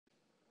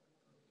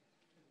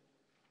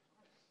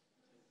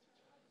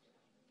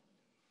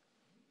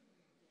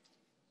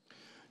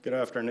Good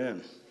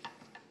afternoon.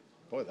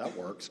 Boy, that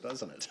works,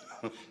 doesn't it?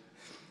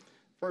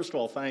 First of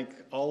all, thank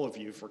all of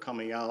you for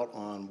coming out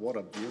on what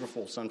a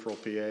beautiful Central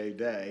PA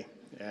day.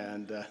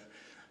 And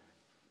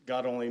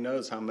God only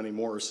knows how many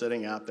more are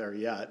sitting out there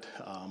yet.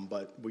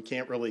 But we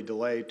can't really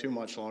delay too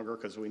much longer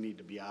because we need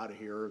to be out of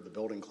here. The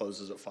building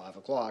closes at 5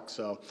 o'clock,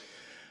 so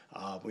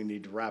we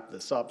need to wrap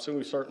this up. So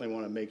we certainly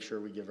want to make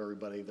sure we give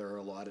everybody their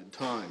allotted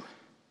time.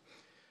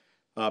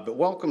 But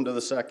welcome to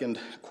the second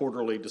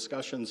quarterly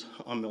discussions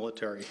on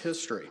military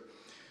history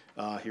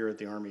here at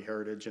the Army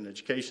Heritage and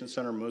Education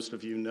Center. Most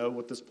of you know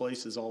what this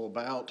place is all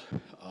about.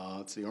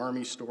 It's the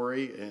Army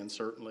story, and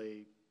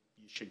certainly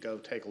you should go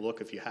take a look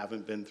if you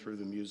haven't been through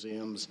the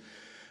museums.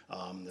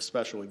 The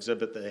special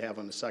exhibit they have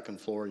on the second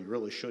floor, you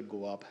really should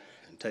go up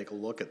and take a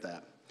look at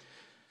that.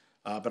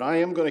 But I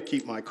am going to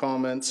keep my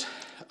comments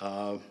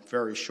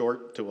very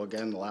short to,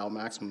 again, allow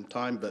maximum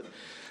time. But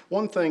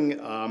one thing,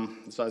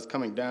 as I was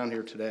coming down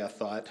here today, I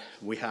thought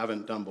we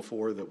haven't done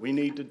before that we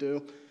need to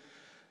do.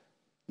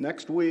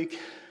 Next week,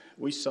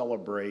 we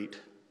celebrate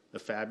the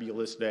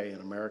fabulous day in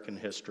American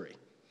history.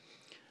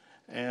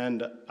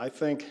 And I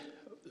think,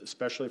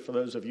 especially for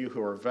those of you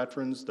who are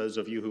veterans, those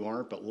of you who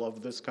aren't but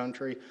love this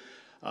country,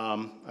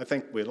 I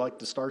think we'd like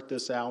to start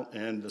this out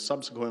and the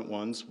subsequent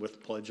ones with the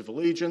Pledge of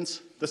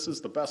Allegiance. This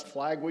is the best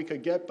flag we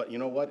could get, but you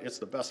know what? It's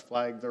the best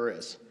flag there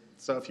is.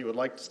 So if you would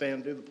like to stand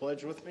and do the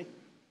pledge with me.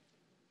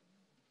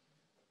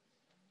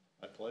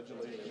 I pledge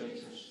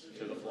allegiance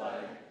to the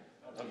flag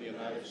of the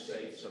United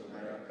States of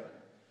America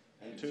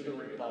and to the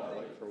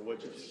republic for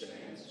which it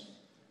stands,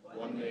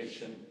 one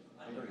nation,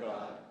 under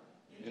God,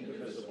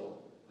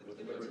 indivisible,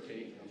 with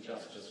liberty and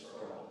justice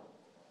for all.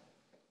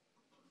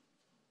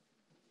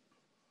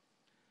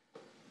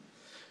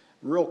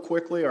 Real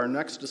quickly, our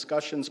next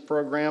discussions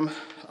program,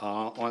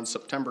 on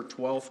September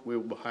 12th, we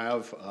will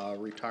have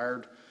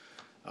retired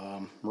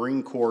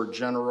Marine Corps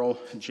General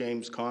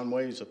James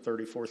Conway. He's a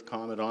 34th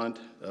Commandant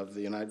of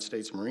the United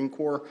States Marine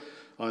Corps.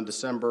 On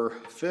December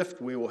 5th,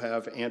 we will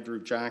have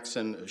Andrew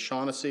Jackson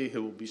O'Shaughnessy,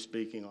 who will be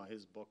speaking on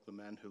his book, The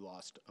Men Who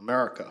Lost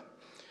America.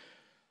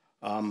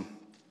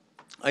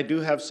 I do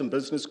have some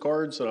business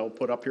cards that I'll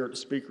put up here at the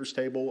speaker's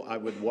table. I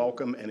would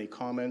welcome any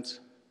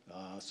comments,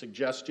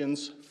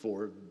 suggestions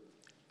for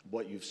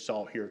what you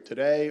saw here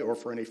today or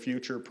for any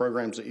future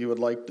programs that you would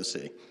like to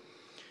see.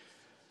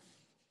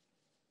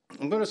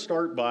 I'm going to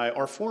start by,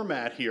 our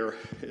format here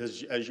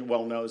is, as you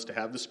well know, is to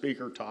have the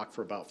speaker talk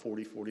for about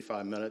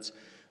 40-45 minutes.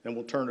 Then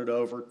we'll turn it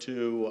over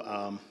to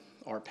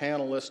our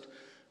panelist,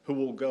 who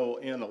will go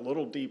in a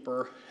little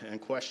deeper and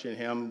question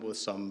him with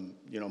some,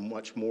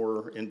 much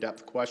more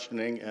in-depth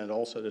questioning, and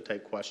also to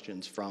take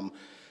questions from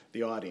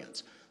the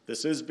audience.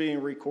 This is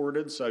being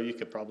recorded, so you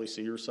could probably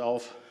see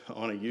yourself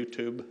on a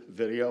YouTube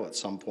video at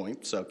some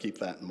point, so keep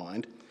that in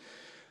mind.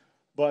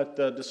 But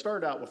to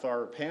start out with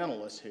our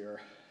panelists here,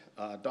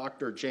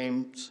 Dr.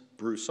 James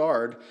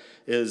Broussard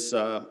is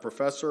a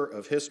professor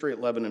of history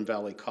at Lebanon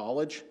Valley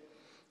College.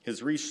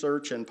 His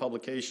research and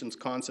publications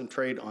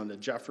concentrate on the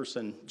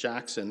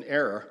Jefferson-Jackson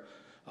era,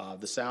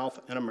 the South,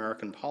 and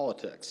American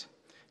politics.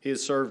 He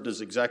has served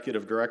as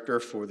executive director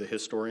for the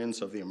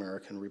Historians of the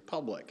American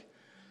Republic.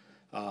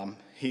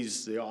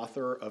 He's the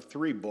author of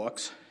 3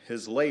 books.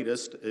 His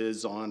latest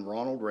is on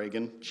Ronald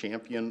Reagan,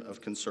 Champion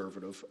of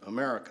Conservative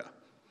America.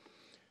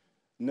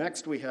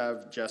 Next, we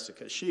have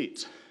Jessica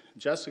Sheets.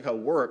 Jessica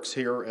works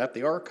here at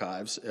the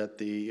archives at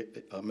the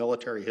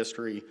Military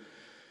History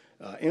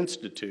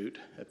Institute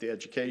at the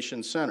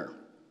Education Center.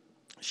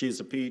 She's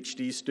a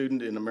PhD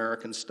student in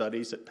American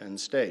Studies at Penn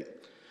State.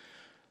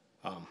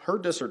 Her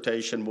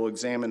dissertation will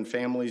examine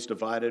families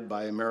divided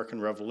by American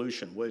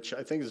Revolution, which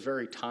I think is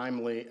very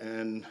timely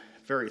and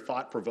very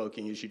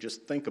thought-provoking as you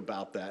just think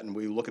about that, and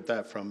we look at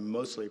that from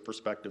mostly a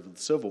perspective of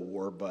the Civil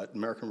War, but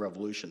American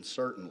Revolution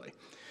certainly.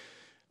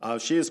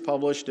 She is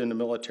published in the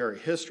Military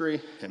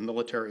History and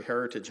Military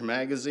Heritage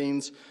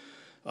magazines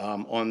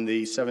on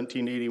the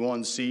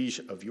 1781 Siege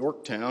of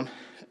Yorktown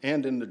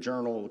and in the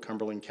Journal of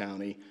Cumberland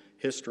County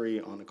History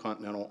on the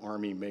Continental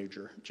Army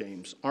Major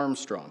James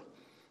Armstrong.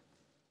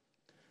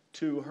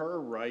 To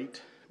her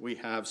right, we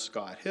have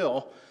Scott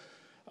Hill.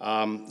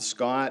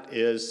 Scott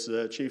is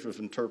the Chief of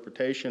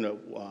Interpretation at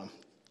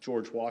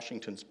George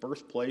Washington's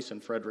birthplace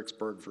in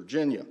Fredericksburg,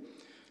 Virginia.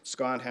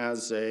 Scott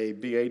has a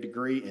BA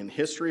degree in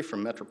history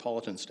from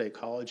Metropolitan State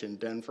College in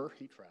Denver.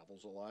 He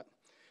travels a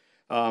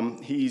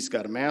lot. He's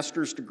got a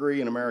master's degree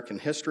in American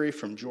history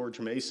from George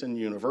Mason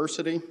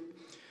University.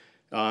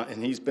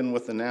 And he's been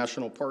with the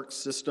National Park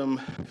System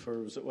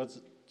for,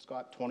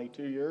 Scott,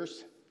 22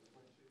 years?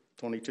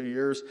 22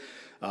 years.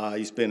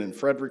 He's been in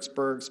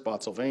Fredericksburg,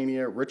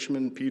 Spotsylvania,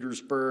 Richmond,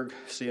 Petersburg,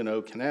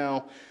 C&O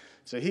Canal.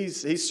 So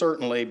he's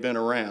certainly been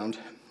around.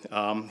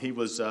 He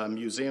was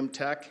museum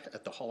tech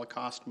at the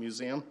Holocaust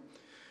Museum.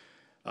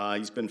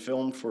 He's been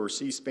filmed for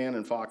C-SPAN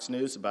and Fox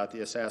News about the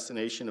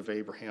assassination of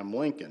Abraham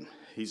Lincoln.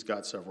 He's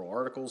got several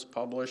articles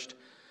published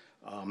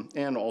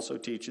and also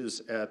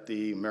teaches at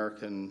the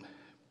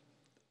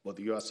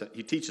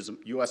he teaches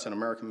U.S. and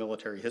American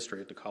military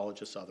history at the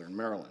College of Southern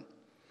Maryland.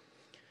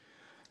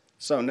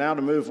 So now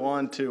to move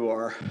on to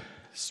our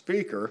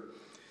speaker.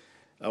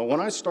 When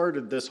I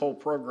started this whole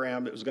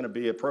program, it was going to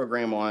be a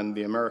program on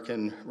the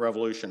American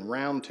Revolution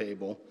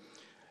Roundtable,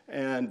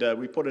 and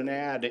we put an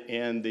ad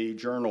in the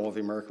Journal of the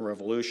American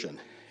Revolution.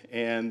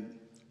 And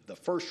the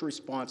first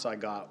response I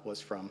got was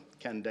from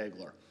Ken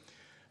Daigler,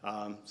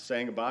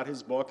 saying about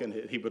his book and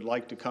he would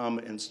like to come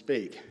and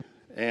speak.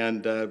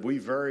 And we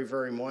very,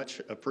 very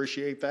much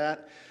appreciate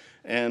that.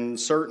 And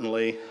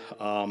certainly,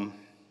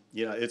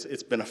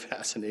 it's been a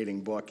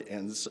fascinating book,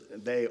 and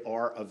they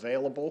are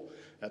available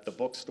at the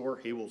bookstore.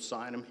 He will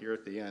sign them here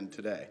at the end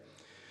today.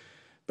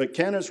 But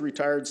Ken is a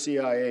retired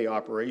CIA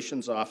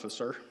operations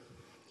officer.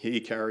 He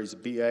carries a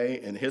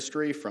BA in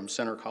history from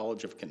Center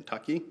College of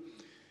Kentucky.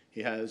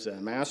 He has a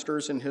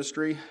master's in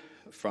history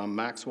from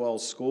Maxwell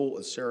School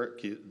at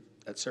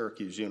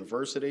Syracuse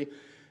University,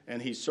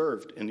 and he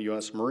served in the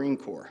U.S. Marine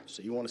Corps.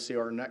 So you want to see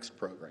our next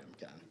program,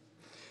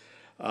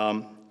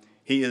 Ken.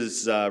 He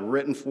has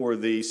written for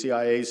the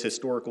CIA's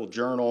historical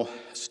journal,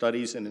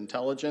 Studies in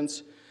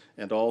Intelligence,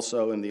 and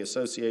also in the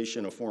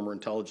Association of Former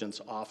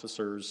Intelligence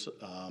Officers,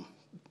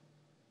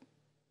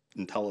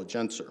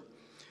 Intelligencer,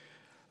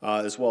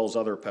 as well as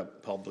other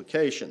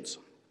publications.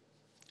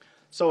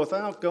 So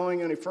without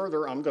going any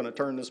further, I'm going to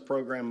turn this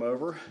program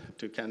over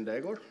to Ken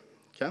Daigler.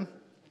 Ken?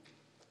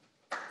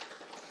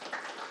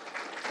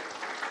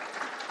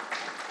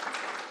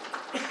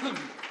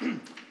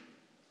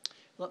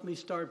 Let me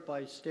start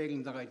by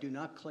stating that I do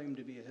not claim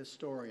to be a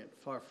historian,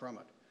 far from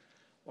it.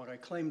 What I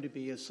claim to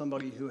be is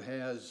somebody who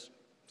has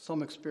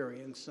some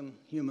experience in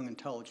human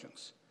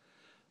intelligence.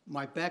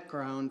 My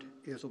background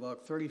is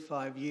about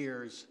 35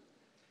 years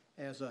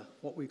as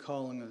what we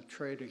call in the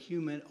trade a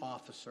human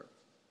officer.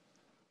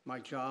 My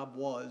job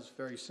was,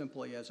 very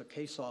simply, as a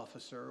case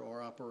officer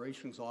or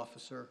operations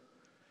officer,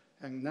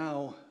 and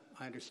now,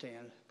 I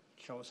understand,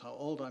 shows how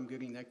old I'm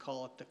getting, they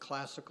call it the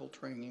classical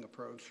training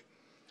approach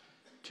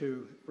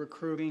to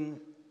recruiting,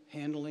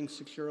 handling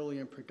securely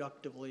and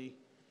productively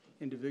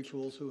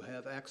individuals who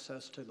have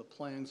access to the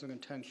plans and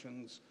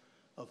intentions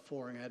of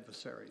foreign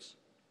adversaries.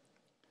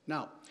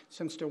 Now,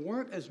 since there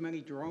weren't as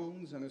many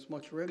drones and as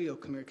much radio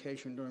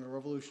communication during the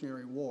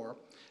Revolutionary War,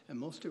 and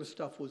most of the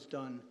stuff was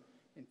done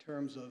in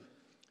terms of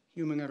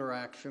human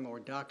interaction or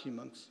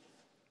documents,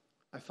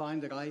 I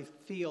find that I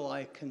feel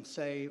I can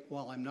say,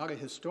 while I'm not a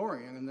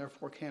historian and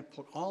therefore can't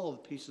put all of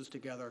the pieces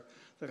together,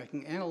 that I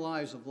can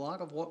analyze a lot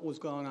of what was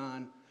going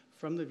on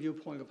from the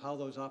viewpoint of how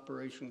those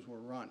operations were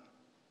run.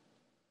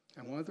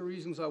 And one of the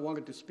reasons I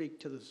wanted to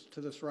speak to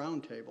this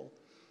roundtable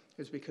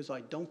is because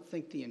I don't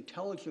think the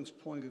intelligence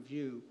point of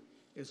view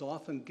is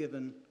often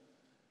given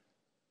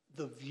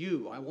the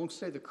view, I won't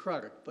say the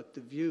credit, but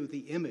the view, the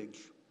image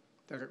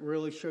that it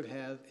really should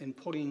have in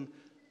putting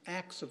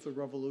acts of the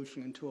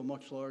revolution into a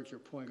much larger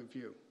point of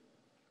view.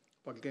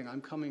 But again, I'm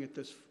coming at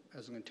this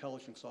as an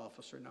intelligence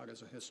officer, not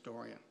as a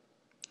historian.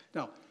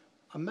 Now,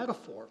 a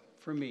metaphor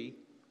for me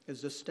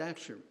is this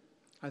statue.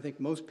 I think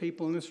most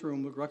people in this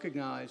room would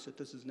recognize that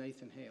this is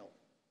Nathan Hale.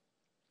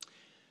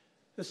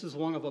 This is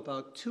one of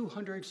about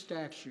 200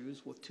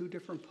 statues with two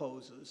different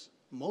poses,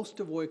 most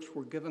of which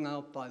were given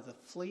out by the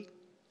Fleet,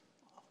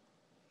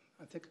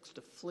 I think it's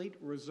the Fleet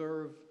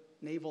Reserve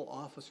Naval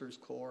Officers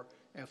Corps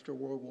after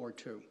World War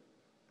II.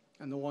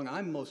 And the one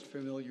I'm most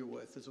familiar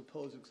with is a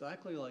pose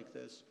exactly like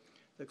this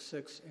that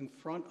sits in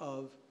front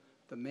of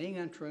the main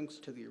entrance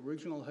to the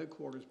original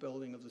headquarters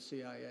building of the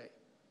CIA.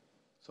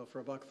 So for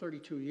about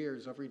 32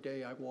 years, every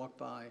day I walk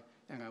by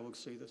and I would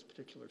see this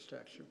particular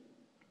statue.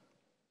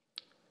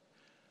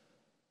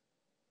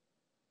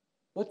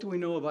 What do we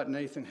know about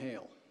Nathan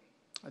Hale?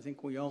 I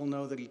think we all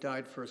know that he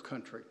died for his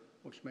country,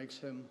 which makes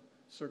him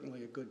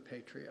certainly a good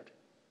patriot.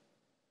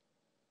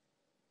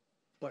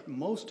 But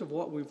most of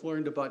what we've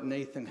learned about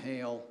Nathan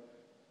Hale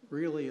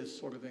really is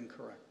sort of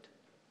incorrect.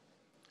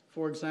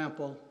 For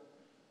example,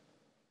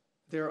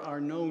 there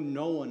are no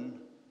known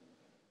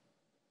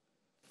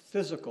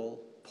physical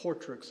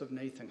portraits of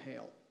Nathan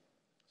Hale.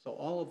 So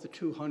all of the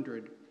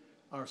 200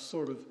 are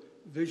sort of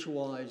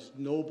visualized,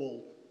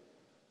 noble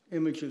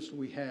images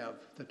we have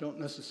that don't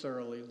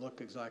necessarily look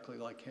exactly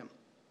like him.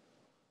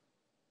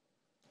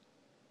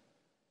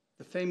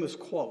 The famous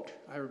quote,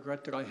 "I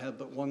regret that I have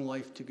but one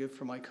life to give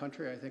for my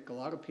country," I think a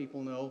lot of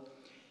people know,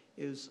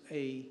 is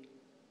a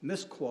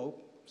misquote,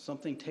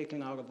 something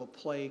taken out of a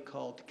play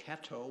called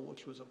Cato,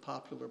 which was a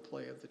popular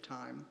play of the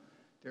time.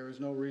 There is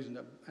no reason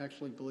to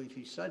actually believe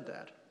he said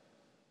that.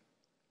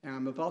 And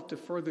I'm about to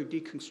further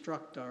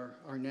deconstruct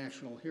our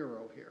national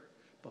hero here.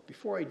 But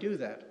before I do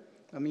that,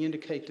 let me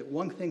indicate that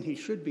one thing he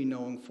should be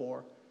known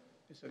for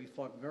is that he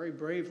fought very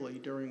bravely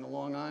during the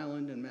Long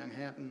Island and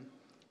Manhattan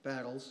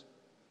battles.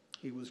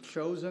 He was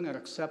chosen and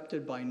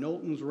accepted by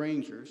Knowlton's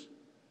Rangers,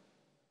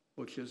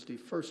 which is the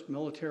first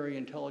military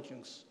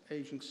intelligence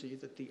agency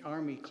that the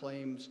Army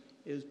claims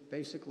is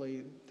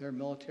basically their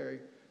military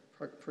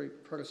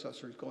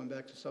predecessors going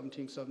back to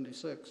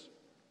 1776.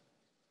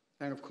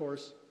 And of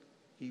course,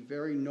 he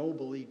very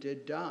nobly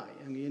did die,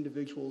 and the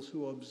individuals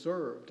who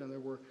observed, and there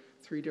were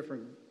 3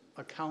 different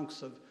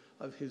accounts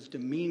of his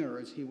demeanor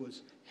as he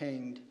was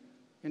hanged,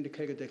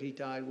 indicated that he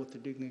died with the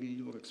dignity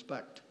you would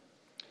expect.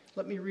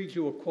 Let me read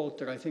you a quote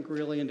that I think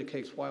really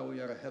indicates why we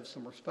ought to have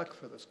some respect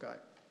for this guy.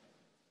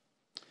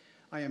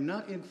 I am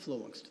not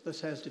influenced,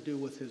 this has to do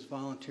with his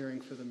volunteering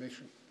for the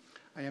mission.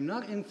 I am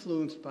not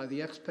influenced by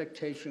the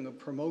expectation of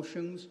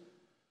promotions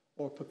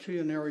or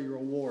pecuniary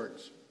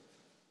rewards.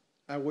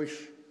 I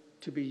wish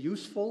to be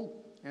useful,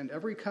 and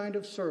every kind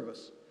of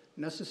service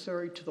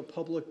necessary to the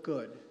public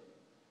good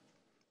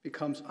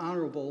becomes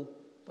honorable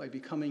by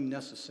becoming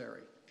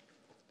necessary.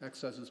 That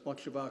says as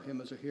much about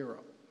him as a hero.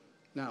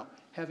 Now,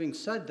 having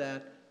said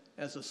that,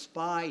 as a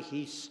spy,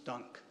 he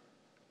stunk.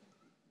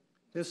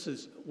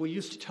 We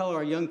used to tell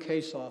our young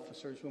case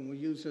officers, when we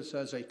use this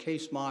as a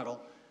case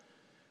model,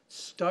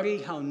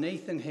 study how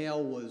Nathan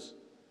Hale was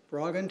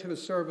brought into the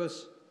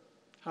service,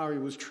 how he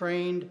was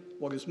trained,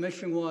 what his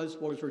mission was,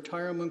 what his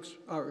requirements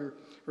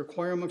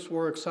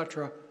were,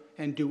 etc.,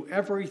 and do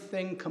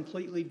everything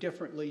completely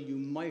differently. You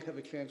might have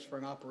a chance for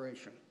an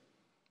operation.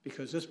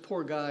 Because this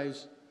poor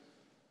guy's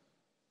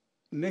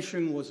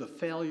mission was a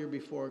failure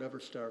before it ever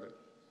started.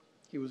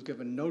 He was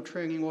given no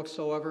training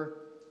whatsoever.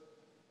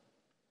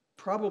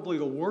 Probably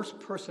the worst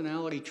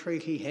personality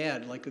trait he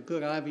had, like a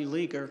good Ivy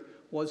Leaguer,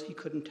 was he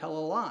couldn't tell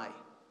a lie.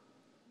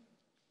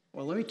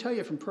 Well, let me tell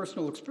you from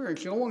personal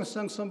experience, you don't want to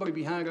send somebody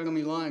behind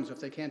enemy lines if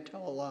they can't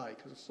tell a lie,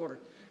 because it's sort of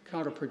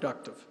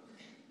counterproductive.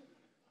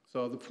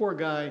 So the poor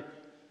guy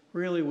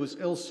really was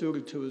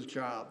ill-suited to his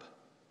job.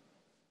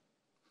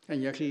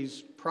 And yet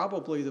he's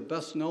probably the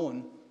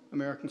best-known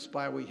American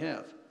spy we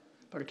have.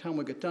 By the time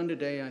we get done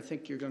today, I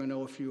think you're going to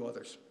know a few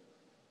others.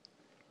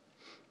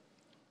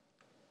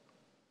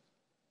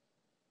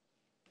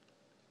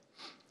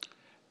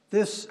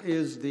 This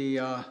is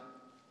the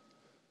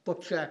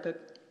book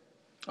jacket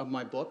of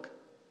my book.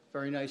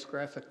 Very nice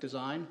graphic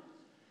design.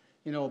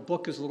 You know, a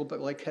book is a little bit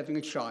like having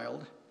a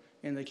child,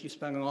 in that you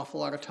spend an awful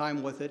lot of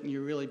time with it and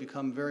you really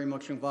become very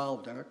much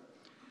involved in it.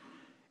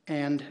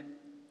 And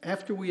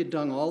after we had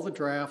done all the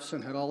drafts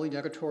and had all the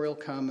editorial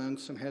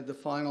comments and had the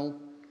final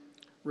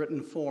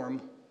written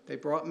form, they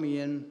brought me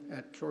in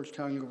at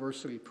Georgetown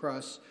University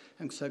Press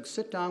and said,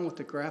 sit down with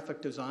the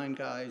graphic design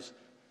guys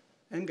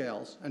and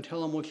gals and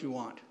tell them what you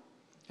want.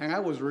 And I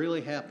was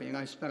really happy, and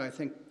I spent, I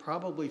think,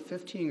 probably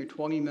 15 or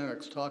 20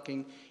 minutes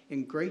talking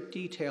in great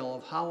detail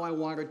of how I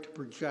wanted to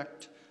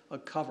project a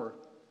cover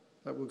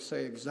that would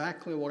say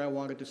exactly what I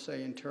wanted to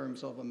say in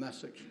terms of a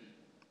message.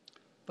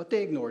 But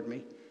they ignored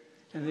me,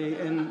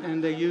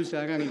 and they used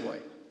that anyway.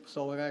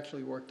 So it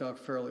actually worked out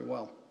fairly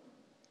well.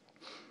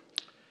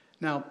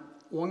 Now,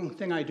 one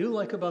thing I do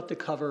like about the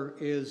cover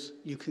is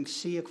you can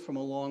see it from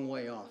a long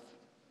way off.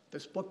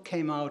 This book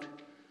came out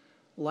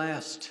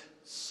last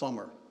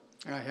summer,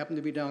 and I happened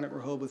to be down at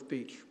Rehoboth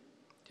Beach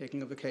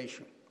taking a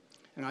vacation.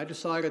 And I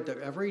decided that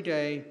every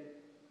day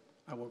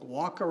I would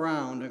walk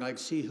around and I'd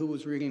see who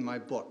was reading my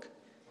book,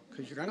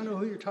 because you gotta know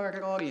who your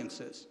target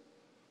audience is.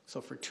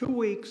 So for 2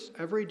 weeks,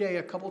 every day,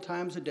 a couple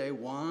times a day,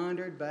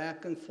 wandered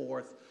back and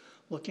forth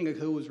looking at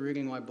who was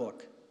reading my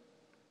book.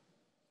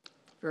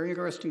 Very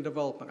interesting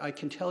development. I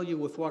can tell you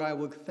with what I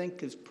would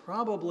think is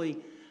probably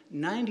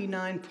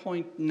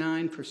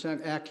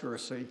 99.9%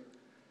 accuracy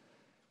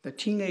that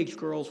teenage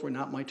girls were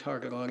not my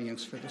target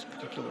audience for this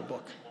particular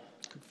book.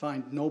 I could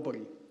find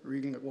nobody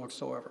reading it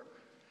whatsoever.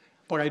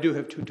 But I do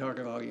have 2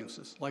 target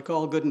audiences. Like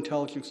all good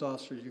intelligence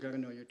officers, you gotta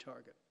know your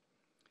target.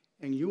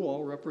 And you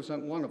all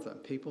represent one of them,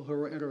 people who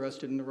are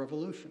interested in the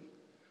revolution,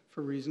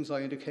 for reasons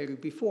I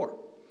indicated before.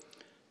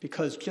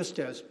 Because just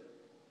as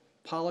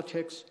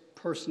politics,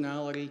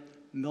 personality,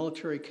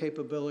 military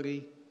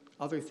capability,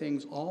 other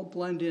things all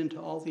blend into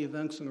all the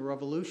events in the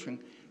revolution,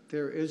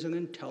 there is an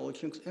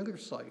intelligence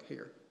insight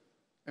here.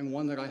 And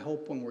one that I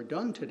hope when we're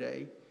done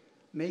today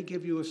may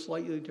give you a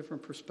slightly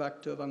different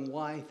perspective on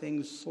why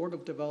things sort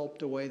of developed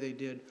the way they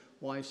did,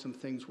 why some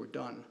things were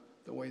done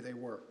the way they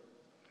were.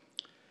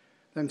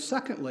 Then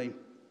secondly,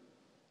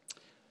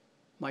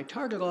 my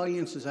target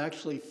audience is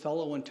actually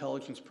fellow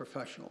intelligence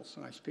professionals,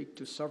 and I speak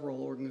to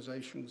several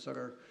organizations that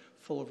are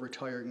full of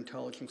retired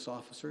intelligence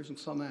officers and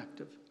some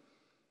active,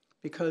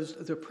 because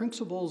the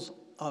principles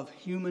of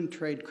human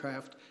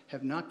tradecraft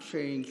have not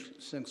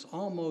changed since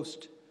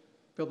almost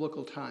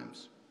biblical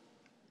times.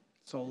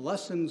 So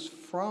lessons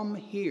from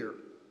here,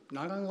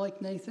 not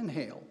unlike Nathan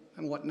Hale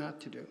and what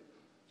not to do,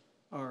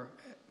 are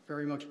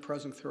very much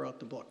present throughout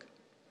the book.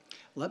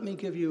 Let me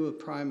give you a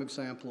prime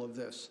example of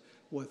this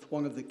with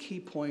one of the key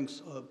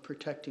points of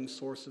protecting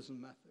sources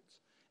and methods,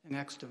 and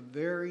that's a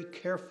very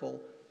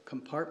careful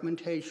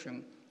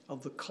compartmentation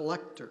of the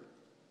collector,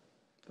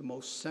 the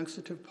most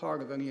sensitive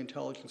part of any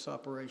intelligence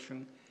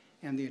operation,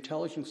 and the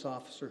intelligence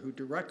officer who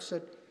directs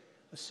it,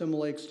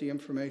 assimilates the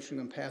information,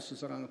 and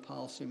passes it on to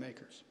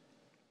policymakers.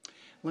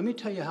 Let me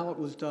tell you how it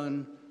was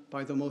done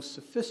by the most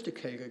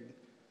sophisticated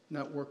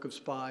network of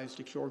spies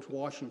that George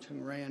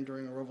Washington ran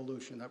during the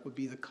Revolution. That would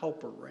be the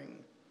Cowper Ring,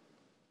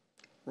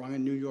 run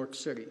in New York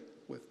City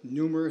with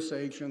numerous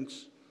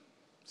agents,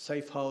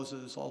 safe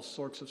houses, all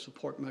sorts of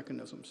support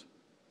mechanisms.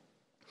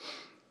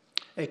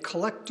 A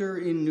collector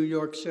in New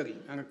York City,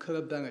 and it could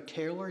have been a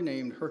tailor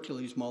named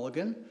Hercules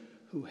Mulligan,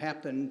 who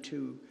happened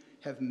to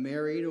have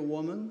married a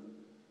woman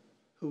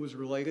who was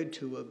related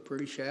to a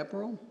British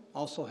admiral,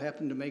 also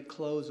happened to make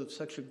clothes of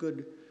such a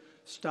good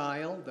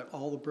style that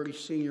all the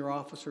British senior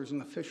officers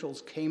and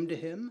officials came to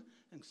him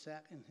and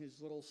sat in his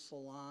little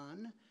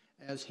salon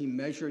as he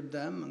measured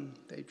them, and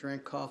they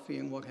drank coffee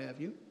and what have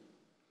you.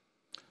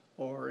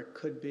 Or it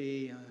could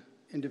be an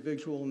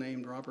individual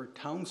named Robert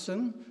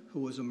Townsend, who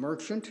was a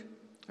merchant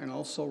and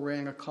also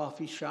ran a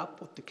coffee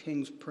shop with the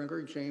King's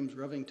printer, James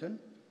Revington.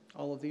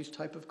 All of these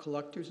type of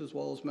collectors, as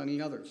well as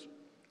many others.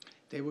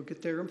 They would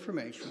get their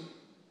information.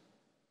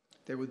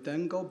 They would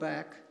then go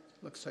back,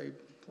 let's say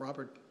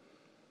Robert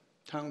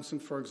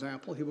Townsend, for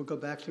example, he would go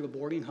back to the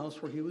boarding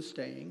house where he was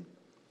staying,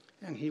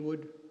 and he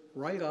would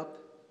write up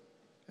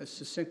as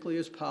succinctly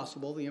as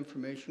possible the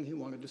information he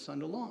wanted to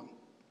send along.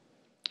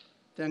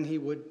 Then he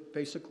would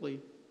basically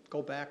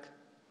go back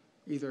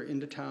either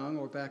into town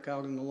or back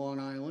out in the Long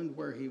Island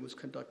where he was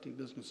conducting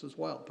business as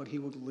well. But he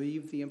would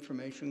leave the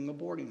information in the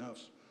boarding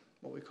house,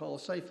 what we call a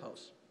safe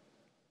house.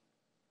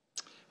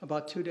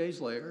 About 2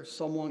 days later,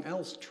 someone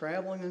else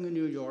traveling into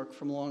New York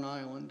from Long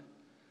Island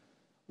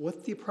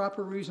with the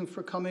proper reason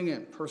for coming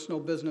in, personal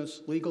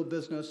business, legal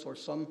business, or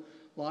some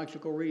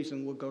logical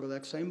reason, would go to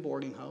that same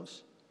boarding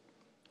house.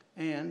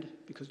 And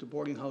because the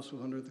boarding house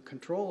was under the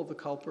control of the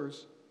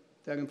culpers,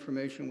 that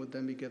information would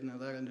then be given to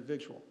that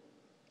individual.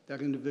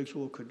 That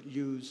individual could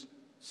use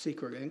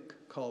secret ink,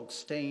 called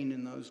stain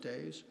in those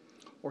days,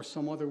 or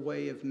some other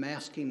way of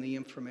masking the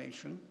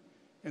information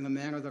in a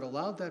manner that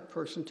allowed that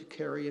person to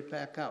carry it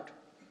back out.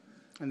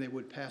 And they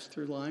would pass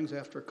through lines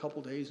after a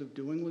couple days of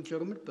doing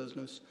legitimate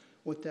business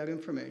with that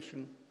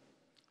information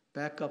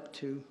back up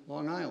to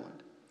Long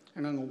Island.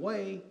 And on the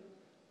way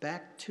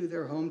back to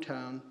their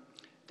hometown,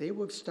 they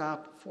would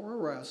stop for a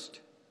rest,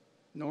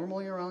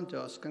 normally around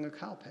dusk, in a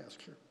cow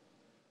pasture,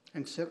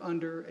 and sit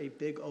under a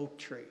big oak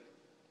tree.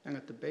 And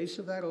at the base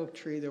of that oak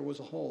tree, there was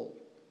a hole.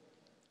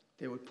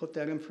 They would put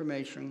that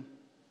information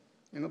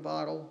in a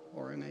bottle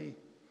or in a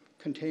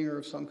container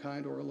of some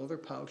kind or a leather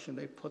pouch, and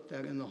they put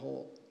that in the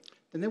hole.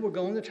 Then they would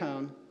go into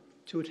town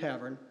to a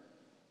tavern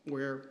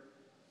where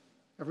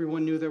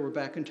everyone knew they were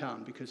back in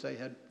town because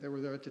they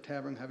were there at the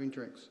tavern having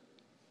drinks.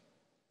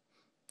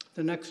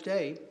 The next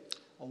day,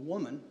 a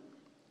woman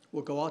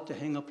would go out to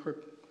hang up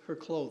her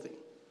clothing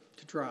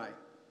to dry.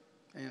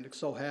 And it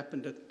so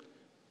happened that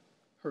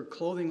her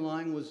clothing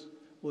line was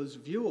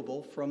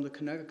viewable from the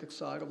Connecticut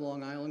side of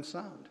Long Island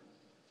Sound.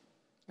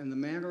 And the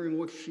manner in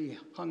which she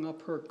hung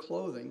up her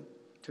clothing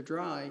to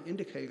dry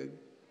indicated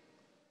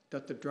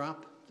that the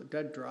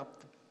dead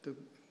drop, the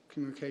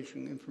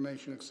communication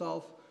information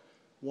itself,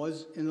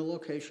 was in the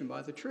location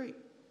by the tree.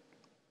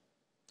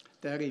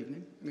 That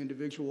evening, an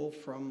individual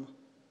from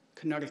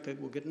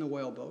Connecticut will get in a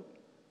whaleboat,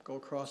 go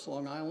across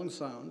Long Island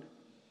Sound,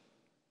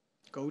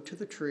 go to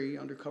the tree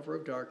under cover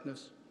of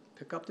darkness,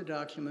 pick up the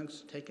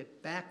documents, take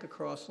it back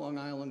across Long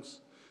Island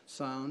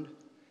Sound,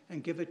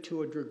 and give it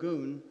to a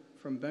dragoon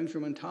from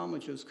Benjamin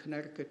Talmadge's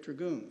Connecticut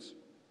Dragoons.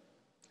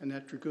 And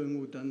that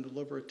dragoon would then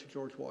deliver it to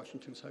George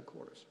Washington's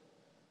headquarters.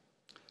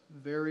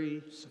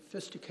 Very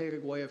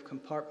sophisticated way of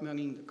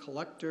compartmenting the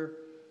collector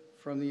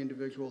from the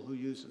individual who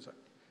uses it.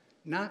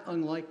 Not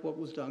unlike what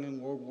was done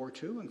in World War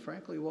II, and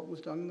frankly, what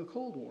was done in the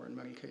Cold War in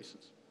many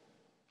cases.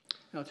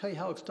 Now, I'll tell you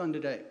how it's done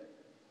today.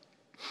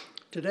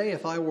 Today,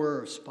 if I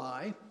were a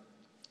spy,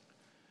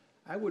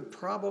 I would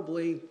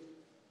probably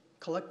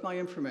collect my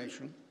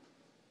information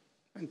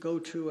and go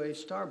to a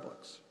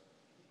Starbucks.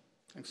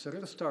 And sit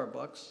at a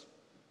Starbucks,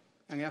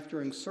 and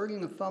after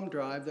inserting a thumb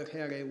drive that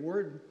had a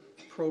Word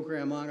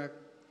program on it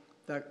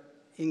that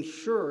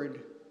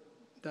ensured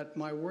that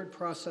my word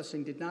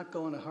processing did not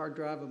go on a hard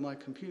drive of my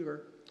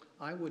computer,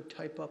 I would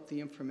type up the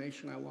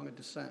information I wanted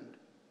to send.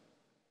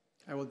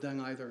 I would then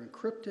either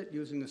encrypt it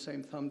using the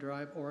same thumb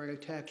drive or I'd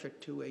attach it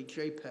to a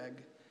JPEG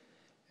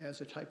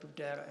as a type of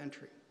data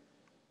entry.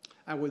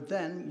 I would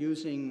then,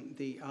 using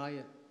the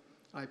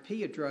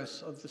IP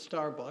address of the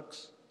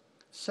Starbucks,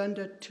 send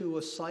it to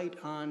a site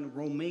on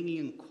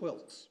Romanian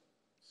quilts,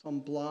 some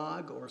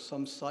blog or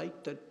some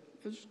site that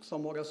is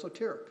somewhat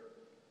esoteric.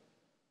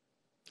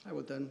 I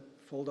would then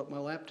fold up my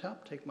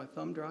laptop, take my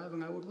thumb drive,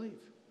 and I would leave.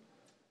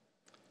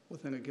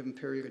 Within a given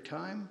period of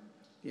time,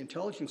 the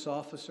intelligence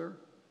officer,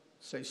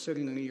 say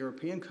sitting in a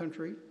European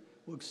country,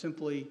 would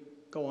simply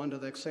go onto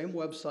that same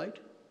website,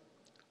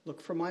 look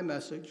for my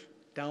message,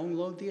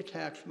 download the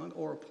attachment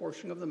or a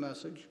portion of the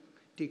message,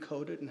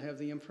 decode it, and have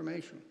the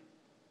information.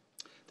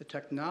 The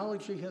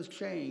technology has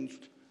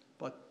changed,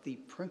 but the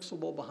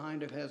principle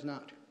behind it has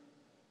not.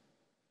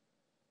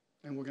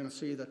 And we're going to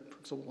see that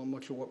principle in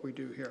much of what we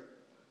do here.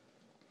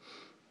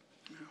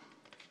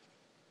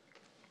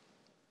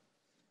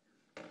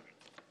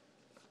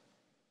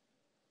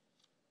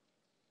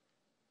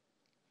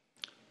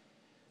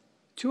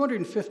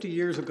 250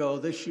 years ago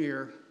this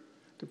year,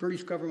 the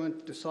British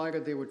government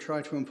decided they would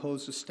try to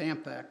impose the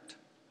Stamp Act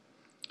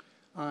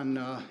on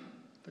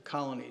the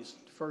colonies.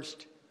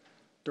 First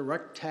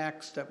direct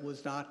tax that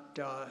was not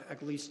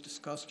at least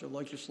discussed or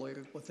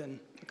legislated within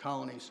the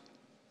colonies.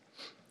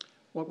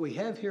 What we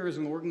have here is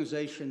an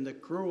organization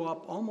that grew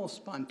up almost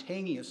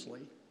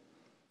spontaneously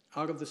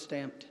out of the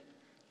stamp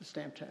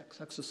tax.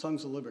 That's the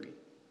Sons of Liberty.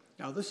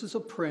 Now, this is a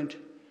print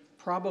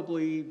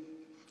probably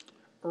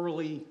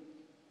early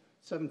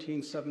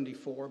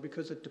 1774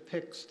 because it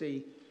depicts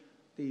the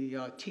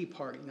Tea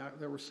Party. Now,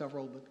 there were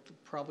several, but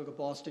probably the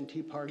Boston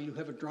Tea Party. You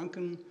have a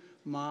drunken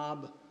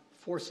mob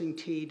forcing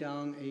tea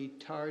down a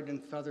tarred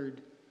and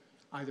feathered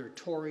either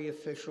Tory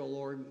official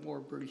or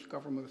British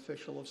government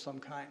official of some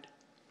kind.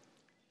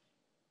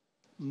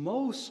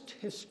 Most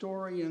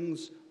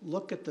historians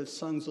look at the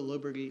Sons of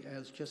Liberty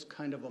as just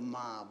kind of a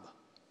mob,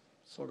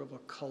 sort of a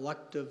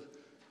collective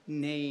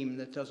name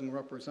that doesn't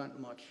represent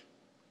much.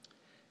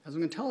 As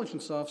an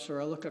intelligence officer,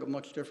 I look at it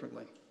much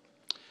differently.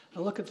 I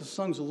look at the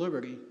Sons of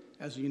Liberty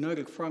as a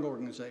united front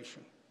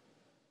organization.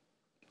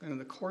 And in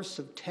the course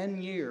of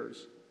 10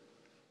 years,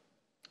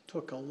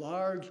 took a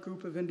large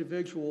group of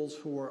individuals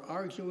who were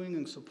arguing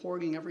and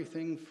supporting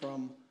everything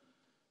from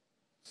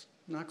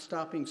not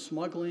stopping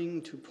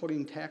smuggling to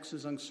putting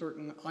taxes on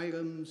certain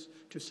items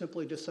to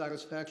simply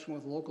dissatisfaction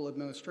with local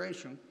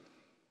administration.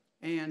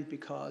 And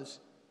because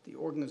the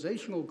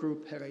organizational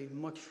group had a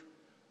much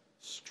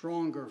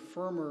stronger,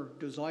 firmer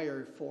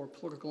desire for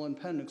political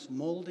independence,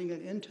 molding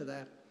it into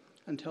that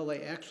until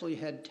they actually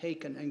had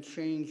taken and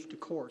changed the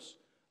course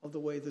of the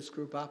way this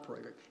group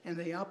operated. And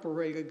they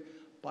operated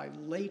by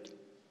late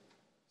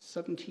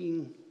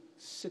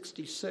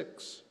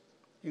 1766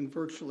 in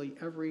virtually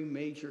every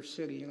major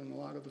city and in a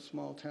lot of the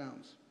small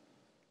towns.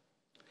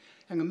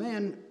 And a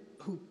man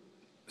who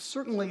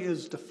certainly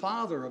is the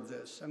father of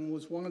this and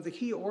was one of the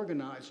key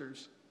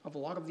organizers of a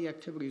lot of the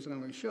activities that I'm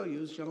going to show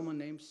you is a gentleman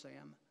named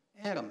Sam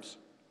Adams.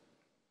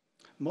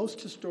 Most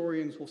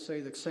historians will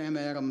say that Sam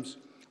Adams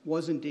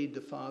was indeed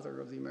the father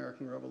of the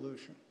American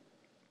Revolution.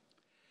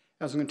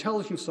 As an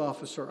intelligence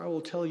officer, I will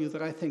tell you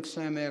that I think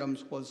Sam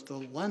Adams was the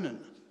Lenin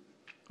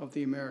of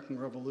the American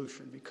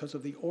Revolution because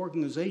of the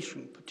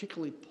organization,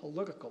 particularly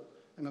political,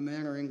 and the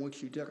manner in which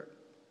he did it.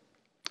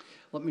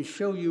 Let me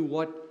show you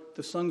what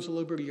the Sons of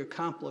Liberty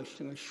accomplished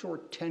in a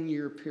short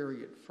 10-year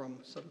period from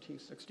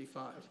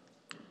 1765.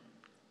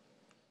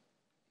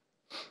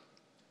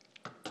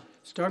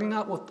 Starting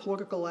out with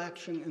political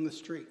action in the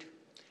street.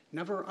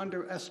 Never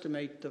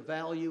underestimate the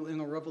value in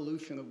a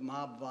revolution of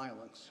mob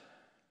violence.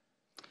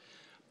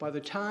 By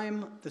the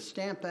time the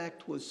Stamp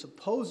Act was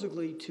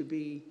supposedly to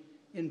be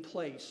in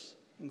place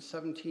in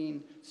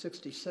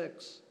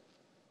 1766,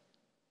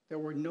 there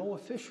were no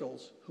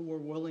officials who were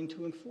willing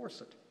to enforce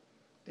it.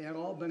 They had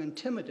all been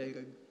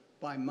intimidated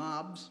by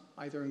mobs,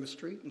 either in the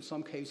street, in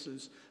some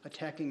cases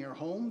attacking their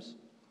homes,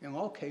 in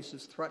all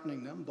cases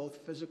threatening them,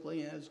 both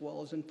physically as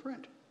well as in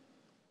print.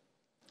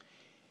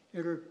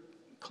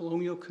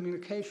 Inter-colonial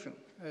communication.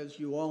 As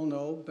you all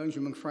know,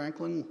 Benjamin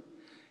Franklin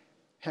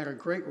had a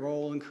great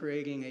role in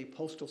creating a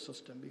postal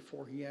system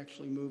before he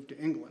actually moved to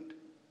England.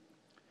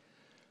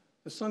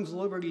 The Sons of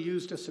Liberty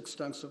used this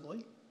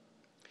extensively,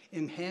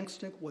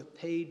 enhanced it with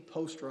paid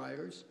post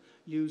riders,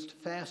 used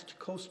fast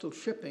coastal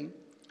shipping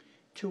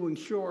to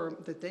ensure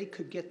that they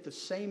could get the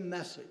same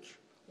message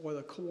or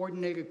the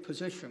coordinated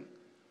position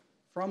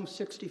from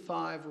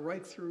 65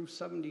 right through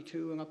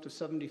 72 and up to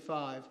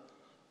 75,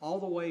 all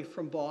the way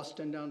from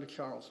Boston down to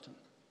Charleston.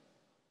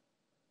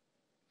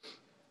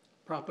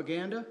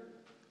 Propaganda.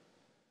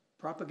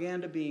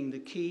 Propaganda being the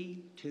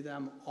key to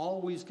them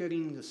always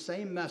getting the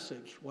same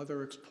message,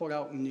 whether it's put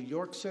out in New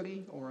York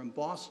City or in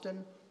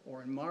Boston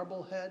or in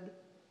Marblehead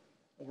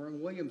or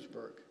in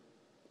Williamsburg.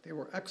 They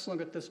were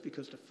excellent at this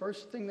because the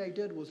first thing they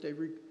did was they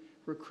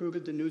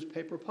recruited the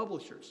newspaper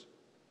publishers,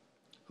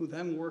 who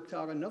then worked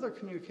out another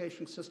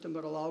communication system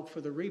that allowed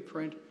for the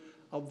reprint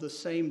of the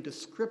same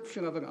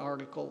description of an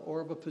article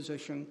or of a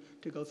position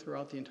to go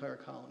throughout the entire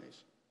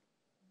colonies.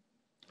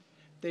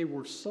 They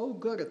were so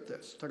good at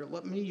this that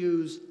let me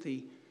use the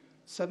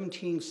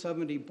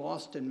 1770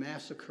 Boston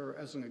Massacre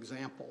as an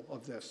example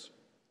of this.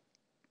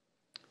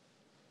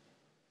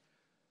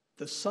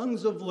 The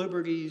Sons of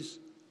Liberty's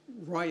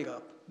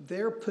write-up,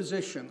 their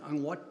position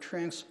on what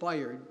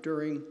transpired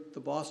during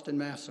the Boston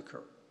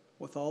Massacre,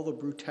 with all the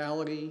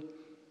brutality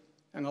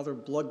and other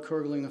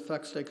blood-curdling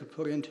effects they could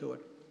put into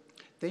it,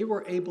 they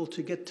were able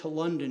to get to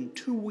London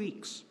 2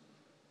 weeks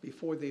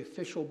before the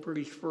official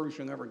British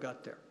version ever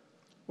got there,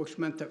 which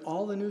meant that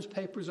all the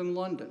newspapers in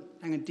London,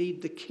 and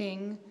indeed the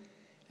king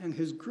and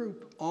his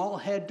group, all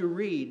had to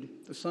read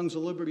the Sons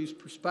of Liberty's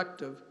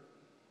perspective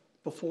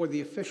before the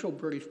official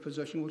British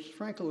position, which is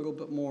frankly a little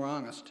bit more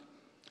honest,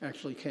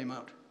 actually came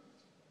out.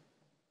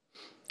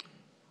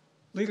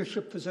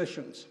 Leadership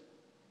positions.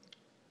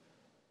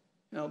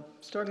 Now,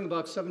 starting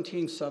about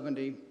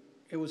 1770,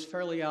 it was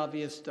fairly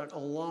obvious that a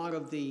lot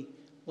of the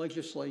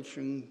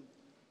legislation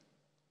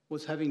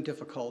was having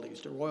difficulties.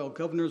 The royal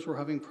governors were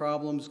having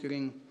problems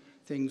getting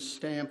things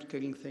stamped,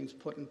 getting things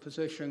put in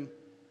position.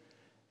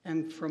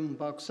 And from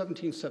about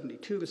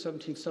 1772 to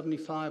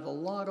 1775, a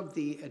lot of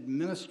the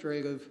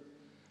administrative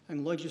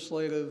and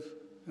legislative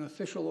and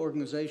official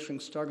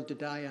organizations started to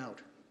die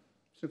out,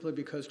 simply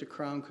because the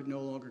crown could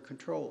no longer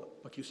control it.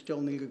 But you still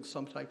needed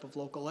some type of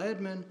local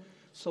admin,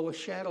 So a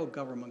shadow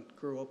government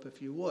grew up,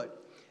 if you would.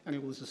 And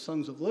it was the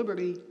Sons of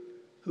Liberty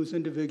whose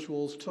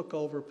individuals took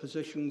over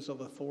positions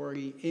of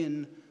authority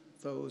in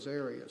those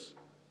areas.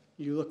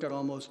 You look at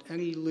almost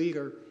any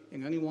leader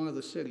in any one of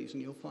the cities,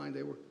 and you'll find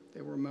they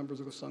were members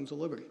of the Sons of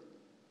Liberty.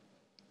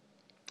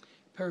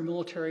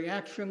 Paramilitary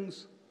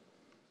actions.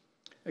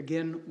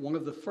 Again, one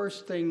of the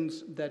first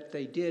things that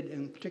they did,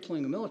 and particularly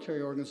in the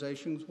military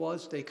organizations,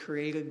 was they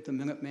created the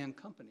Minuteman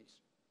companies.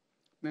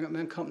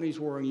 Minuteman companies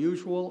were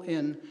unusual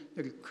in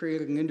that it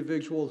created an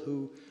individual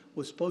who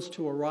was supposed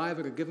to arrive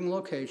at a given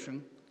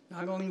location,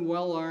 not only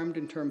well armed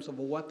in terms of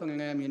a weapon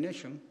and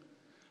ammunition,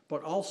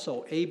 but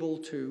also able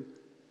to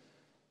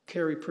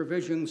carry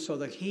provisions so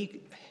that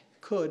he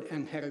could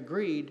and had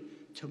agreed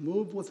to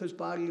move with his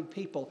body of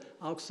people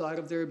outside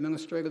of their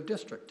administrative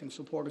district in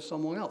support of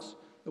someone else.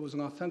 It was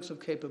an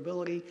offensive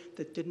capability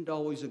that didn't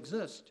always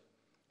exist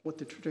with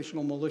the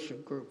traditional militia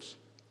groups.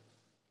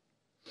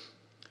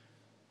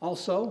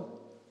 Also,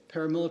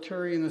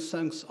 paramilitary in the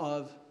sense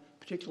of,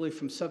 particularly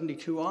from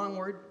 72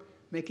 onward,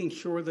 making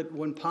sure that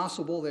when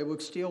possible they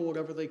would steal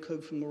whatever they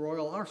could from the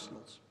royal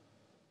arsenals,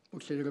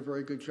 which they did a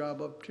very good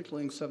job of,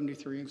 particularly in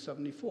 73 and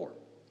 74.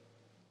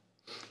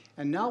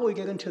 And now we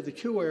get into the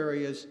two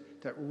areas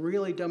that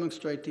really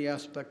demonstrate the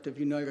aspect of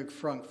united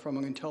front from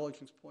an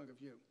intelligence point of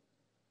view.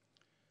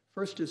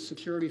 First is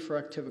security for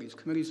activities,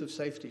 committees of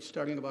safety,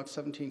 starting about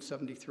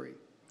 1773.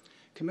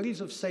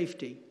 Committees of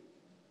safety,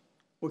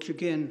 which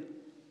again,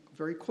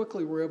 very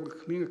quickly were able to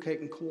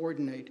communicate and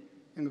coordinate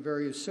in the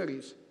various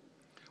cities,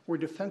 were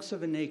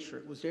defensive in nature.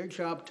 It was their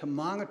job to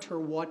monitor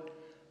what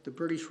the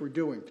British were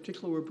doing,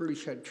 particularly where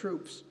British had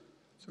troops,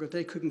 so that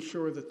they could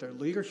ensure that their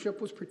leadership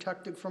was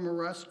protected from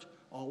arrest,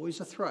 always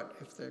a threat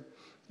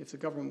if the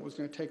government was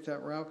going to take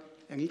that route,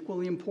 and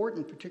equally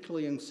important,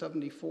 particularly in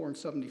 74 and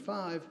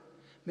 75,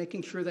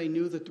 making sure they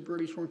knew that the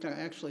British weren't going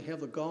to actually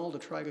have the gall to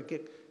try to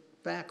get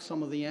back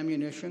some of the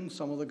ammunition,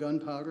 some of the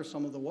gunpowder,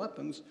 some of the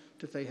weapons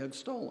that they had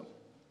stolen.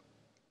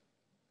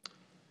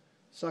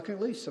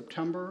 Secondly,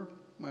 September,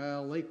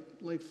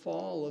 late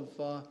fall of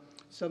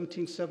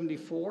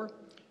 1774,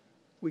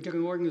 we get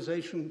an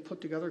organization put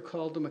together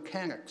called the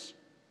Mechanics,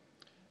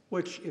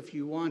 which, if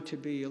you want to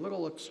be a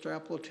little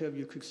extrapolative,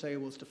 you could say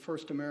was the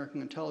first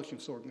American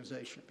intelligence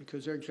organization,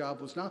 because their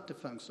job was not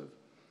defensive.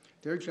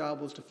 Their job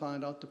was to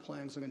find out the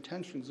plans and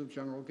intentions of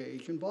General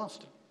Gage in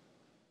Boston,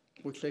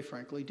 which they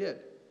frankly did.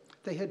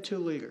 They had two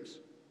leaders,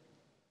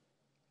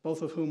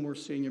 both of whom were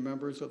senior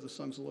members of the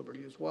Sons of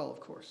Liberty as well, of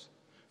course.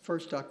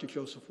 First, Dr.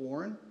 Joseph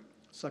Warren,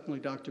 secondly,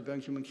 Dr.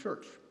 Benjamin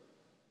Church.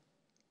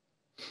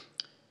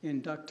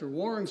 In Dr.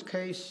 Warren's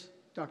case,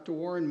 Dr.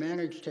 Warren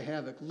managed to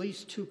have at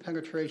least two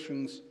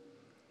penetrations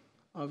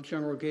of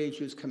General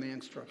Gage's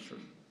command structure.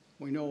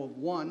 We know of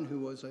one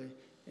who was a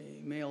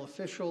male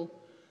official.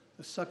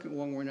 The second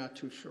one we're not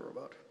too sure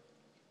about.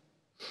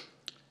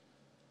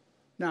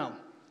 Now,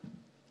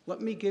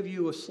 let me give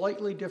you a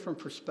slightly different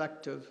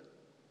perspective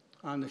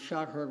on the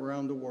shot heard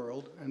around the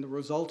world and the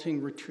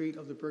resulting retreat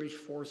of the British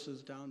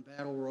forces down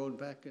Battle Road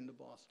back into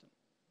Boston,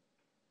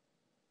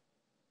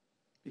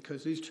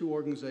 because these two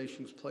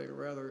organizations played a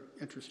rather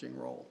interesting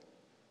role.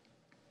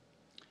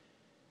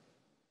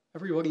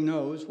 Everybody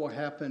knows what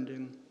happened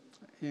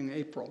in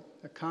April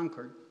at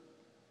Concord.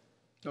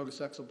 Notice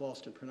that's a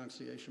Boston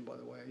pronunciation, by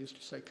the way. I used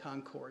to say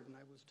Concord, and I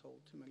was told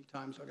too many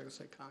times I got to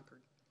say Concord.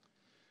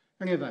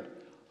 In any event,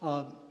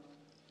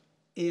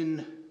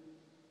 in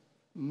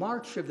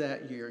March of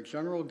that year,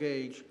 General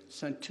Gage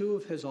sent two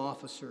of his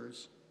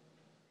officers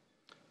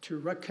to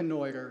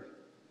reconnoiter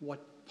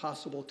what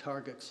possible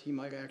targets he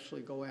might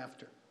actually go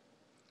after.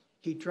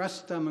 He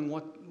dressed them in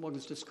what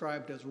is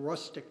described as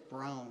rustic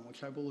brown,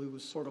 which I believe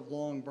was sort of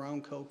long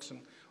brown coats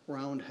and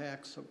round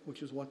hats,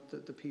 which is what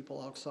the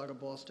people outside of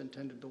Boston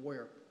tended to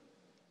wear.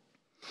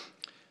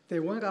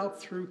 They went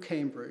out through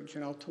Cambridge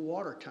and out to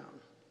Watertown.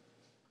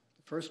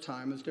 The first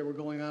time as they were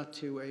going out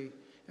to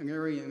an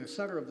area in the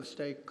center of the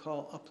state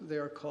up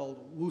there called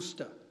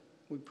Worcester.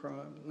 We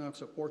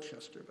pronounce it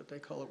Worcester, but they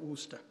call it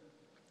Worcester.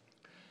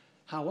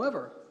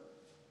 However,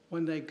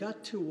 when they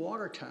got to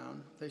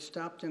Watertown, they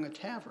stopped in a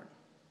tavern.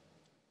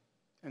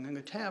 And in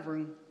the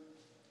tavern,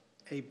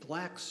 a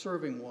black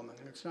serving woman,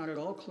 and it's not at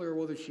all clear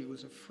whether she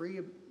was a free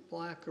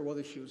black or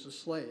whether she was a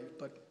slave,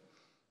 but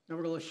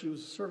nevertheless, she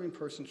was a serving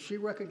person. She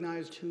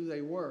recognized who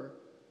they were,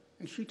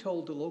 and she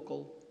told the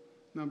local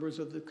members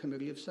of the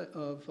Committee of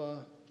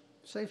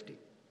Safety.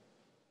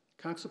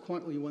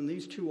 Consequently, when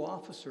these two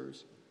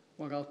officers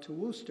went out to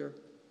Worcester,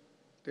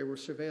 they were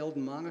surveilled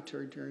and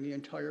monitored during the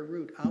entire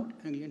route out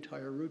and the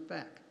entire route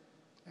back.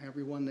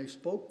 Everyone they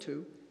spoke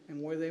to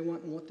and where they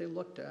went and what they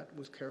looked at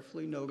was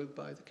carefully noted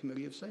by the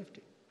Committee of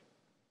Safety.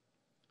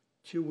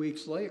 2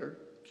 weeks later,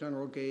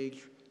 General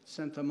Gage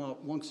sent them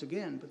out once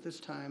again, but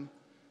this time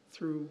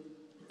through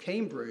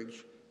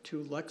Cambridge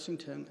to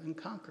Lexington and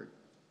Concord.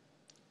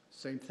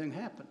 Same thing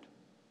happened.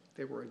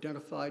 They were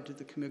identified to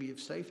the Committee of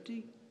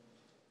Safety.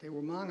 They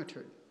were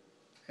monitored,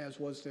 as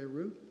was their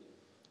route,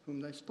 whom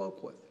they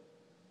spoke with.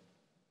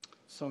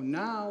 So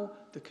now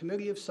the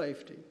Committee of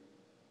Safety,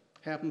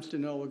 happens to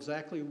know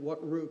exactly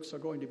what routes are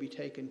going to be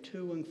taken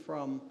to and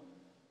from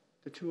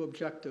the two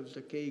objectives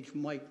that Gage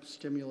might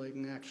stimulate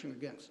an action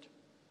against.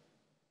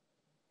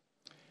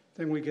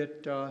 Then we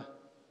get the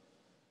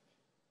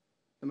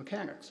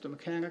mechanics. The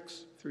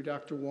mechanics, through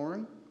Dr.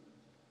 Warren,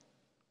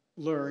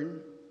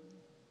 learn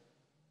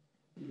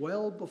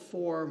well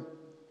before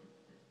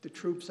the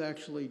troops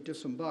actually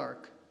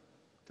disembark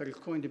that it's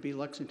going to be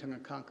Lexington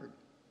and Concord.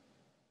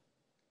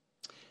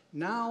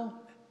 Now,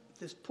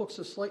 this puts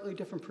a slightly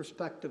different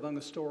perspective on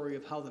the story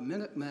of how the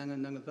Minutemen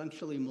and then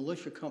eventually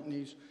militia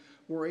companies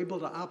were able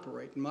to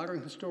operate. And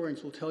modern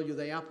historians will tell you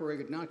they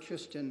operated not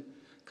just in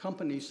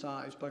company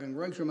size, but in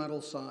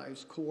regimental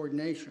size,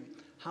 coordination,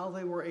 how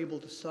they were able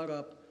to set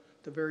up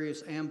the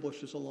various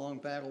ambushes along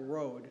Battle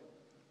Road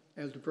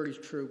as the British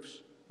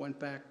troops went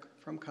back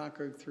from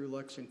Concord through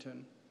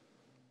Lexington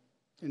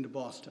into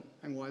Boston,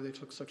 and why they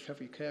took such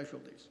heavy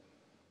casualties.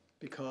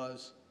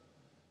 Because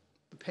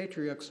the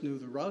Patriots knew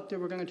the route they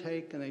were going to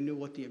take, and they knew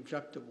what the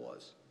objective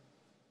was.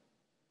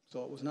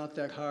 So it was not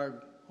that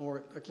hard,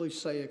 or at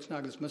least say it's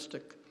not as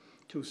mystic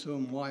to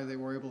assume why they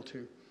were able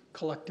to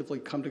collectively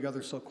come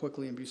together so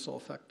quickly and be so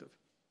effective.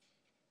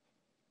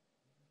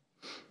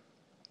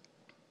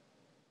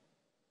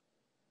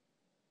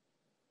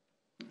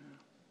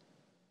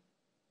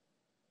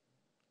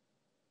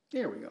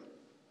 There we go.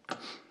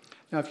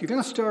 Now, if you're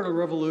going to start a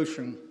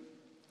revolution,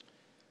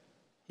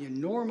 you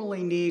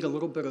normally need a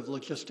little bit of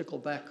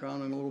logistical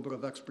background and a little bit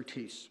of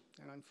expertise.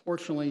 And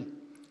unfortunately,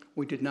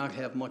 we did not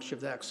have much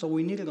of that. So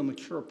we needed a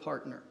mature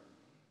partner.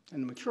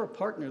 And the mature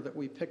partner that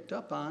we picked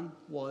up on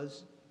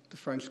was the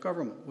French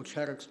government, which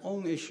had its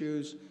own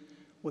issues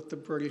with the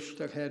British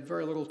that had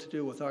very little to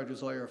do with our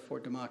desire for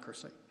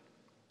democracy.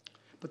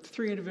 But the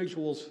three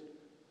individuals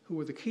who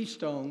were the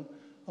keystone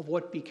of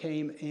what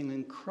became an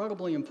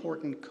incredibly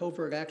important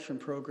covert action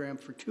program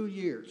for 2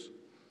 years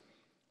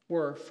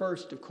were,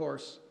 first, of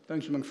course,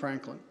 Benjamin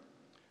Franklin,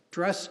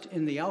 dressed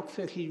in the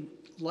outfit he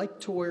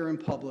liked to wear in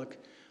public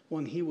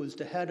when he was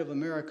the head of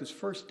America's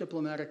first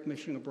diplomatic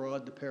mission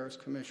abroad, the Paris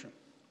Commission.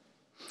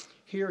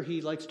 Here he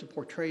likes to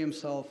portray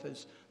himself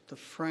as the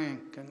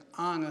frank and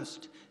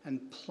honest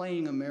and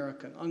plain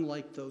American,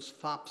 unlike those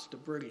fops, the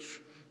British,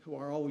 who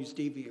are always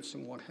devious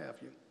and what have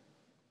you.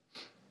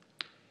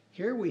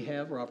 Here we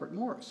have Robert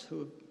Morris,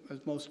 who, as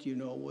most of you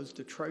know, was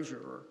the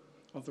treasurer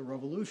of the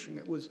Revolution.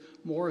 It was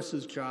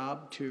Morris's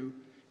job to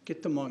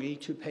get the money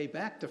to pay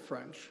back the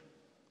French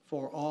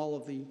for all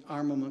of the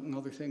armament and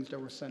other things they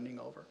were sending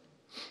over.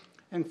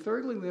 And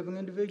thirdly, we have an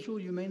individual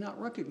you may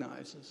not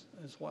recognize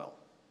as well.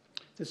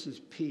 This is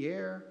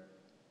Pierre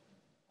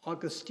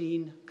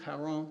Augustin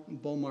Caron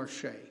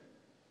Beaumarchais.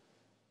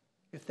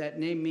 If that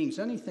name means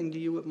anything to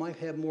you, it might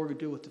have more to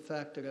do with the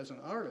fact that as an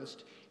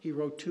artist, he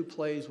wrote 2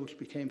 plays which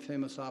became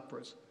famous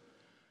operas,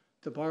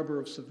 The Barber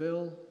of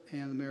Seville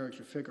and The Marriage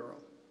of Figaro.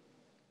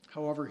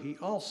 However, he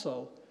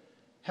also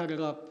headed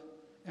up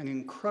an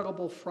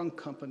incredible front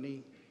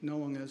company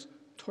known as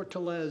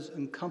Hortalez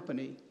and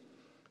Company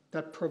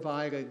that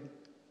provided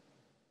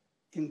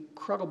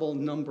incredible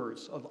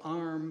numbers of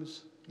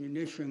arms,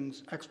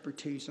 munitions,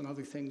 expertise, and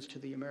other things to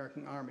the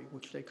American army,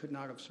 which they could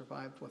not have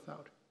survived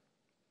without.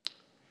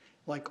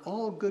 Like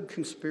all good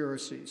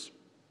conspiracies,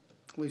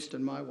 at least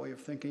in my way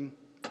of thinking,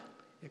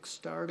 it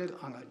started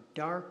on a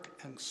dark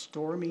and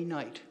stormy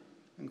night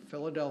in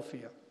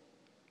Philadelphia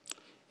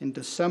in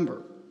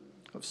December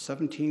of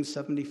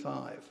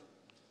 1775,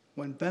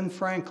 when Ben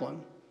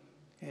Franklin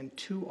and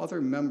 2 other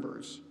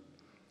members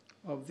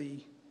of the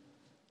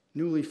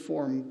newly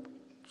formed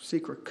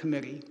secret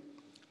committee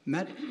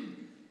met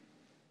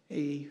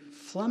a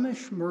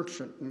Flemish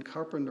merchant in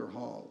Carpenter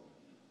Hall.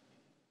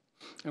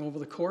 And over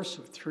the course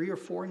of 3 or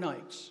 4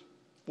 nights,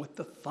 with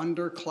the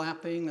thunder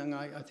clapping, and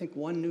I think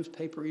one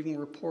newspaper even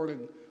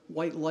reported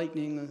white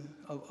lightning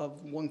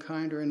of one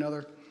kind or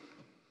another,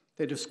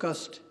 they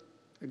discussed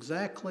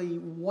exactly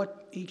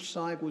what each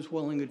side was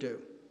willing to do.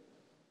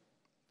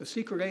 The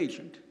secret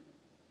agent,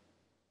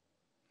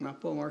 not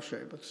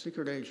Beaumarchais, but the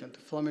secret agent, the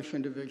Flemish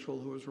individual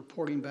who was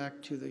reporting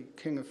back to the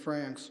King of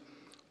France,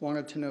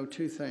 wanted to know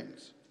 2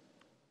 things.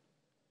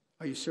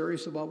 Are you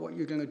serious about what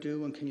you're going to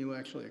do, and can you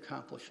actually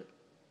accomplish it?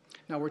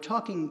 Now, we're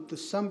talking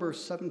December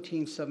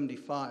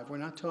 1775. We're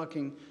not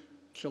talking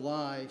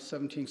July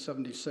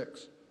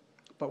 1776.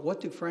 But what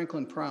did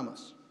Franklin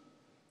promise?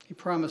 He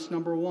promised,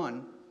 number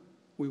 1,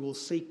 we will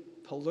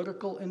seek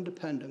political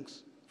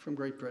independence from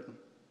Great Britain.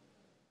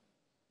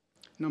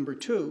 Number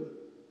 2,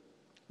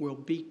 we'll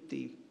beat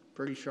the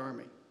British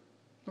Army.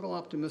 A little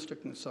optimistic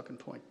in the second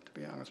point, to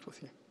be honest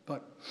with you.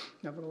 But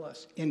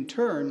nevertheless, in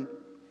turn,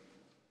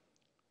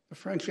 the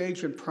French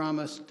agent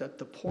promised that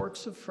the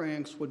ports of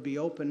France would be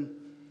open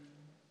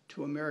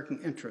to American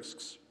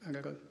interests, and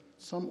that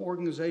some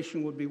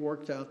organization would be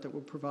worked out that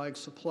would provide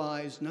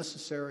supplies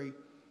necessary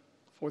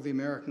for the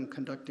American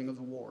conducting of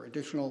the war,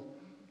 additional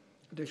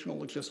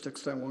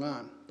logistics that went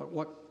on. But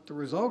what the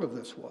result of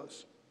this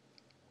was,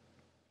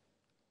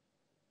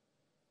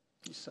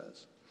 he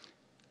says,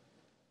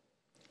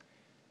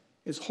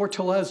 is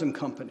Hortalez and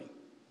Company,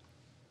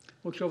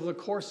 which over the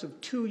course of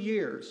 2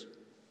 years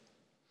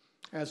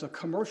as a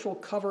commercial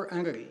cover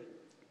entity,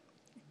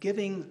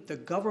 giving the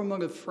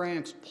government of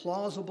France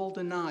plausible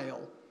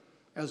denial,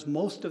 as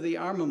most of the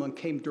armament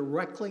came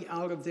directly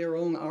out of their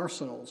own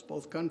arsenals,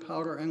 both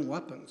gunpowder and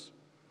weapons,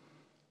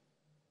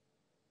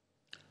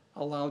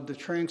 allowed the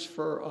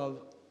transfer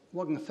of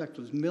what in effect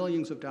was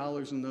millions of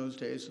dollars in those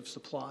days of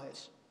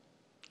supplies.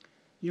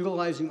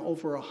 Utilizing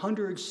over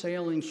 100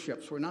 sailing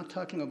ships. We're not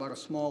talking about a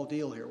small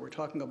deal here. We're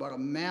talking about a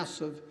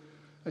massive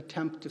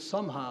attempt to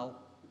somehow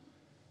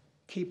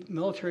keep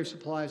military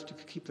supplies to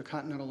keep the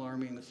Continental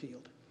Army in the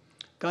field.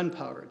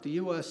 Gunpowder. The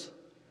U.S.,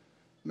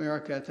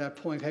 America at that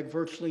point had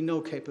virtually no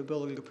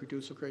capability to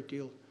produce a great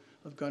deal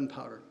of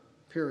gunpowder,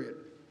 period.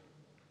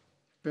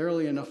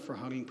 Barely enough for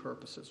hunting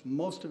purposes.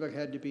 Most of it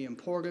had to be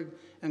imported,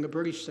 and the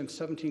British since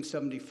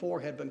 1774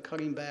 had been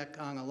cutting back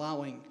on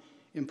allowing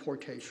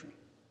importation.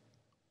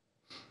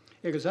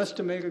 It is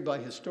estimated by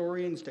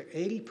historians that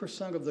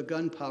 80% of the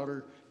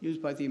gunpowder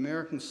used by the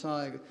American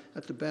side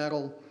at the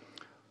Battle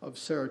of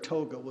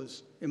Saratoga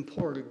was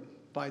imported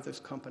by this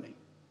company.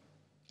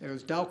 It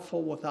is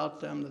doubtful without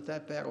them that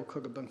that battle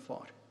could have been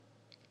fought.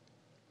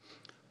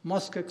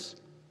 Muskets,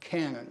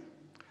 cannon.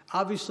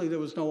 Obviously, there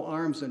was no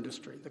arms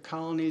industry. The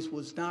colonies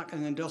was not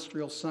an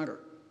industrial center.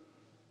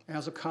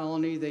 As a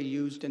colony, they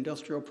used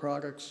industrial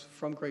products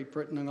from Great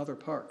Britain and other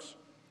parts.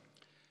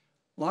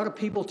 A lot of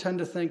people tend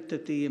to think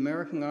that the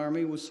American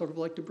Army was sort of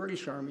like the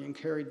British Army and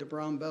carried the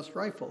Brown Bess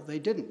rifle. They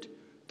didn't.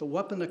 The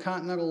weapon the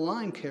Continental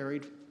Line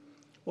carried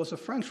was a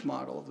French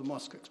model of the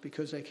muskets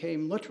because they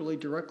came literally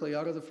directly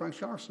out of the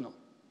French arsenal.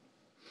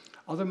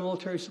 Other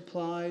military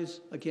supplies,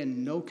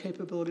 again, no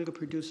capability to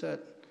produce that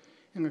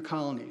in the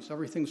colonies.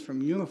 Everything's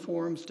from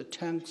uniforms to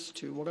tents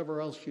to whatever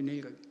else you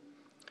needed.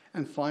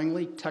 And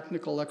finally,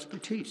 technical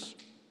expertise,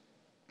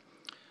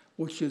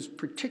 which is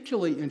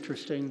particularly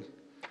interesting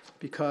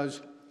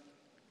because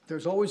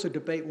there's always a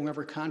debate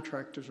whenever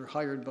contractors are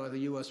hired by the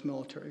U.S.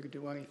 military to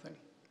do anything.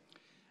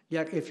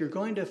 Yet, if you're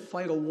going to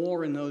fight a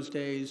war in those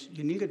days,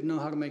 you needed to know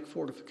how to make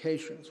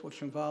fortifications,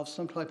 which involves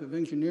some type of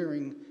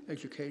engineering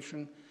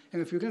education.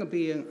 And if you're going to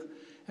be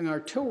an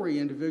artillery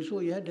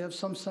individual, you had to have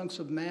some sense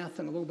of math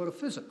and a little bit of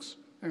physics.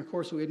 And of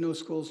course, we had no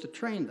schools to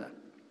train that.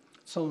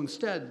 So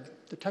instead,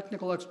 the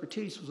technical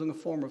expertise was in the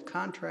form of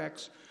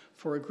contracts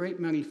for a great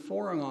many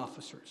foreign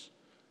officers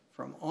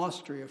from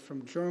Austria,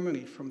 from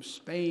Germany, from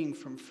Spain,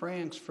 from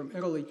France, from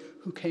Italy,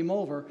 who came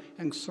over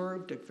and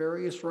served at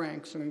various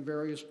ranks and in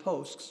various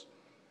posts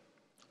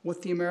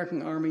with the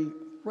American Army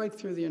right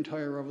through the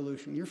entire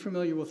Revolution. You're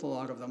familiar with a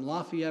lot of them.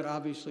 Lafayette,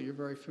 obviously, you're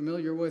very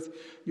familiar with.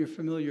 You're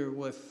familiar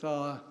with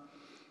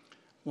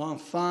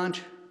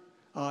L'Enfant,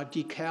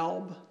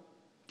 DeKalb.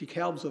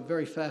 DeKalb's a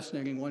very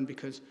fascinating one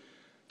because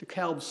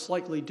DeKalb's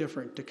slightly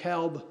different.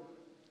 DeKalb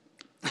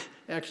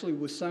actually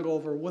was sent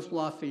over with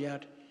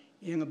Lafayette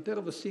in a bit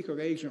of a secret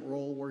agent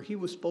role where he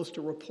was supposed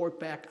to report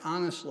back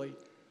honestly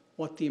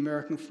what the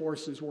American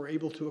forces were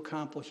able to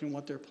accomplish and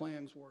what their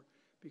plans were.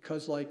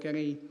 Because like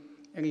any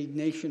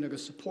nation that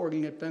is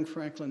supporting it, Ben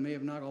Franklin may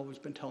have not always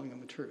been telling them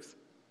the truth.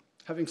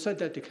 Having said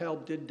that,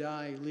 DeKalb did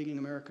die leading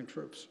American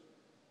troops,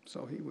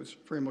 so he was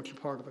very much a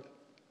part of it.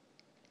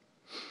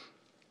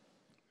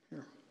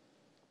 Here.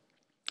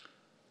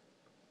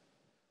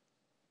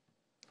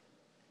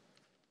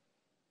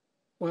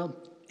 Well,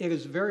 it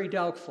is very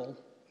doubtful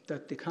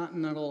that the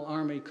Continental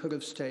Army could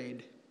have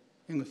stayed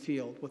in the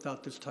field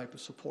without this type of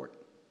support.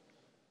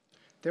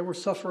 They were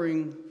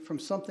suffering from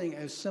something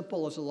as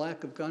simple as a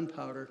lack of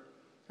gunpowder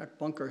at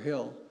Bunker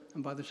Hill,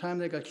 and by the time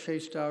they got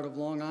chased out of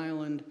Long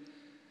Island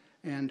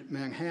and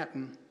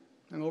Manhattan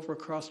and over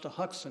across the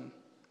Hudson,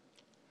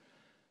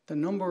 the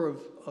number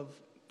of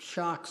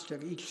shocks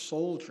that each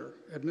soldier,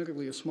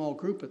 admittedly a small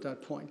group at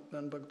that point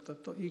then, but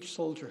that each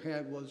soldier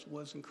had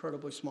was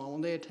incredibly small.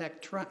 When they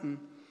attacked Trenton,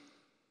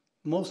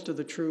 most of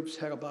the troops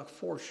had about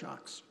 4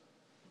 shocks.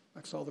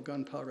 That's all the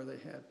gunpowder they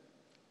had.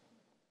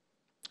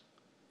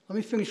 Let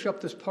me finish up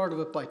this part of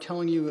it by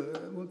telling you,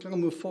 we're going to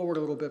move forward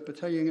a little bit, but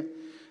tell you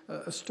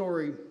a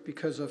story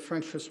because a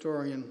French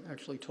historian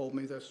actually told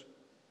me this.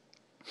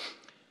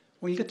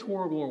 When you get to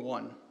World War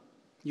I,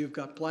 you've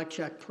got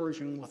Blackjack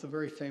Pershing with a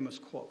very famous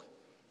quote.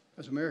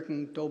 As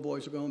American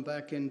doughboys are going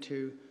back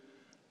into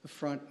the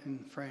front in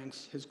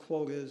France, his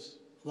quote is,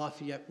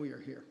 "Lafayette, we are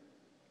here."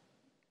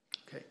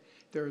 Okay.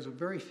 There is a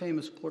very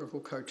famous political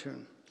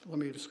cartoon. Let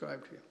me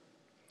describe to you.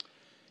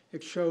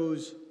 It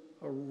shows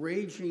a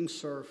raging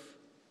surf,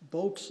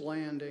 boats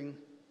landing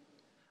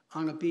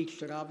on a beach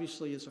that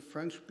obviously is a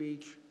French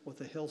beach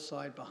with a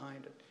hillside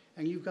behind it.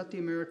 And you've got the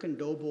American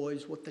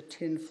doughboys with the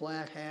tin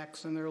flat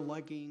hats and their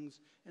leggings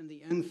and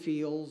the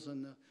Enfields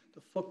and the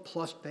foot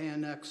plus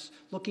bayonets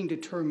looking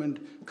determined,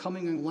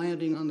 coming and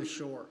landing on the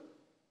shore.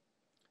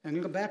 And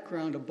in the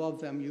background above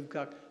them, you've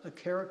got a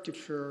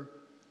caricature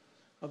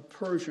of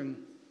Pershing,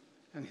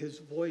 and his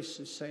voice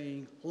is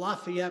saying,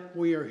 "Lafayette,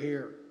 we are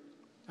here."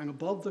 And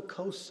above the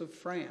coasts of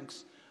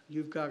France,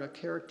 you've got a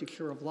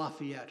caricature of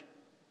Lafayette,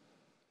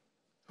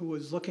 who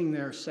was looking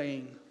there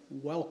saying,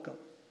 "Welcome."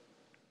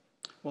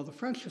 Well, the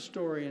French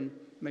historian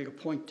made a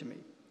point to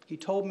me. He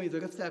told me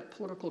that if that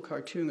political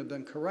cartoon had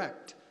been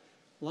correct,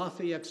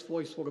 Lafayette's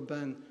voice would have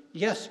been,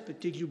 yes, but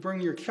did you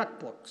bring your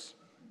checkbooks?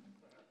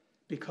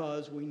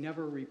 Because we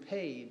never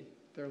repaid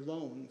their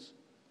loans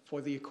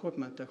for the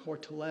equipment that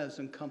Hortalez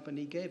and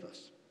Company gave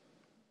us.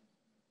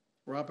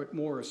 Robert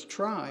Morris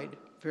tried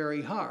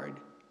very hard,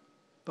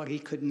 but he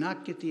could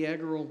not get the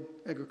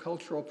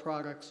agricultural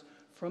products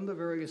from the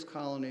various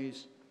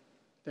colonies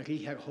that he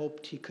had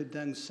hoped he could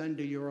then send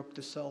to Europe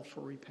to sell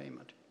for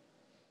repayment.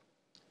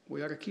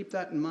 We ought to keep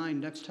that in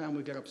mind next time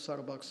we get upset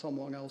about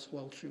someone else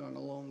welching on a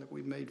loan that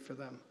we made for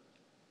them.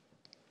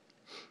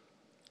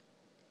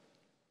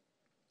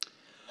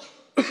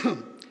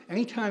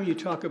 Anytime you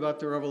talk about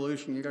the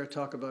Revolution, you got to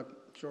talk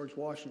about George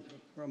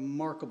Washington, a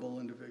remarkable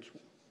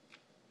individual.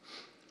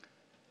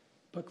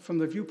 But from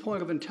the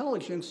viewpoint of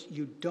intelligence,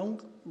 you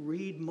don't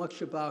read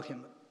much about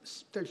him.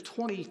 There's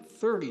 20,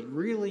 30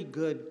 really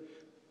good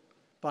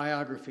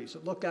biographies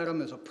that look at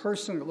him as a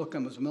person, that look at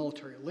him as a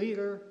military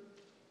leader,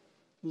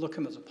 look at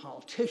him as a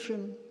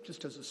politician,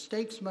 just as a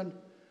statesman.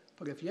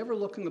 But if you ever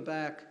look in the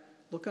back,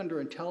 look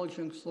under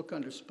intelligence, look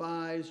under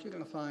spies, you're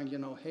going to find,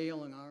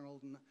 Hale and Arnold,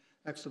 and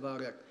that's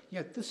about it.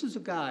 Yet this is a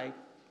guy,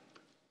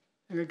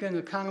 and again,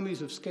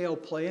 economies of scale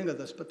play into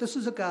this, but this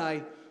is a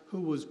guy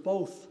who was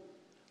both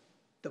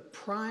the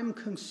prime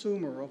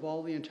consumer of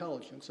all the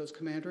intelligence as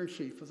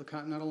commander-in-chief of the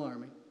Continental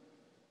Army,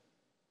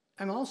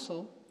 and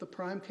also the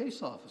prime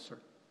case officer,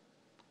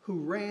 who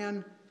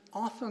ran,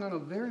 often on a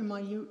very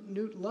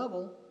minute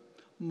level,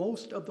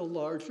 most of the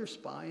larger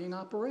spying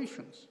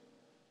operations.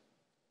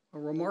 A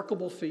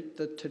remarkable feat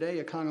that today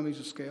economies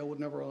of scale would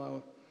never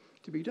allow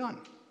to be done.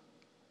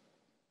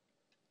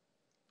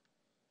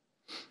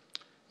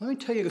 Let me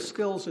tell you the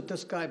skills that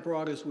this guy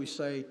brought, as we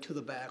say, to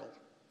the battle.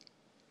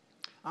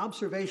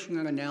 Observation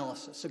and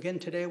analysis. Again,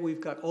 today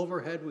we've got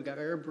overhead, we've got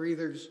air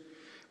breathers,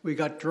 we've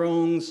got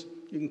drones.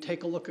 You can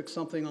take a look at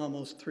something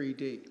almost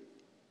 3D.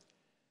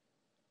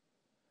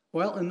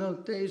 Well, in the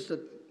days that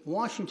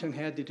Washington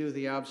had to do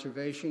the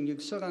observation,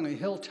 you'd sit on a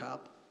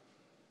hilltop,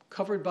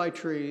 covered by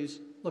trees,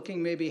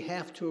 looking maybe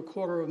half to a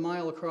quarter of a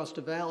mile across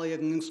the valley at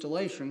an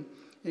installation,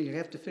 and you'd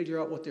have to figure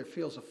out what their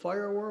fields of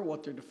fire were,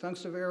 what their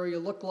defensive area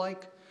looked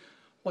like,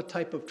 what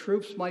type of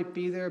troops might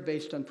be there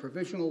based on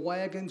provisional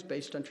wagons,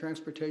 based on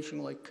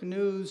transportation like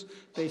canoes,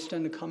 based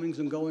on the comings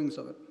and goings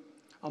of it.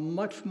 A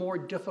much more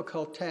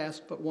difficult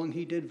task, but one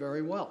he did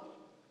very well.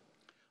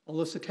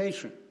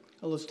 Elicitation.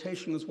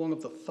 Elicitation is one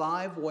of the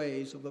 5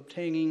 ways of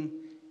obtaining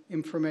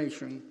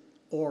information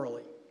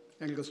orally.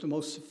 And it is the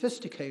most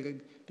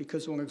sophisticated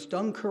because when it's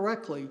done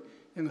correctly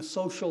in a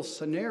social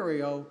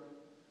scenario,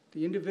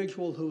 the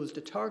individual who is the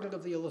target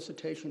of the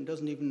elicitation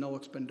doesn't even know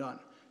it's been done.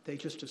 They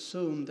just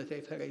assume that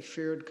they've had a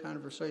shared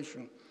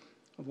conversation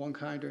of one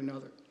kind or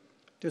another.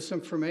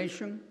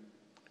 Disinformation,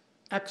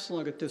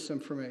 excellent at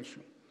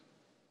disinformation.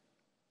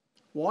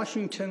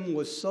 Washington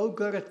was so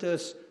good at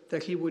this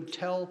that he would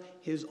tell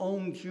his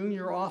own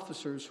junior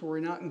officers who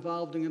were not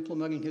involved in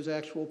implementing his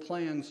actual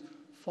plans,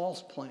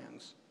 false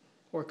plans,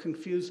 or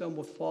confuse them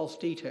with false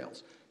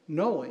details,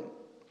 knowing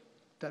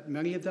that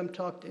many of them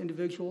talked to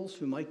individuals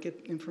who might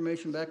get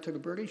information back to the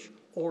British,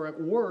 or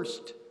at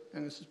worst,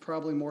 and this is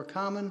probably more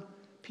common,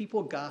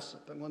 people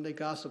gossip, and when they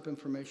gossip,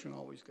 information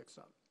always gets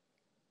out.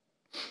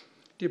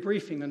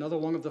 Debriefing, another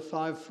one of the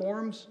 5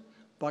 forms,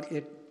 but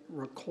it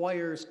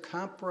requires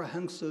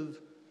comprehensive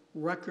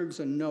records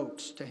and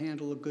notes to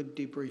handle a good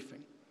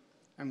debriefing.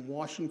 And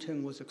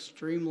Washington was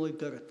extremely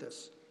good at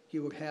this. He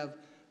would have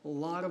a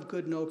lot of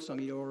good notes on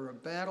the order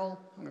of battle,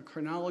 on a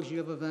chronology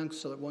of events,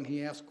 so that when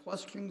he asked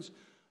questions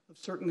of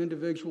certain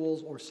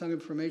individuals or sent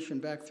information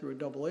back through a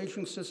double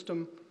agent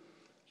system,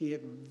 he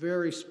had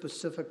very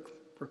specific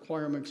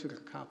requirements to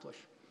accomplish.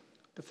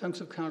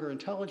 Defensive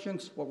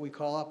counterintelligence, what we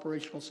call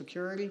operational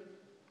security,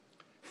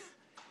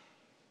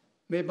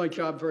 made my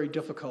job very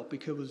difficult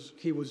because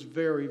he was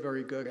very,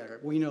 very good at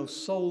it. We know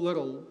so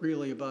little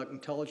really about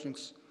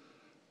intelligence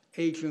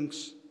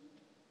agents,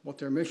 what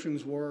their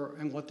missions were,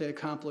 and what they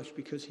accomplished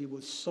because he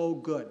was so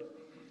good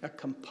at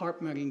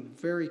compartmenting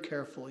very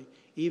carefully,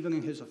 even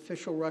in his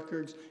official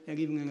records and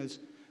even in his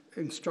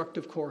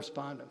instructive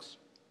correspondence.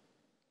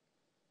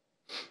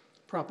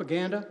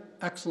 Propaganda,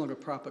 excellent at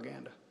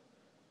propaganda.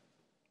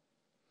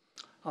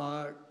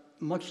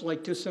 Much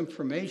like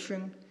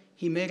disinformation,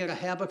 he made it a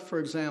habit, for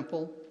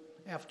example,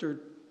 after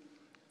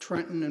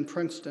Trenton and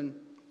Princeton,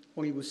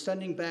 when he was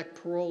sending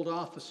back paroled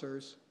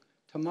officers,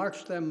 to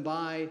march them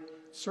by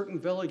certain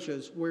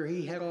villages where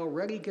he had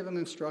already given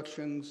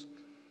instructions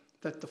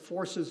that the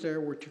forces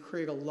there were to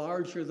create a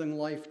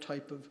larger-than-life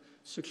type of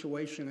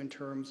situation in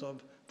terms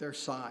of their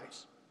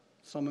size.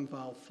 Some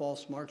involved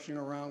false marching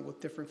around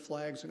with different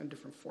flags and in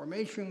different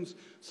formations.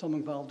 Some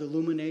involved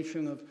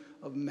illumination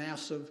of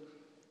massive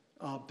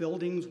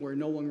buildings where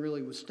no one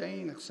really was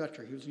staying,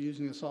 etc. He was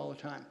using this all the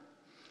time.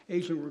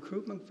 Agent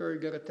recruitment, very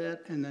good at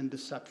that, and then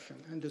deception.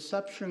 And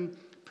deception,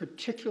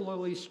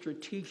 particularly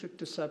strategic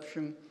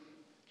deception,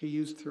 he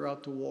used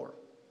throughout the war.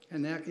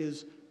 And that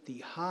is the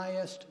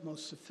highest,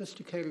 most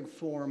sophisticated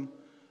form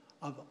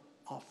of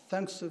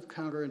offensive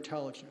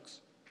counterintelligence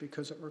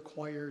because it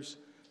requires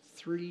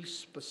 3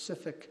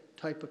 specific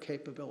type of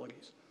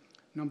capabilities.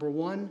 Number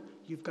one,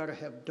 you've got to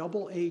have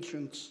double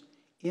agents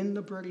in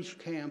the British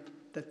camp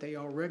that they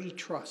already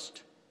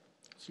trust.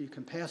 So you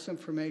can pass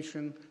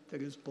information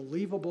that is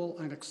believable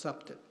and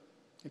accepted.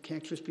 It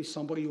can't just be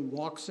somebody who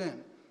walks in.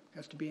 It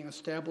has to be an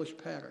established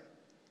pattern.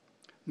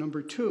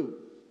 Number two,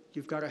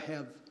 you've got to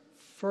have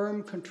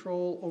firm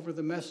control over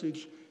the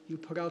message you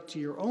put out to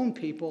your own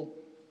people,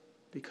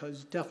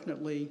 because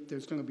definitely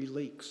there's going to be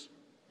leaks.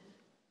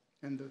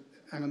 And the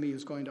enemy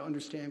is going to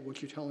understand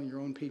what you're telling your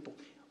own people.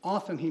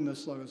 Often he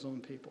misled his own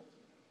people.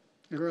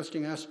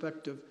 Interesting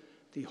aspect of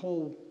the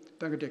whole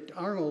Benedict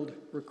Arnold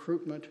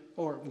recruitment,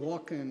 or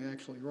walk-in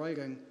actually,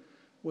 writing,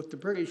 with the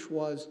British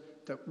was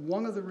that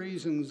one of the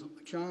reasons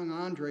John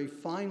Andre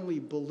finally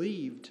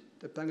believed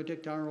that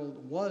Benedict Arnold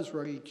was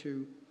ready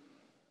to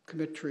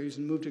commit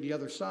treason and move to the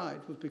other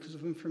side was because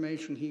of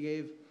information he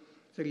gave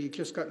that he had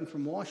just gotten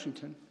from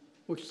Washington,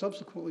 which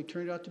subsequently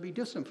turned out to be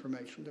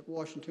disinformation that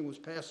Washington was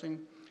passing,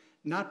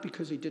 not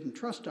because he didn't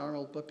trust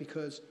Arnold, but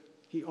because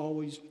he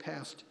always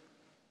passed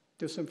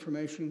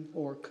disinformation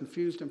or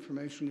confused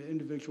information to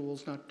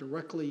individuals not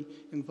directly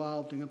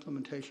involved in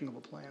implementation of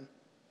a plan.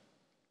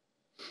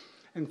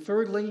 And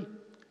thirdly,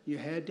 you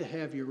had to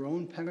have your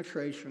own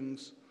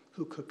penetrations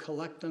who could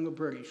collect on the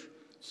British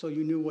so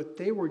you knew what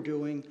they were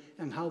doing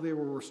and how they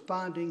were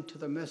responding to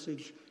the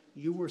message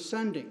you were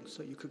sending,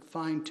 so you could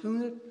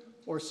fine-tune it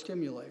or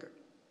stimulate it.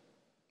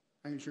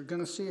 And as you're going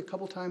to see a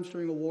couple times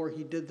during the war,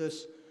 he did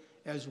this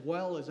as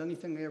well as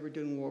anything they ever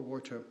did in World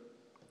War II.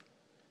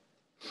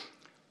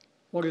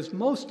 What is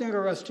most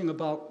interesting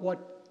about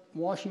what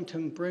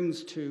Washington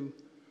brings to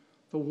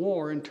the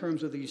war in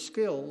terms of these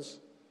skills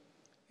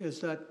is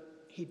that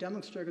he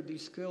demonstrated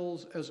these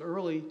skills as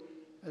early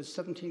as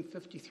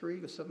 1753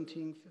 to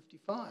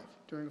 1755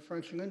 during the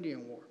French and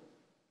Indian War.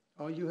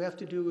 All you have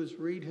to do is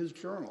read his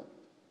journal.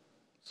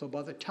 So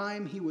by the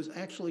time he was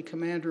actually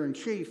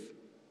commander-in-chief,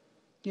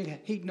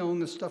 he'd known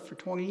this stuff for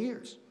 20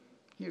 years.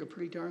 He had a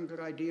pretty darn good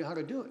idea how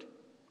to do it.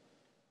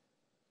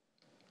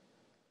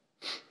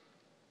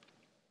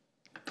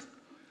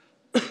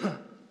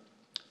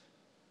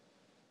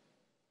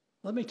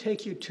 Let me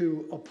take you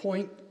to a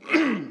point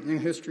in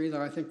history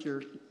that I think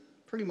you're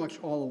pretty much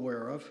all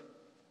aware of.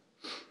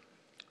 It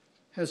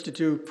has to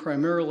do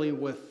primarily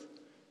with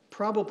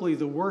probably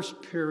the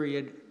worst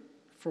period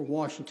for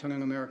Washington in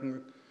the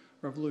American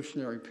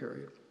Revolutionary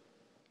period.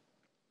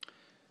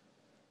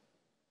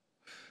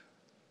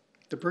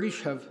 The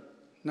British have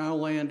now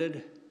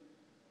landed.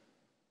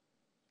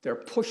 They're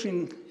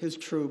pushing his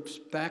troops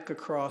back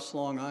across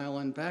Long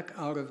Island, back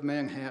out of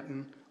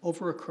Manhattan,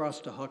 over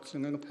across the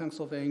Hudson, into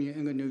Pennsylvania,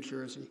 into New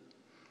Jersey.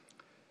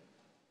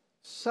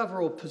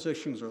 Several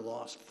positions are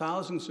lost.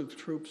 Thousands of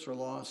troops are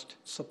lost.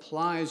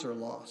 Supplies are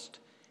lost.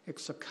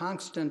 It's a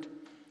constant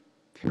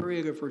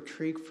period of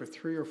retreat for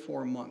 3 or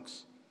 4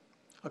 months.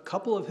 A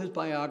couple of his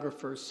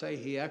biographers say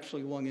he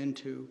actually went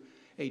into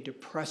a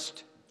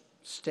depressed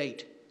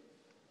state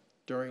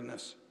during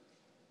this,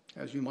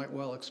 as you might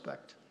well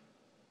expect.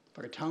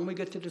 By the time we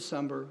get to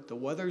December, the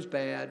weather's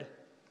bad.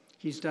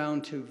 He's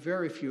down to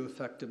very few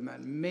effective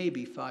men,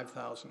 maybe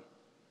 5,000,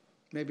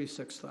 maybe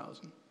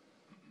 6,000.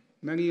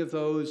 Many of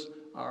those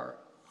are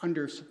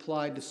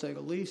undersupplied, to say the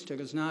least.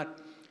 It is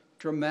not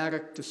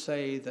dramatic to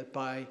say that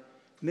by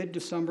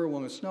mid-December,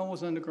 when the snow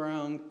was on the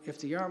ground, if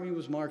the army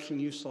was marching,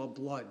 you saw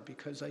blood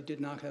because they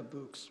did not have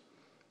boots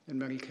in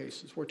many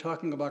cases. We're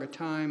talking about a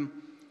time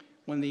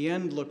when the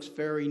end looks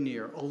very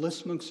near.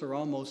 Enlistments are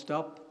almost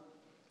up.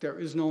 There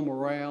is no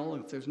morale.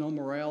 If there's no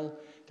morale,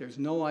 there's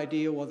no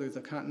idea whether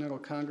the Continental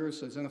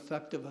Congress, as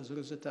ineffective as it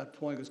is at that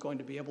point, is going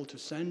to be able to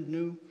send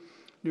new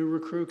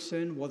recruits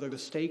in, whether the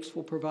states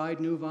will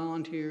provide new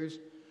volunteers.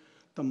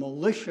 The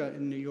militia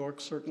in New York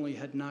certainly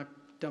had not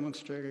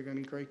demonstrated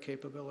any great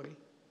capability.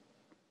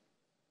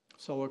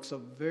 So it's a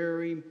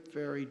very,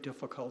 very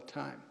difficult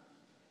time.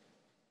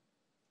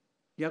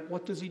 Yet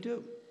what does he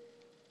do?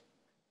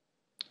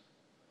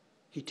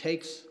 He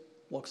takes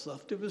what's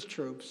left of his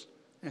troops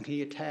and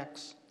he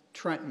attacks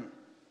Trenton.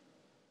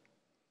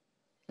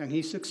 And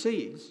he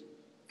succeeds,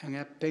 and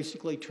that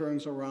basically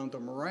turns around the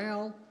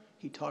morale.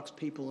 He talks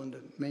people into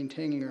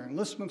maintaining their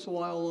enlistments a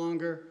while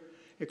longer.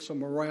 It's a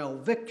morale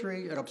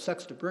victory. It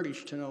upsets the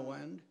British to no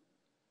end.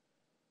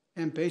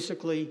 And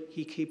basically,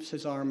 he keeps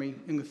his army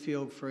in the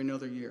field for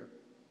another year.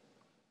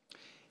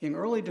 In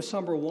early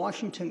December,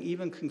 Washington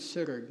even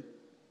considered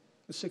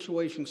the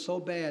situation so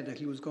bad that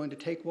he was going to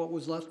take what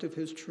was left of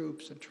his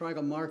troops and try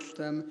to march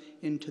them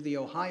into the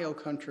Ohio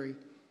country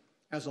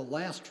as a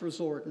last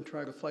resort and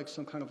try to fight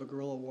some kind of a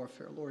guerrilla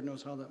warfare. Lord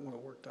knows how that would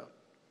have worked out.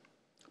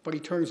 But he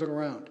turns it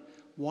around.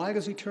 Why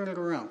does he turn it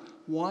around?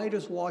 Why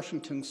does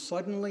Washington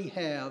suddenly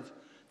have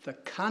the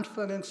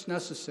confidence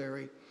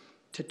necessary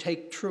to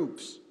take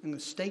troops in the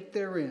state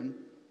they're in,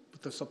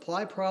 with the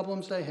supply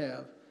problems they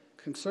have,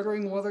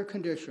 considering weather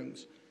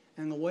conditions,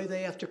 and the way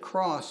they have to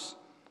cross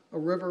a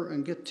river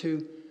and get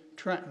to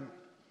Trenton?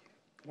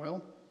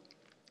 Well,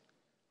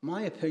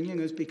 my opinion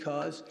is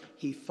because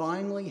he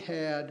finally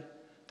had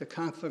the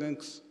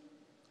confidence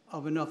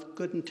of enough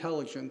good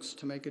intelligence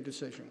to make a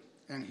decision.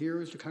 And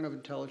here is the kind of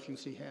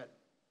intelligence he had.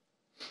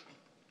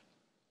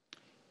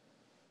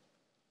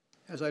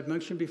 As I'd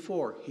mentioned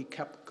before, he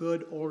kept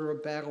good order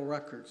of battle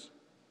records.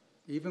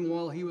 Even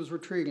while he was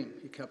retreating,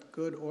 he kept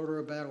good order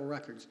of battle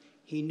records.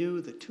 He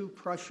knew the 2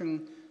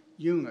 Prussian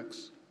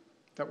eunuchs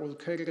that were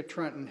located at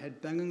Trenton had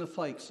been in the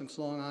fight since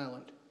Long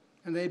Island.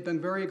 And they had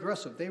been very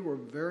aggressive. They were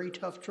very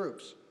tough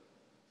troops.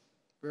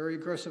 Very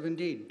aggressive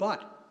indeed.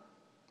 But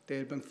they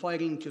had been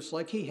fighting just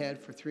like he had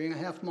for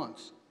 3.5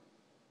 months.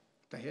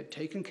 They had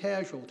taken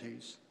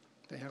casualties.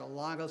 They had a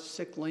lot of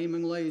sick, lame,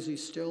 and lazy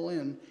still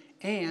in.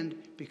 And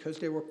because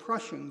they were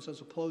Prussians as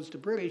opposed to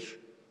British,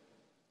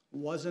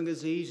 wasn't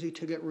as easy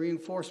to get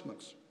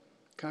reinforcements.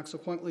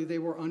 Consequently, they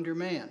were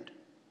undermanned.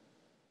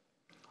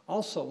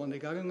 Also, when they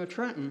got into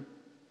Trenton,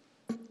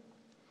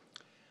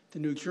 the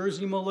New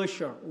Jersey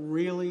militia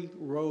really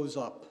rose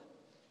up.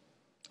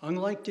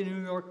 Unlike the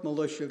New York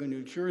militia, the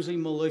New Jersey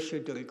militia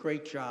did a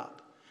great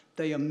job.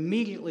 They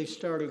immediately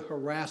started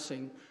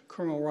harassing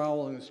Colonel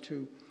Rowell and his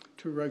two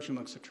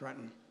regiments at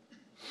Trenton.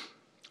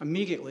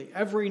 Immediately,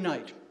 every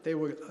night, they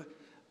would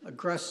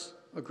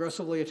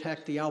aggressively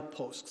attack the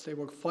outposts. They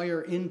would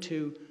fire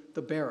into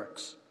the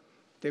barracks.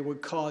 They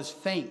would cause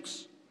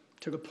feints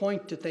to the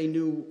point that they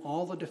knew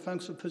all the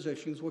defensive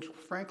positions, which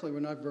frankly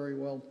were not very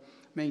well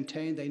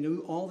maintained. They knew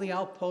all the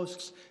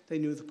outposts. They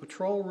knew the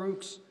patrol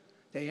routes.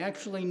 They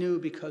actually knew,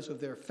 because of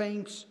their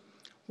feints,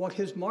 what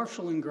his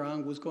marshalling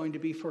ground was going to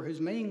be for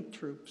his main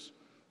troops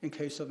in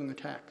case of an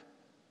attack.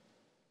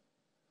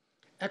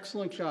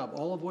 Excellent job,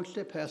 all of which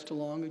they passed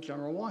along to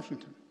General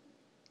Washington.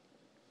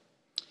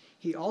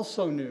 He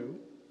also knew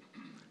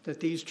that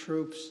these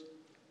troops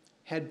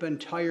had been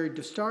tired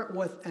to start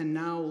with, and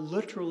now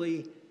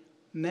literally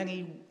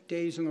many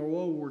days in a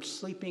row were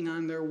sleeping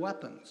on their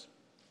weapons,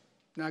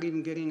 not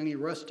even getting any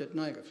rest at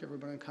night. If you've ever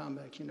been in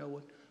combat, you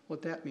know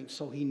what that means.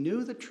 So he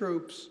knew the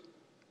troops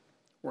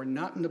were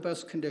not in the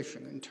best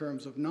condition in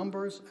terms of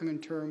numbers and in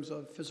terms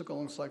of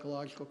physical and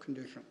psychological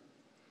condition.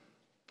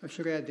 I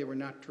should add, they were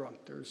not drunk.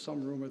 There's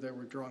some rumor they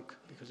were drunk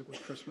because it was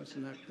Christmas,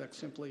 and that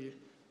simply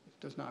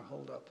does not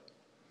hold up.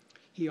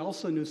 He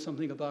also knew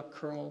something about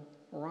Colonel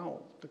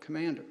Rowell, the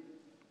commander.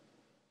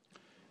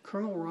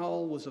 Colonel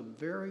Rowell was a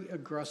very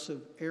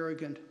aggressive,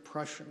 arrogant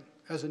Prussian,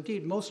 as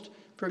indeed most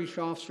British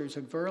officers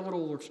had very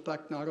little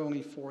respect not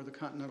only for the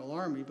Continental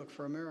Army, but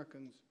for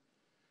Americans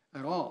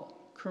at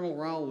all. Colonel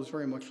Rowell was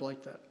very much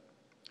like that.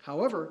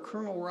 However,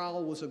 Colonel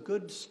Rowell was a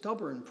good,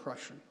 stubborn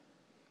Prussian,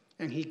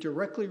 and he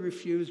directly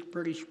refused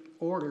British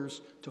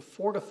orders to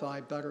fortify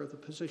better the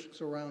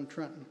positions around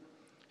Trenton.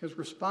 His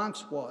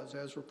response was,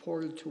 as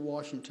reported to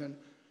Washington,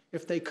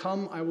 "If they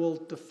come, I will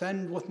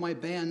defend with my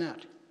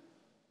bayonet."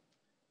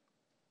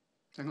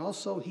 And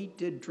also, he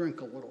did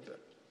drink a little bit,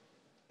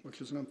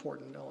 which is an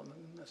important element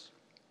in this.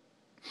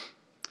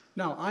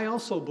 Now, I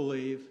also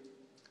believe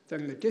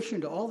that in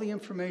addition to all the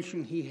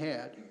information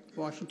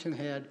Washington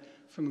had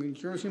from the New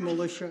Jersey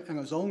militia and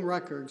his own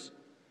records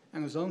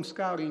and his own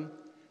scouting,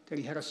 that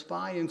he had a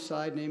spy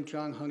inside named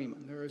John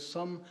Honeyman.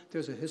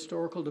 There's a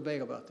historical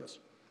debate about this,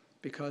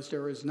 because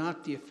there is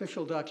not the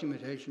official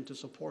documentation to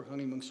support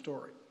Honeyman's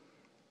story.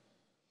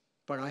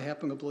 But I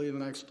happen to believe,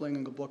 and I explain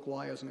in the book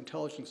why, as an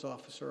intelligence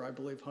officer, I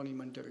believe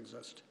Honeyman did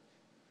exist.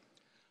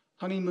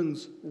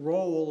 Honeyman's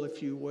role,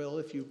 if you will,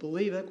 if you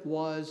believe it,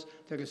 was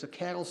that as a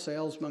cattle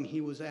salesman,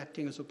 he was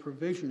acting as a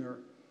provisioner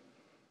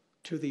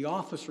to the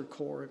officer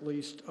corps, at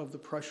least, of the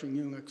Prussian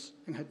eunuchs,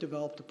 and had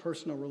developed a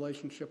personal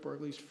relationship, or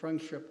at least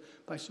friendship,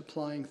 by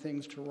supplying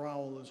things to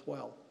Rowell as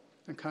well.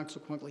 And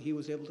consequently, he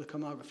was able to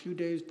come out a few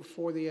days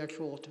before the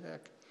actual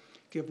attack,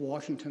 give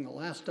Washington the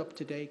last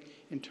up-to-date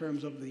in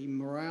terms of the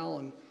morale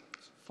and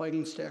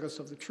fighting status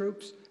of the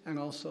troops, and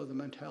also the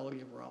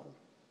mentality of Rowell.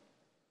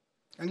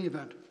 In any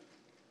event,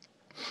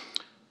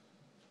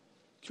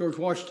 George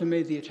Washington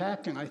made the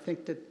attack, and I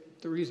think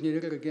that the reason he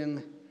did it,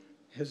 again,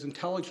 his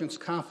intelligence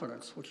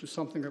confidence, which is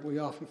something that we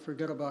often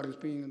forget about as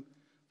being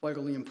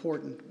vitally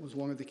important, was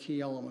one of the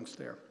key elements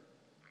there.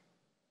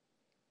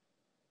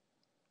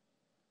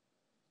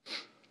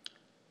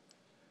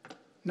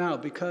 Now,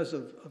 because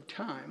of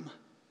time,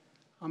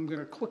 I'm going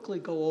to quickly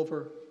go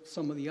over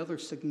some of the other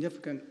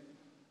significant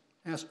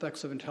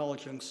aspects of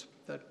intelligence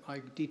that I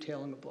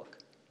detail in the book.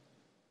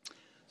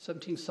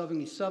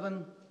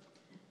 1777,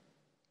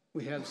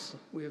 we have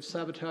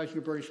sabotaging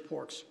of British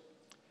ports.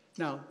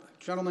 Now,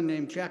 a gentleman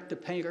named Jack the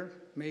Painter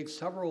made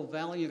several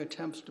valiant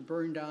attempts to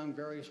burn down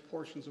various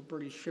portions of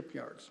British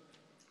shipyards.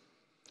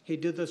 He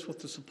did this with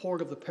the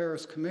support of the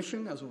Paris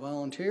Commission as a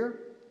volunteer.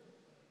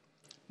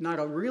 Not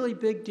a really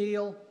big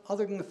deal,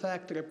 other than the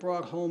fact that it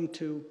brought home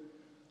to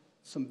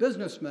some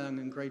businessmen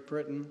in Great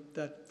Britain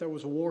that there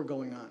was a war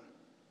going on.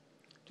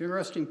 The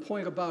interesting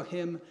point about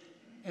him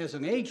as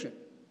an agent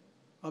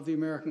of the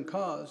American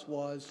cause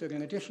was that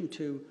in addition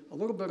to a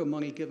little bit of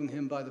money given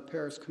him by the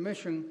Paris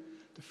Commission,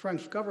 the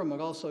French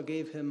government also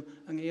gave him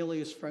an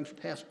alias French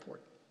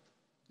passport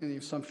in the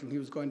assumption he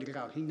was going to get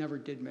out. He never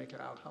did make it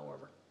out,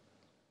 however.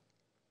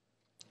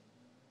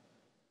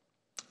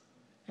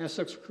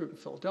 Essex recruit in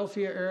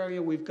Philadelphia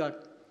area, we've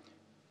got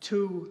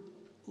two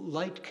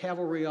light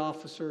cavalry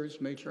officers,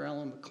 Major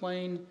Alan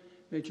McLean,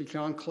 Major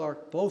John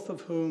Clark, both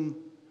of whom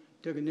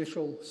did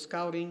initial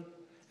scouting,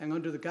 and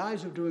under the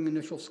guise of doing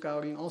initial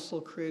scouting, also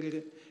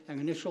created an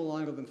initial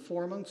line of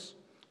informants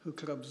who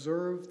could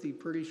observe the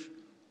British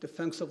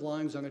defensive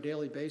lines on a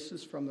daily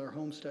basis from their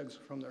homesteads,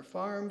 from their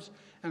farms,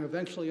 and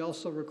eventually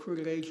also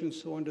recruited agents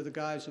who, under the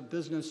guise of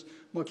business,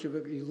 much of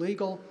it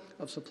illegal,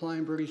 of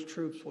supplying British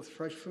troops with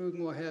fresh food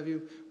and what have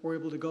you, were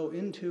able to go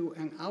into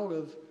and out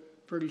of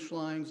British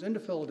lines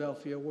into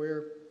Philadelphia,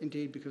 where,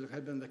 indeed, because it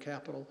had been the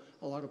capital,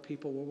 a lot of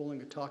people were willing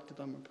to talk to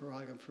them and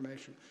provide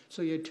information.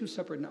 So you had two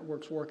separate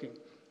networks working,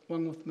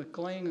 one with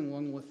McLean and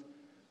one with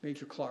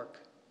Major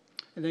Clark.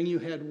 And then you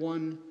had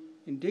one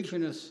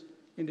indigenous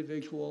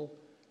individual,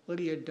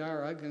 Lydia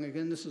Darragh, and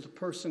again, this is a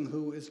person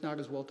who is not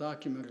as well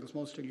documented as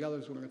most of the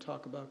others we're going to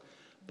talk about,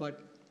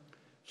 but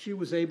she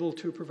was able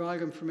to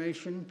provide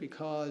information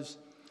because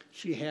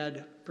she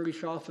had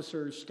British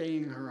officers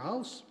staying in her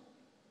house,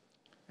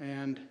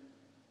 and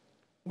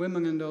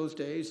women in those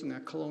days in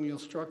that colonial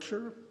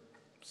structure,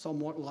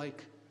 somewhat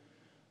like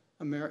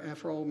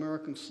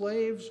Afro-American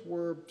slaves,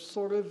 were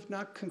sort of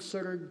not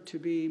considered to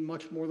be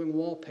much more than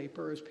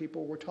wallpaper as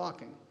people were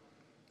talking.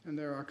 And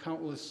there are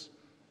countless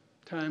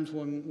times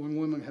when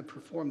women had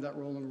performed that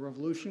role in the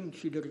Revolution.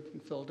 She did it in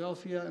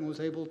Philadelphia and was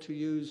able to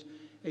use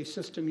a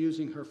system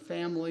using her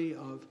family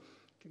of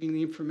getting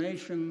the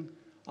information,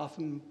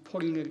 often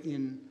putting it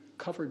in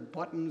covered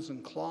buttons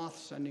and cloth,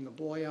 sending a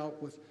boy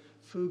out with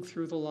food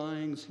through the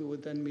lines who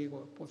would then meet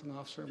with an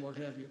officer and what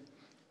have you.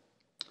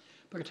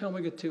 By the time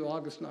we get to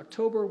August and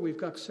October, we've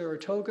got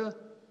Saratoga.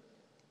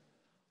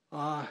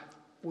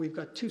 We've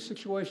got two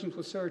situations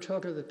with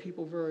Saratoga that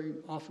people very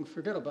often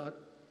forget about.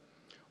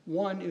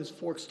 One is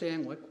Fort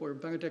Stanwix, where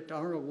Benedict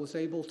Arnold was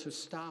able to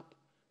stop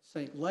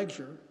St.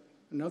 Leger,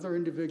 another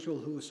individual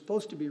who was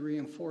supposed to be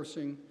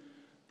reinforcing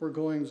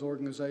Burgoyne's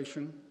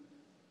organization,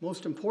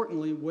 most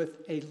importantly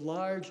with a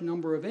large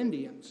number of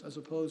Indians, as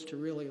opposed to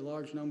really a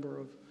large number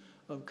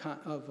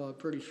of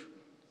British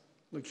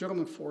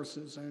legitimate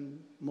forces and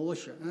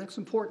militia. And that's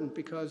important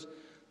because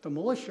the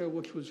militia,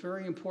 which was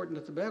very important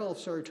at the Battle of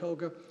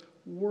Saratoga,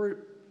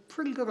 were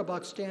pretty good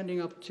about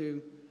standing up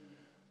to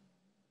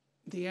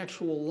the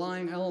actual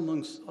line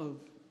elements of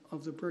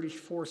the British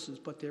forces,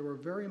 but they were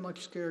very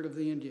much scared of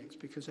the Indians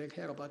because they'd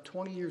had about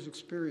 20 years'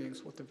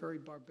 experience with the very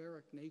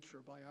barbaric nature,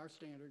 by our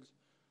standards,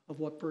 of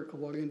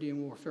what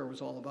Indian warfare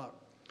was all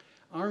about.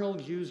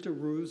 Arnold used a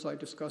ruse I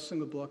discuss in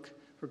the book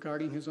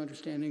regarding his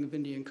understanding of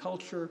Indian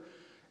culture,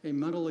 a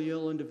mentally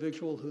ill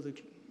individual who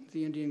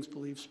the Indians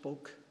believed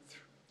spoke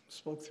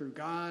through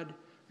God,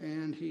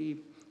 and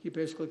he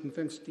basically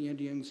convinced the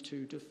Indians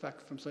to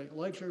defect from St.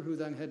 Leger, who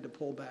then had to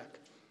pull back.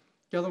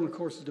 The other one, of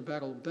course, is the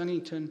Battle of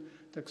Bennington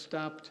that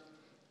stopped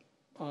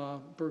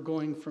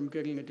Burgoyne from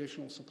getting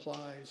additional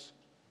supplies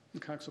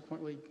and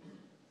consequently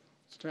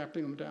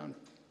strapping them down.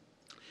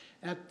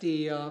 At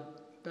the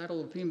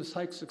Battle of Bemis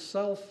Heights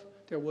itself,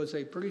 there was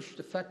a British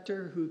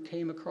defector who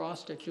came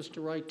across at just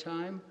the right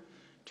time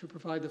to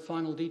provide the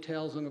final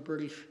details on the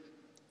British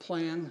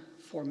plan,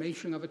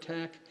 formation of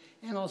attack,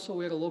 and also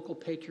we had a local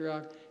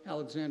patriot,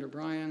 Alexander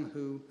Bryan,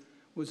 who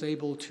was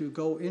able to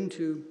go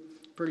into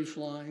British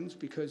lines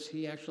because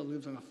he actually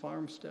lives on a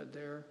farmstead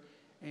there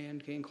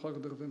and gained quite a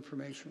bit of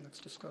information that's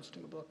discussed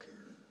in the book.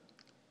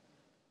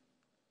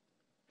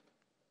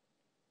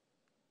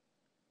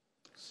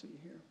 Let's see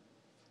here.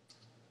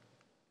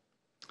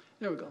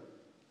 There we go.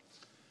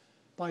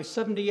 By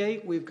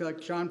 78, we've got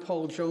John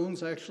Paul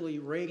Jones actually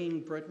raiding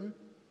Britain.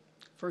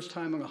 First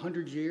time in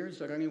 100 years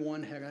that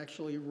anyone had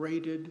actually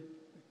raided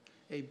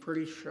a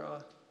British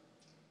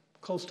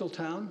coastal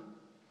town.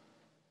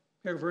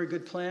 He had a very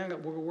good plan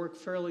that would work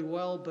fairly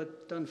well,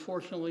 but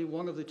unfortunately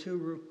one of the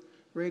two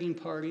raiding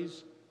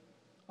parties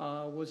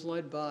was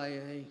led by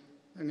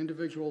an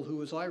individual who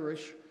was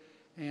Irish,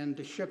 and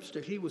the ships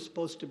that he was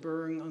supposed to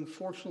burn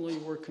unfortunately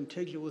were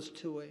contiguous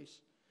to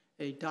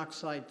a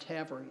dockside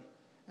tavern.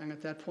 And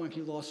at that point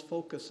he lost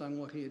focus on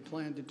what he had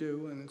planned to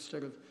do, and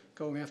instead of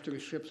going after the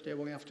ships, they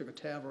went after the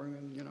tavern,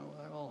 and you know,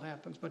 that all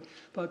happens.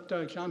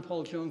 But John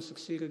Paul Jones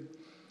succeeded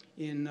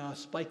in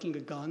spiking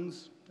the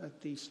guns at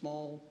the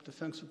small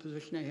defensive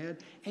position they had,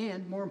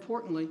 and more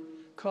importantly,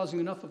 causing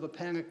enough of a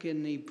panic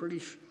in the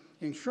British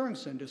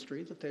insurance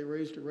industry that they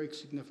raised the rates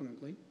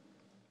significantly,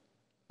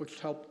 which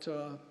helped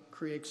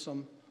create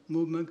some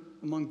movement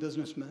among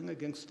businessmen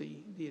against the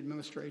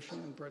administration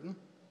in Britain.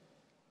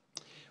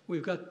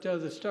 We've got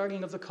the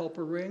starting of the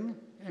Culper Ring,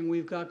 and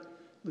we've got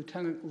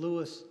Lieutenant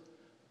Louis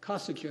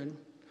Cossagin,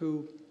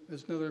 who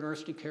is another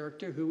interesting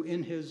character, who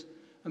in his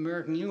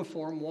American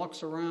uniform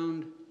walks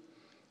around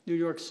New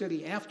York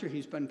City after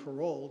he's been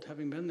paroled,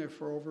 having been there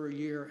for over a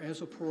year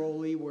as a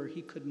parolee where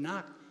he could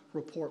not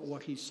report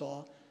what he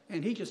saw,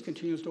 and he just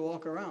continues to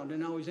walk around,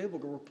 and now he's able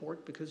to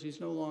report because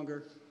he's no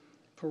longer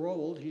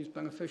paroled, he's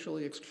been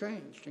officially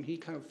exchanged, and he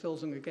kind of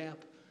fills in the gap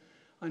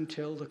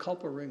until the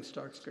Culper Ring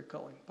starts to get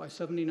going. By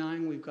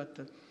 79, we've got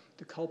the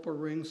Culper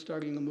Ring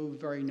starting to move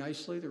very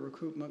nicely, the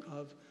recruitment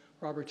of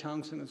Robert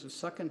Townsend is the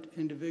second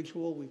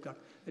individual. We've got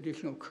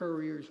additional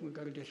couriers. We've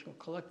got additional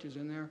collectors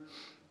in there.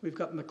 We've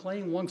got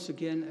McLean once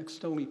again at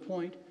Stony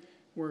Point,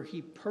 where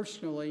he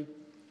personally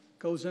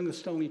goes into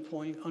Stony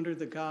Point under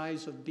the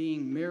guise of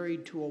being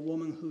married to a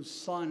woman whose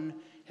son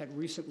had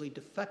recently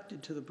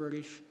defected to the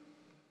British,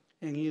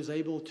 and he is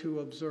able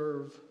to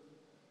observe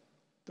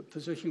the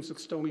positions at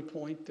Stony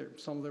Point,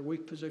 some of their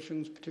weak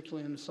positions,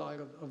 particularly on the side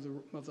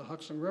of the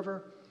Hudson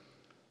River,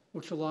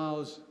 which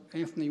allows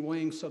Anthony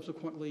Wayne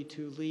subsequently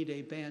to lead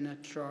a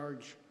bayonet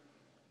charge,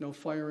 no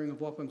firing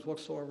of weapons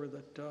whatsoever,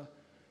 that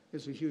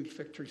is a huge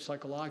victory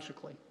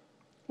psychologically.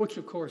 Which,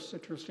 of course,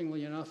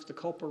 interestingly enough, the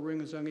Culper Ring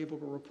is unable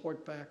to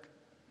report back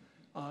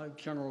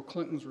General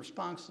Clinton's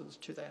responses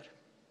to that.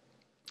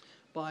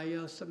 By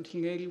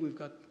 1780, we've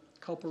got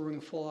Culper Ring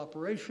in full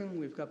operation.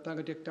 We've got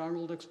Benedict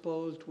Arnold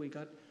exposed. We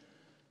got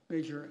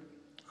Major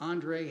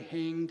Andre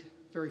hanged.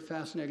 Very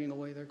fascinating the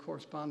way their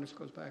correspondence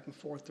goes back and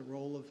forth. The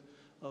role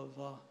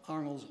of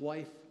Arnold's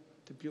wife,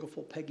 the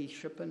beautiful Peggy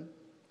Shippen,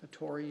 a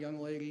Tory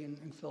young lady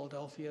in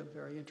Philadelphia.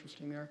 Very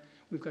interesting there.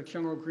 We've got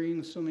General Greene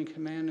assuming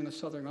command in the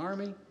Southern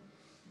Army.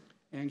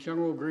 And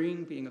General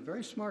Greene, being a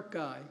very smart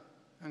guy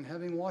and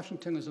having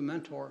Washington as a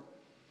mentor,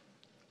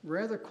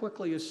 rather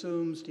quickly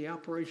assumes the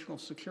operational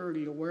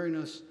security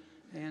awareness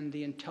and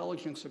the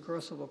intelligence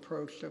aggressive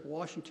approach that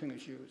Washington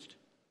has used.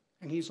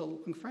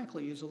 And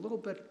frankly, he's a little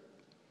bit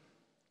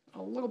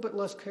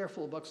less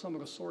careful about some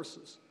of the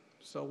sources.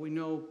 So we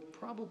know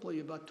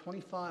probably about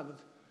 25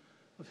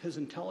 of his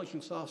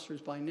intelligence officers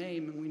by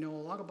name, and we know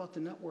a lot about the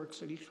networks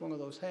that each one of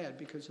those had,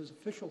 because his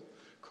official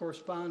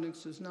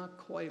correspondence is not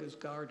quite as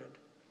guarded.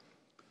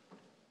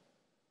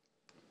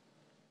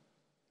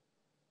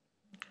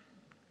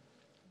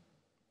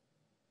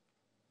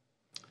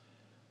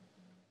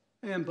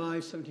 And by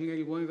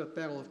 1781, we've got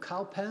Battle of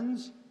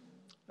Cowpens,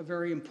 a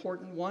very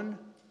important one.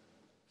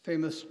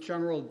 Famous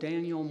General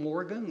Daniel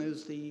Morgan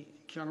is the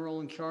general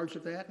in charge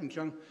of that,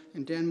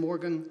 and Dan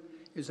Morgan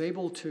is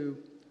able to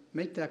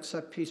make that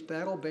set-piece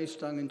battle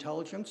based on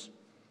intelligence.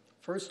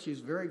 First, he's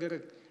very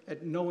good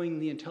at knowing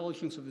the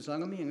intelligence of his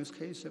enemy. In this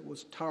case, it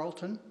was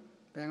Tarleton,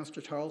 Bannister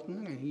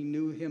Tarleton, and he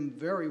knew him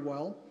very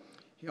well.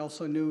 He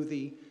also knew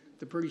the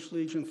British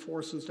Legion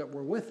forces that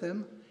were with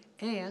him,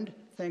 and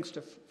thanks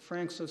to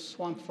Francis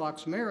Swamp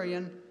Fox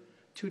Marion,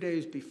 2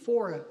 days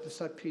before the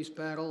set-piece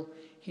battle,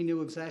 he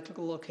knew exactly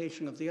the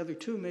location of the other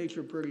two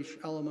major British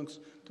elements,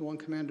 the one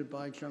commanded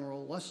by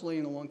General Leslie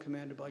and the one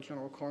commanded by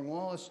General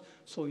Cornwallis,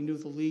 so he knew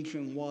the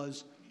Legion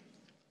was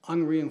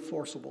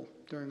unreinforceable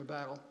during the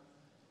battle.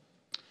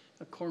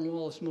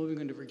 Cornwallis moving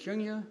into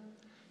Virginia,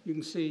 you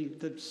can see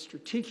the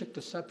strategic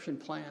deception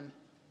plan,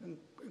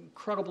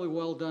 incredibly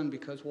well done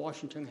because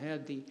Washington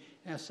had the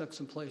assets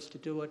in place to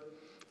do it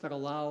that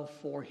allow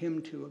for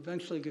him to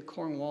eventually get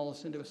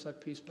Cornwallis into a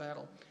set-piece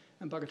battle.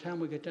 And by the time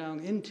we get down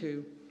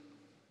into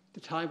the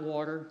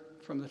Tidewater,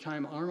 from the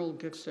time Arnold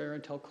gets there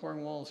until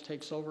Cornwallis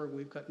takes over,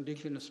 we've got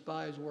indigenous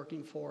spies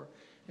working for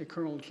a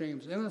Colonel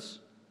James Innes.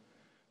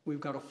 We've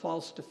got a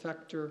false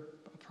defector,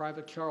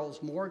 Private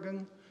Charles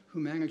Morgan, who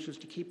manages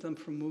to keep them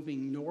from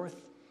moving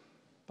north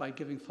by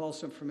giving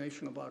false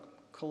information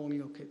about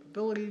colonial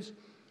capabilities.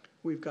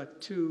 We've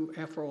got two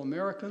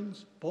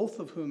Afro-Americans, both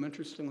of whom,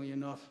 interestingly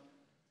enough,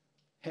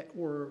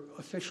 were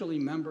officially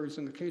members,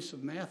 in the case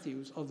of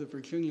Matthews, of the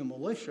Virginia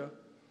militia,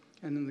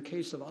 and in the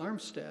case of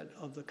Armstead,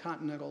 of the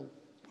Continental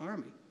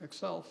Army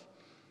itself,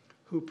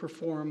 who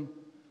perform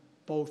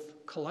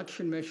both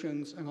collection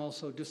missions and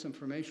also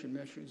disinformation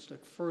missions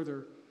that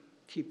further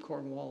keep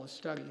Cornwallis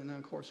steady. And then,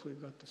 of course,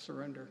 we've got the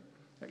surrender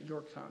at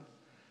Yorktown.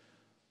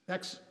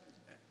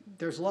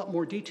 There's a lot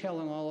more detail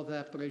on all of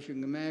that, but as you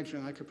can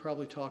imagine, I could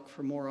probably talk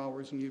for more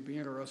hours and you'd be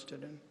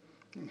interested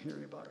in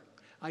hearing about it.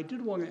 I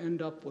did want to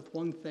end up with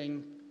one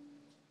thing,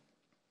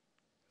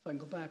 if I can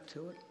go back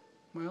to it.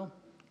 Well,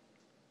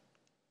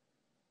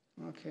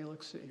 okay,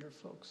 let's see here,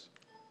 folks.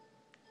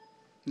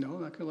 No,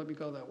 not going to let me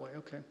go that way.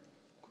 Okay,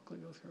 quickly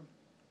go through.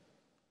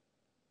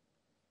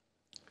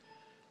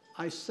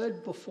 I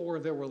said before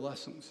there were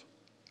lessons.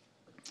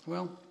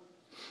 Well,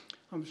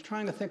 I was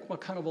trying to think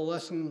what kind of a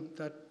lesson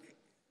that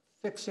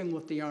fits in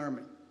with the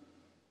Army.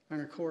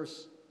 And of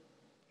course,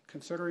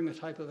 considering the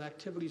type of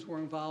activities we're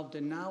involved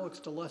in now, it's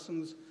the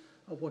lessons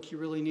of what you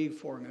really need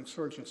for an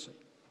insurgency.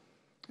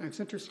 And it's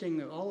interesting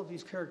that all of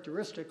these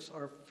characteristics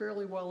are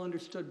fairly well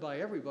understood by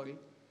everybody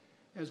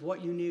as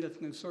what you need if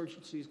an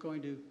insurgency is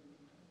going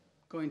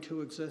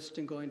to exist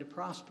and going to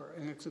prosper.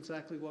 And it's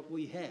exactly what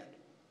we had.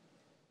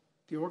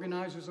 The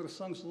organizers of the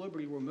Sons of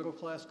Liberty were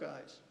middle-class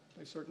guys.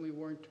 They certainly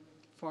weren't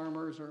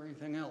farmers or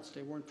anything else.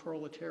 They weren't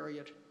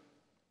proletariat,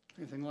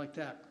 anything like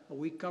that. A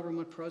weak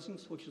government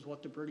presence, which is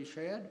what the British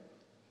had,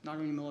 not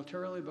only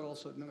militarily but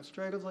also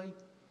administratively.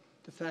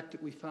 The fact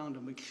that we found a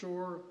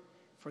mature,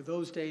 for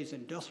those days,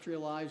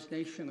 industrialized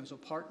nation as a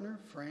partner,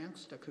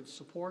 France, that could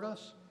support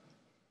us.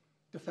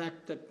 The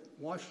fact that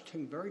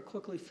Washington very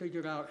quickly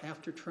figured out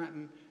after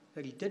Trenton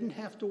that he didn't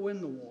have to win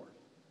the war.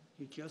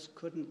 He just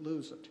couldn't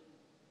lose it.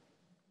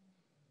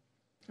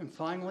 And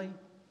finally,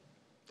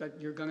 that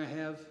you're going to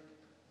have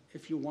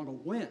if you want to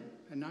win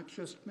and not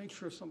just make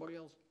sure somebody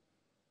else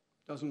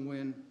doesn't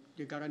win,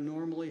 you got to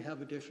normally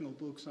have additional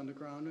boots on the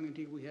ground. And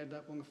indeed, we had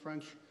that when the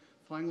French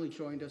finally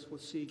joined us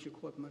with siege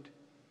equipment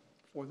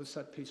for the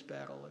set-piece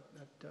battle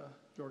at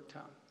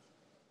Yorktown.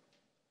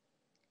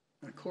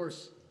 And of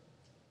course,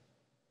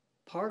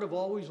 part of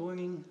always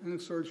winning an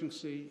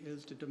insurgency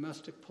is the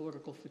domestic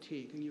political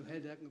fatigue, and you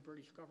had that in the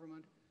British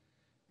government.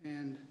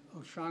 And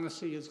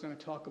O'Shaughnessy is going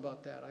to talk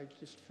about that. I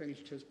just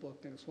finished his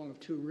book, and it's one of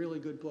two really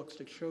good books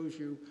that shows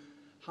you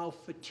how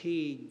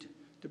fatigued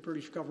the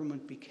British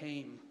government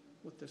became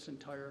with this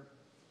entire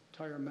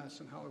mess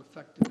and how it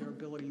affected their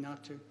ability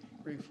not to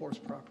reinforce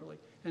properly.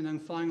 And then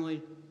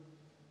finally,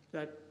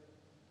 that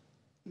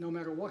no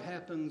matter what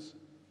happens,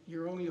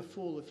 you're only a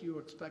fool if you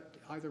expect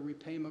either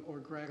repayment or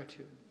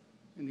gratitude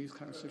in these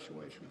kind of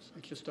situations.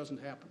 It just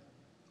doesn't happen.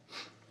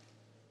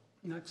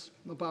 And that's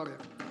about it.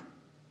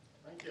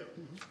 Thank you.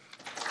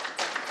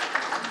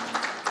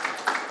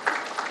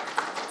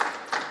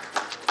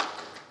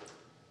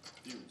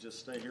 You just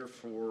stay here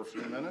for a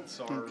few minutes.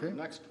 Our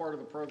next part of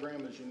the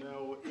program, as you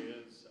know,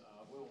 is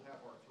we'll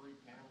have our three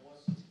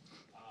panelists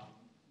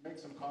make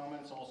some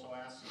comments, also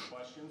ask some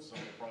questions. Some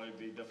will probably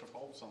be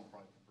difficult, some will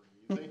probably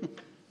be pretty easy.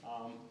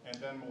 And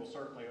then we'll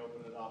certainly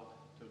open it up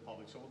to the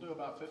public. So we'll do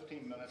about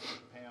 15 minutes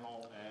with the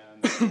panel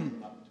and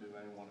up to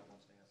anyone who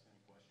wants to ask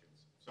any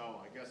questions.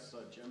 So I guess,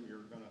 Jim,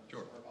 you're going to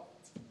start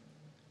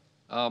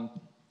off.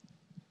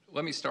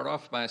 Let me start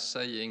off by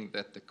saying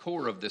that the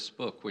core of this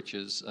book, which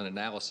is an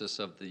analysis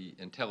of the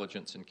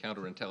intelligence and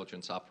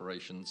counterintelligence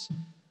operations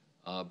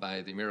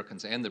by the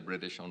Americans and the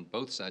British on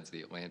both sides of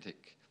the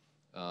Atlantic,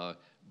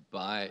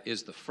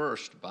 is the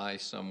first by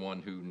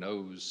someone who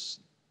knows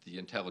the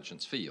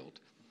intelligence field.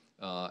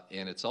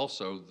 And it's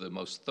also the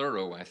most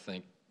thorough, I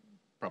think,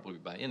 probably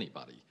by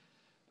anybody.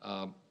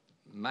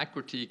 My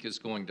critique is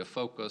going to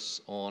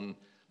focus on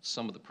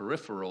some of the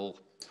peripheral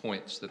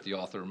points that the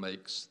author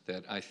makes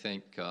that I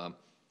think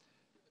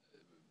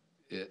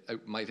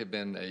it might have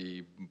been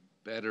a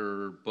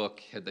better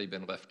book had they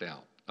been left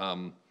out.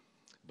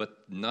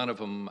 But none of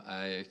them,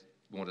 I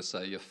want to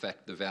say,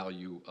 affect the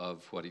value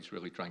of what he's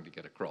really trying to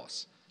get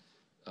across.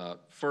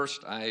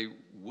 First, I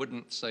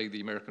wouldn't say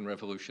the American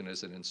Revolution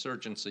is an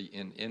insurgency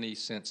in any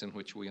sense in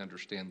which we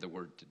understand the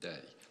word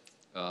today.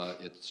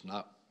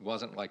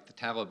 Wasn't like the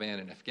Taliban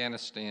in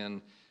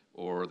Afghanistan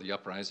or the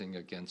uprising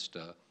against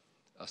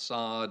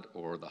Assad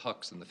or the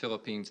Huks in the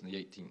Philippines in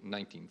the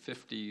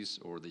 1950s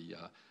or the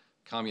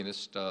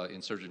communist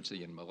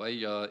insurgency in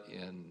Malaya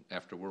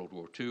after World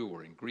War II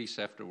or in Greece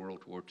after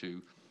World War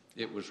II.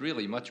 It was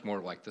really much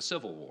more like the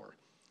Civil War.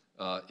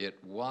 It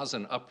was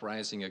an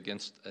uprising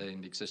against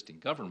an existing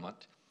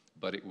government,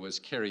 but it was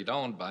carried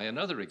on by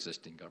another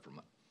existing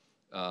government.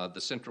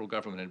 The central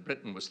government in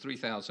Britain was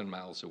 3,000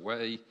 miles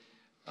away.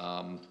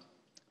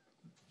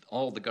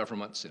 All the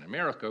governments in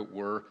America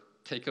were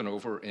taken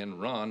over and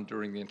run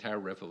during the entire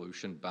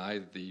revolution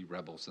by the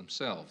rebels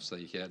themselves.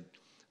 They had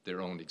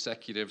their own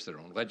executives, their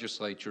own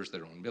legislatures,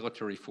 their own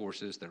military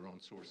forces, their own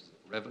sources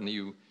of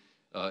revenue.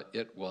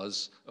 It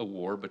was a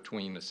war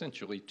between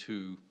essentially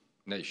two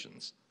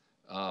nations.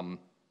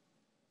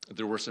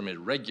 There was some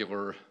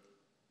irregular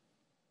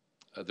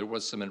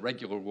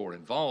war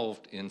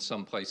involved in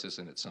some places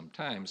and at some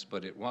times,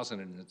 but it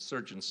wasn't an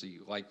insurgency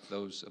like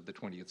those of the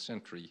 20th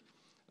century,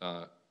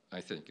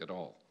 I think, at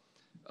all.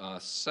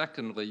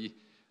 Secondly,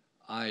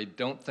 I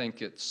don't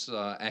think it's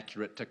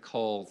accurate to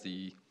call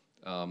the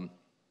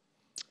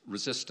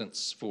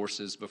resistance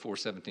forces before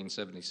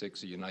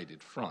 1776 a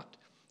united front.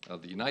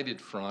 The United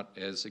Front,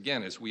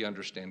 as we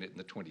understand it in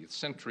the 20th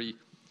century,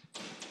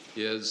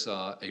 is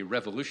a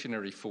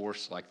revolutionary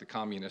force like the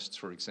communists,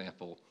 for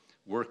example,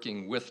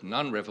 working with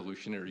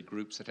non-revolutionary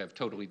groups that have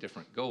totally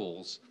different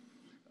goals,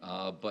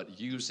 but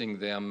using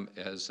them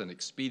as an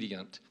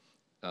expedient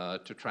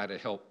to try to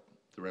help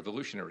the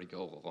revolutionary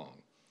goal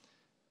along.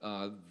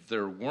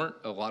 There weren't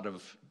a lot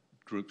of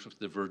groups with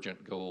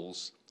divergent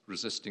goals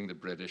resisting the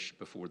British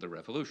before the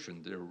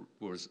revolution. There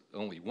was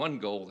only one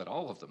goal that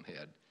all of them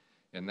had,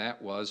 and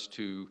that was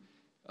to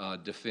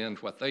defend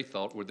what they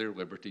thought were their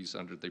liberties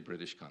under the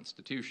British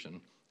Constitution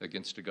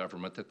against a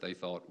government that they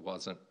thought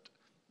wasn't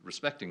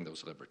respecting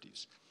those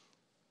liberties.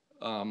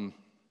 The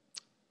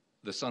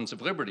Sons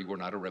of Liberty were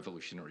not a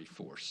revolutionary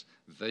force.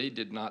 They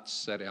did not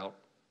set out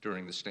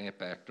during the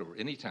Stamp Act or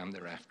any time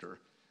thereafter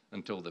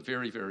until the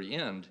very, very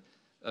end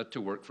to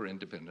work for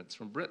independence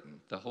from Britain.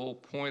 The whole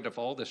point of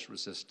all this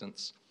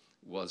resistance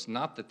was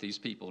not that these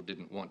people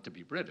didn't want to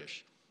be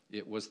British.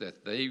 It was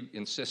that they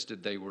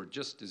insisted they were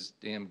just as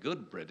damn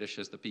good British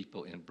as the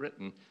people in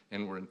Britain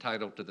and were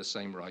entitled to the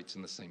same rights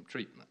and the same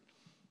treatment.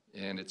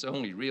 And it's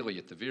only really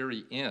at the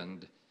very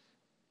end,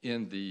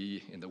 in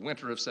the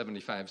winter of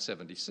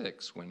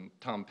 75-76, when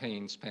Tom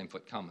Paine's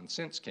pamphlet Common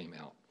Sense came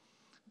out,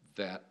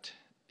 that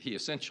he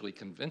essentially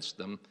convinced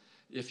them,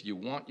 if you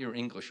want your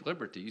English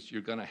liberties,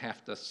 you're going to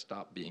have to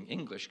stop being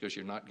English because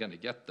you're not going to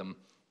get them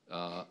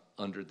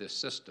under this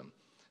system.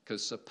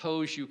 Because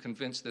suppose you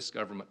convince this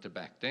government to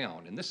back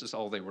down, and this is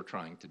all they were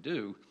trying to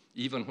do,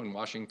 even when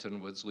Washington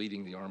was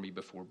leading the army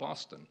before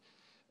Boston.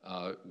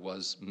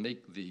 was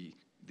make the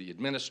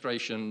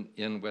administration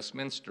in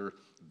Westminster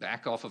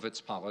back off of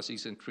its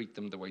policies and treat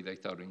them the way they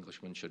thought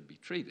Englishmen should be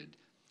treated.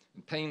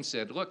 And Paine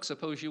said, look,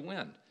 suppose you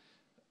win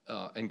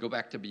and go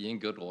back to being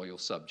good, loyal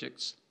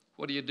subjects.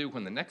 What do you do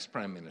when the next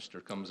prime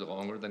minister comes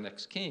along or the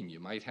next king? You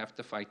might have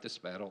to fight this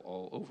battle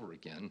all over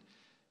again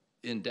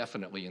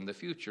indefinitely in the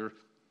future,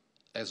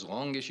 as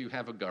long as you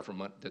have a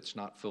government that's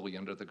not fully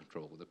under the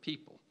control of the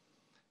people.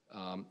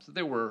 So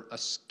there were a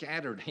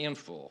scattered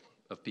handful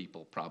of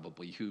people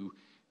probably who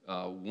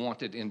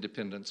wanted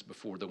independence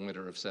before the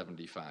winter of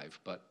 '75,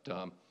 but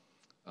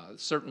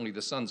certainly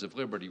the Sons of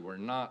Liberty were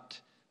not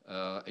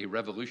a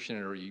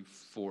revolutionary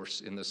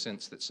force in the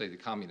sense that, say, the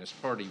Communist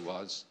Party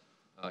was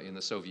in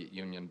the Soviet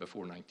Union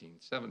before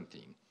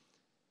 1917.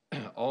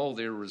 All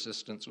their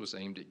resistance was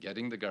aimed at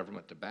getting the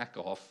government to back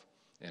off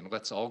and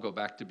let's all go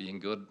back to being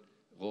good,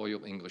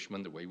 loyal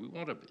Englishmen the way we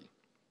want to be.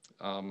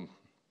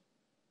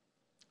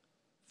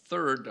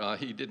 Third,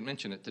 he didn't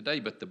mention it today,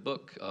 but the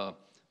book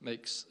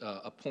makes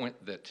a point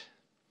that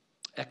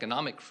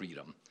economic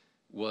freedom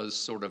was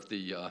sort of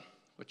the,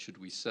 what should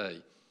we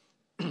say,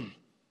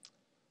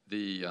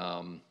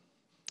 the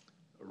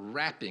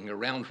wrapping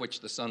around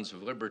which the Sons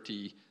of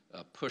Liberty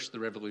pushed the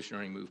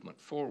revolutionary movement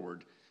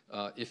forward.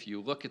 If you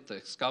look at the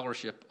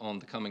scholarship on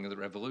the coming of the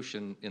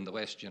revolution in the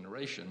last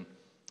generation,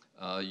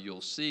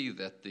 you'll see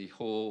that the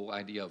whole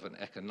idea of an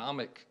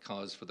economic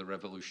cause for the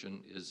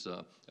revolution is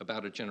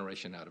about a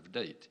generation out of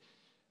date.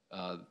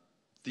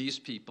 These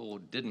people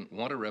didn't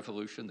want a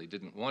revolution, they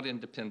didn't want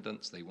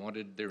independence, they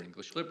wanted their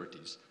English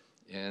liberties.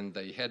 And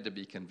they had to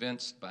be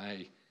convinced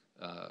by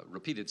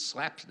repeated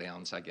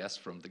slapdowns, I guess,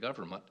 from the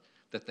government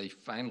that they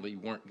finally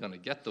weren't going to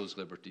get those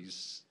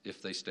liberties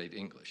if they stayed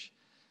English.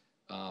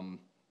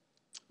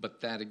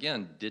 But that,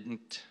 again,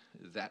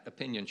 that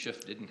opinion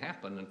shift didn't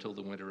happen until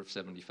the winter of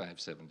 '75,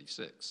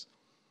 '76.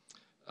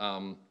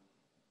 And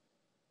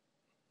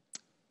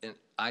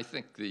I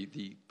think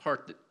the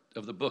part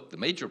of the book, the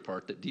major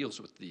part that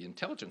deals with the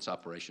intelligence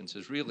operations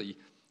is really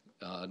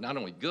not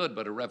only good,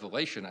 but a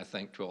revelation, I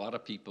think, to a lot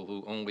of people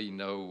who only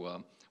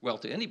know, well,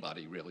 to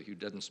anybody, really, who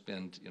doesn't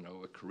spend,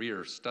 a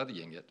career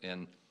studying it.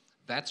 And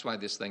that's why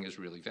this thing is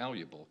really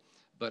valuable.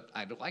 But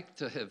I'd like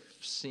to have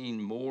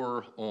seen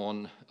more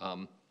on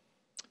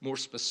more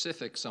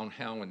specifics on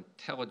how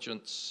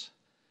intelligence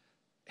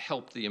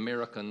helped the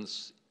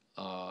Americans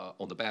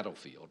on the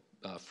battlefield.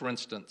 For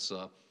instance,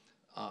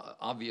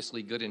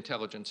 obviously good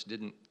intelligence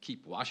didn't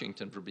keep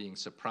Washington from being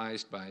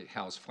surprised by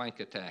Howe's flank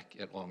attack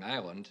at Long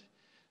Island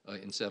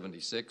in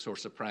 '76, or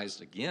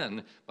surprised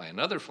again by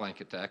another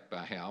flank attack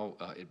by Howe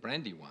at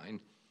Brandywine.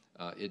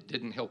 It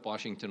didn't help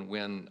Washington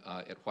win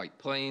at White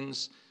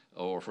Plains,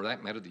 or for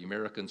that matter, the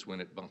Americans win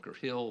at Bunker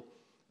Hill.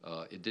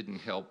 It didn't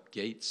help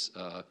Gates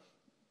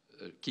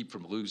keep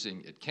from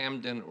losing at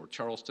Camden, or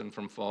Charleston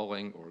from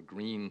falling, or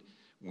Greene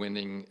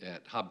winning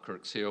at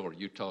Hobkirk's Hill or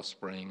Eutaw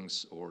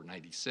Springs or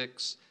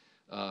 '96.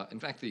 In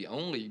fact, the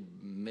only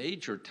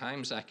major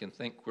times I can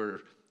think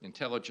where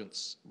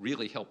intelligence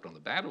really helped on the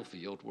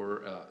battlefield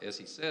were, as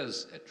he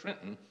says, at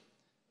Trenton,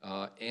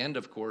 and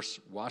of course,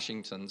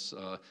 Washington's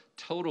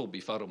total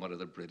befuddlement of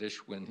the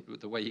British when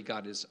the way he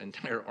got his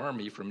entire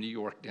army from New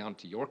York down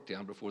to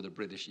Yorktown before the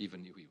British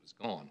even knew he was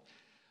gone.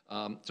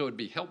 So it'd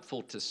be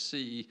helpful to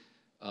see,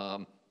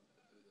 to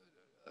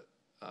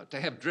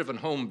have driven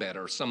home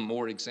better some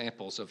more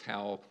examples of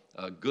how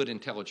good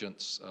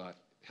intelligence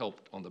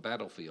helped on the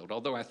battlefield.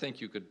 Although I think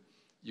you could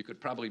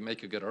probably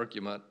make a good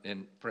argument,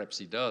 and perhaps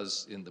he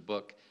does in the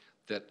book,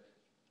 that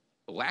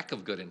lack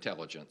of good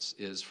intelligence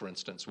is, for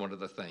instance, one of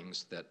the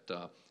things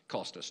that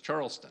cost us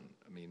Charleston.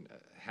 I mean,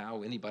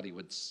 how anybody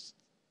would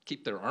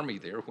keep their army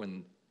there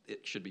when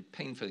it should be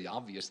painfully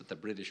obvious that the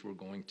British were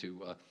going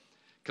to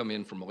come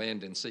in from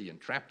land and sea and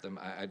trap them,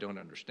 I don't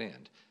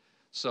understand.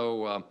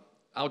 So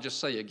I'll just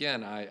say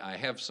again, I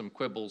have some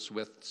quibbles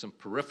with some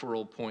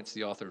peripheral points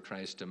the author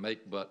tries to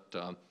make, but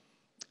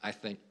I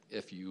think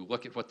if you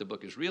look at what the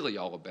book is really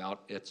all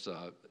about, it's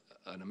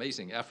an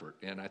amazing effort,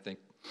 and I think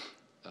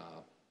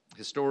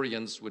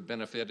historians would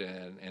benefit,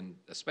 and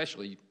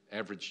especially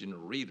average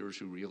readers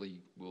who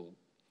really will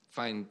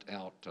find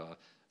out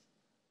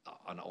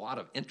a lot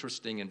of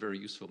interesting and very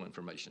useful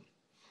information.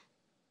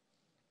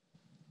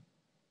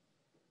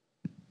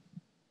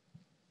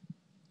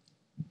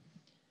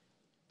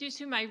 Due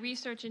to my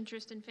research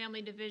interest in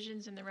family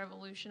divisions in the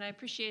Revolution, I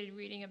appreciated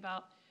reading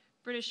about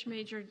British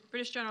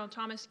General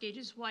Thomas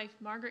Gage's wife,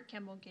 Margaret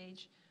Kemble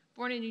Gage,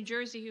 born in New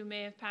Jersey, who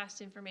may have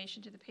passed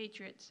information to the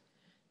Patriots.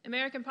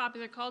 American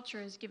popular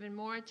culture has given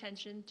more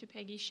attention to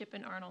Peggy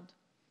Shippen Arnold,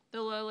 the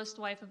loyalist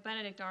wife of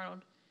Benedict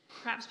Arnold,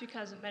 perhaps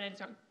because of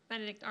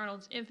Benedict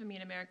Arnold's infamy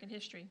in American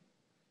history.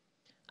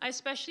 I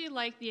especially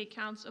like the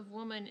accounts of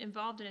women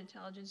involved in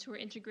intelligence who were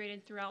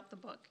integrated throughout the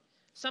book,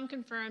 some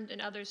confirmed and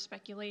others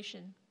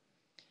speculation.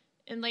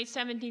 In late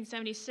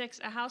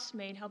 1776, a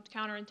housemaid helped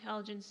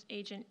counterintelligence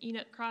agent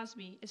Enoch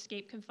Crosby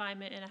escape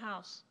confinement in a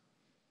house.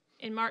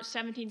 In March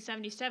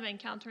 1777,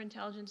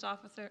 counterintelligence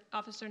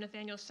officer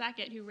Nathaniel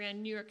Sackett, who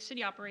ran New York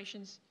City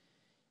operations,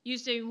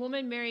 used a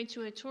woman married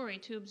to a Tory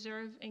to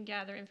observe and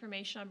gather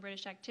information on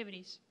British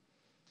activities.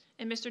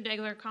 And Mr.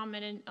 Daigler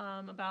commented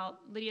about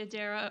Lydia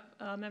Dara,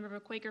 a member of a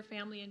Quaker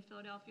family in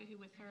Philadelphia who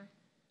with her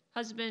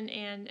husband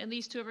and at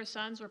least 2 of her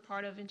sons were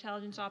part of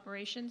intelligence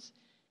operations.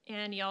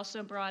 And he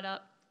also brought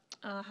up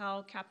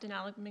how Captain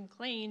Alec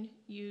McLean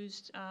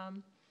used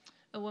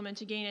a woman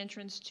to gain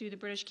entrance to the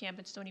British camp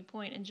at Stony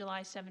Point in July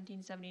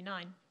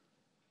 1779.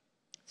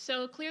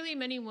 So clearly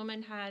many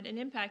women had an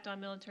impact on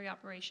military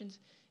operations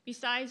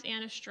besides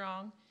Anna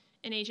Strong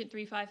and Agent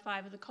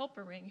 355 of the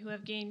Culper Ring, who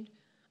have gained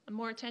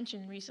more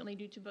attention recently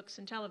due to books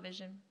and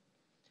television.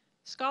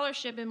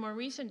 Scholarship in more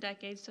recent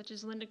decades, such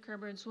as Linda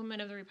Kerber's Women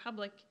of the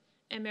Republic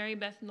and Mary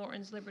Beth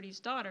Norton's Liberty's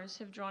Daughters,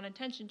 have drawn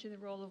attention to the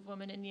role of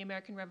women in the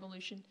American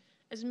Revolution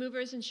as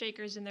movers and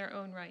shakers in their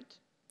own right.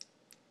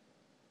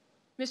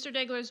 Mr.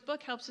 Daigler's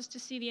book helps us to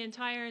see the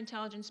entire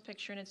intelligence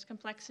picture in its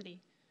complexity.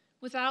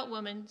 Without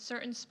women,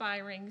 certain spy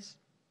rings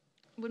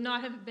would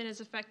not have been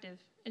as effective,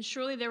 and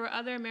surely there were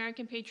other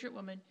American patriot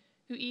women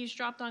who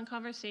eavesdropped on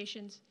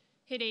conversations,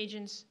 hid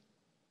agents,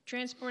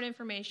 transport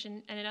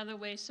information, and in other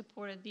ways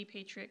supported the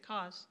patriot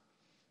cause.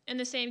 And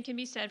the same can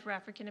be said for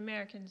African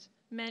Americans,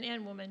 men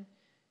and women,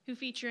 who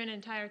feature an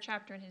entire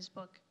chapter in his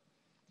book.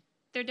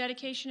 Their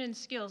dedication and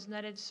skills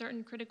netted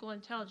certain critical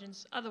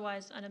intelligence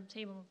otherwise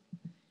unobtainable.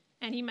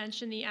 And he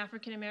mentioned the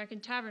African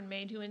American tavern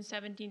maid who in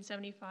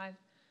 1775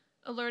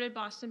 alerted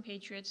Boston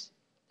Patriots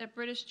that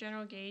British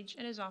General Gage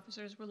and his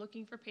officers were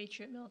looking for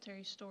Patriot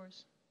military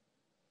stores.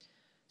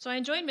 So I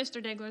enjoyed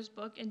Mr. Daigler's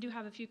book and do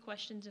have a few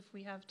questions if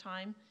we have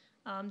time.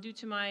 Due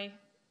to my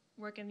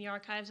work in the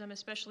archives, I'm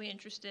especially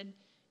interested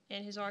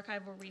in his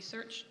archival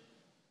research.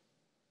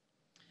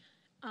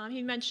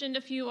 He mentioned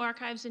a few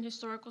archives and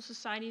historical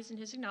societies in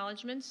his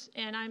acknowledgments,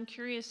 and I'm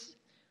curious,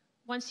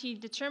 once he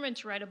determined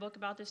to write a book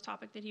about this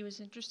topic that he was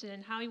interested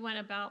in, how he went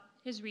about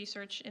his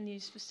research in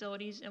these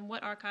facilities and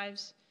what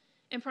archives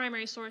and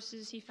primary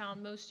sources he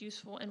found most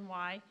useful and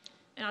why.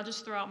 And I'll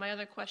just throw out my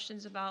other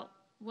questions about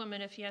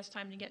women if he has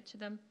time to get to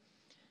them.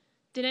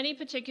 Did any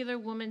particular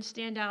woman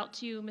stand out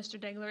to you, Mr.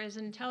 Daigler, as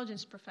an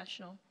intelligence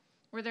professional?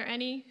 Were there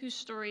any whose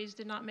stories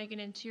did not make it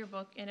into your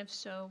book, and if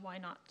so, why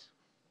not?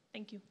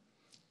 Thank you.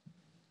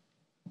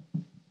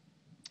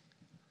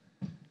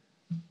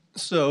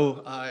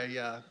 So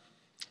I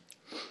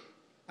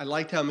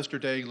liked how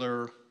Mr.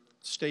 Daigler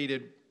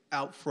stated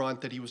out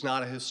front that he was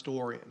not a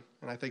historian.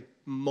 And I think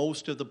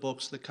most of the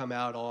books that come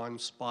out on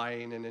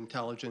spying and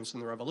intelligence in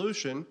the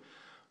Revolution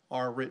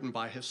are written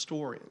by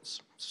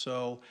historians.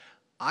 So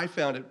I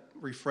found it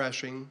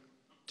refreshing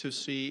to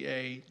see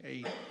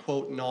a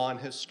quote,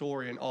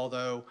 non-historian,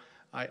 although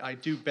I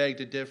do beg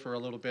to differ a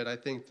little bit. I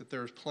think that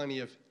there's plenty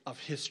of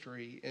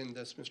history in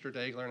this, Mr.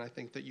 Daigler, and I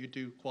think that you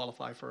do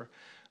qualify for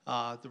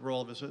the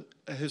role of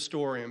a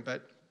historian.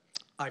 But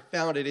I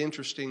found it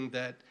interesting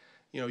that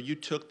you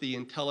took the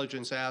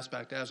intelligence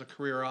aspect as a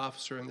career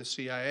officer in the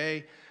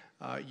CIA.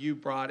 You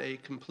brought a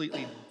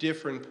completely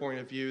different point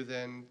of view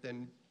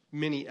than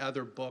many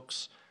other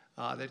books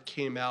that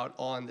came out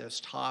on this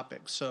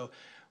topic. So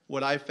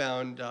what I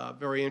found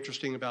very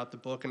interesting about the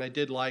book, and I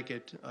did like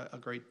it a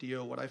great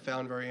deal, what I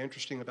found very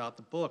interesting about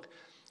the book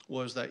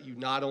was that you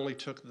not only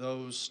took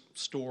those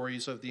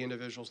stories of the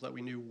individuals that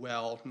we knew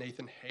well,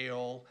 Nathan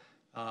Hale,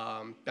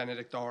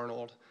 Benedict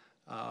Arnold,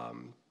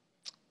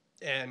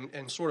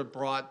 and sort of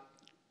brought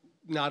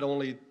not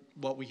only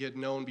what we had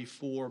known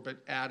before, but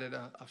added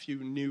a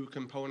few new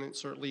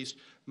components, or at least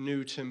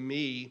new to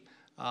me,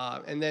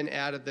 and then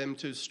added them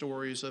to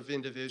stories of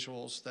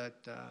individuals that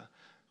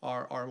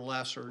are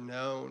lesser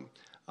known.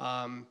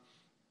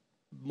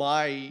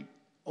 My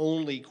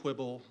only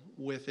quibble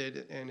with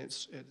it, and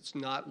it's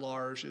not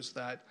large, is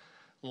that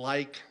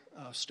like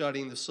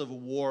studying the Civil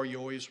War, you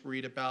always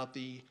read about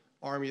the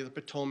Army of the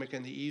Potomac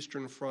and the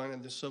Eastern Front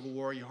and the Civil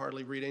War. You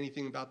hardly read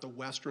anything about the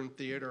Western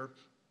theater.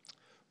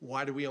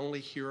 Why do we only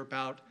hear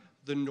about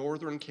the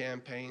Northern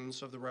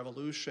campaigns of the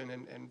Revolution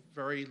and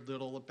very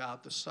little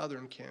about the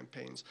Southern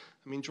campaigns?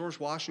 I mean, George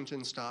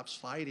Washington stops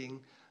fighting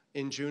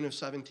in June of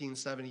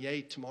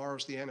 1778.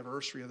 Tomorrow's the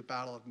anniversary of the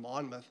Battle of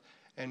Monmouth.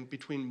 And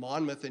between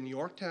Monmouth and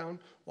Yorktown,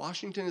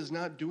 Washington is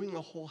not doing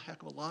a whole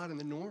heck of a lot in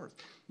the North.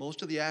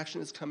 Most of the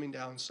action is coming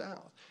down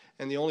south.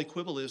 And the only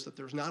quibble is that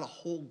there's not a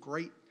whole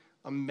great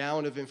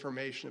amount of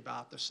information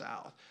about the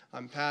South.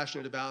 I'm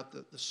passionate about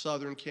the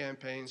Southern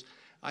campaigns.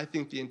 I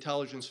think the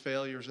intelligence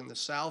failures in the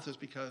South is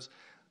because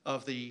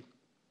of the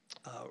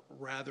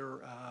rather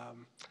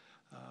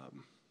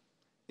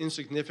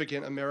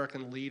insignificant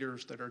American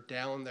leaders that are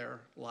down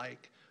there,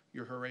 like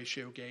your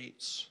Horatio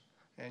Gates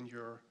and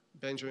your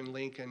Benjamin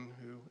Lincoln,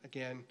 who,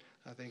 again,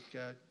 I think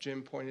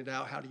Jim pointed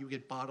out, how do you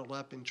get bottled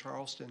up in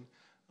Charleston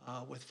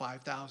with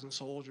 5,000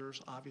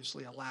 soldiers?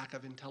 Obviously a lack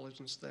of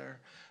intelligence there.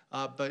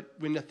 But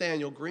when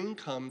Nathaniel Greene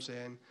comes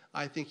in,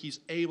 I think he's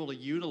able to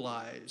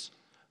utilize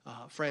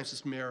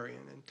Francis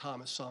Marion and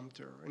Thomas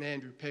Sumter and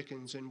Andrew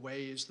Pickens in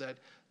ways that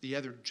the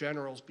other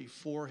generals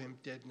before him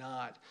did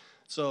not.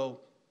 So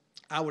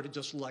I would have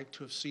just liked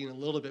to have seen a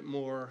little bit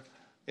more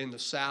in the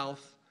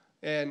South.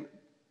 And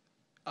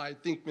I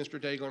think Mr.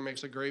 Daigler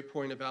makes a great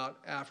point about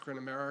African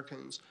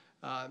Americans.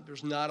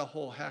 There's not a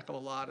whole heck of a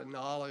lot of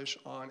knowledge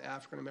on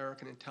African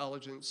American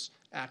intelligence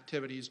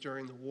activities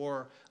during the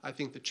war. I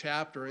think the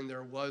chapter in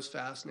there was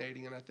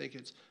fascinating, and I think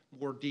it's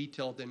more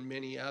detailed than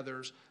many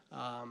others.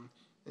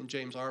 And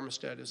James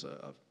Armistead is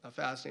a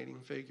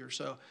fascinating figure.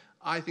 So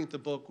I think the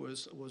book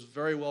was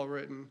very well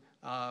written.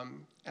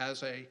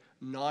 As a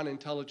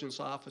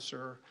non-intelligence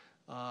officer,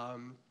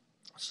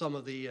 some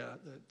of the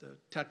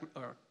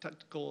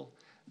technical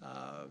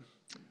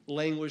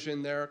language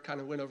in there kind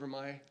of went over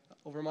my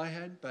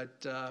head,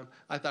 but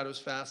I thought it was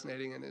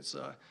fascinating, and it's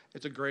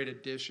a great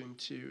addition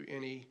to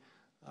any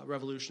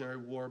Revolutionary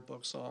War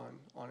books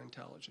on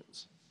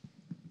intelligence.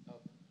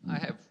 I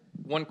have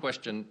one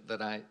question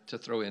to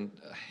throw in.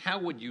 How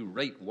would you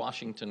rate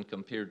Washington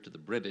compared to the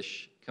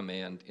British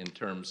command in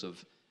terms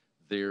of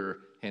their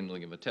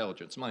handling of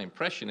intelligence? My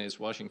impression is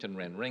Washington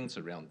ran rings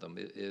around them.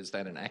 Is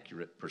that an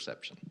accurate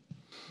perception?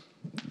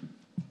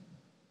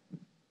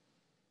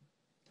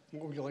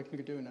 What would you like me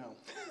to do now?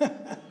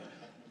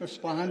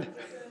 Respond?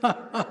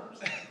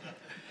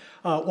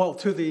 Well,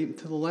 to the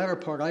latter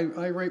part,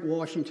 I rate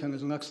Washington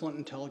as an excellent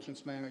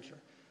intelligence manager.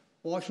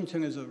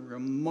 Washington is a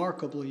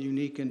remarkably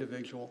unique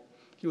individual.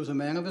 He was a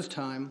man of his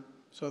time,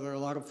 so there are a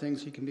lot of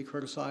things he can be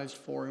criticized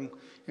for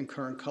in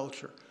current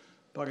culture.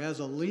 But as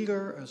a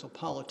leader, as a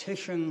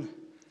politician,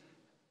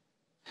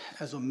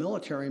 as a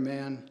military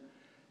man,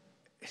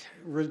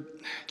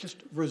 just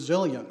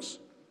resilience.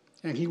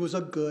 And he was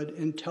a good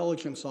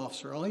intelligence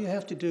officer. All you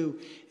have to do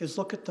is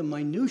look at the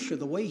minutia,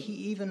 the way he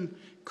even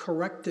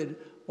corrected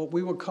what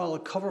we would call a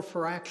cover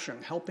for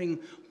action, helping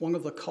one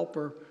of the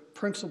Culper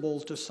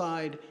principals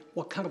decide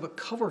what kind of a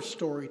cover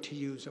story to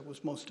use that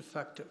was most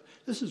effective.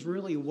 This is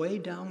really way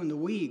down in the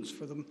weeds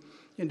for the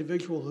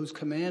individual who's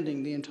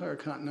commanding the entire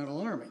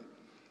Continental Army.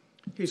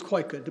 He's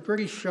quite good. The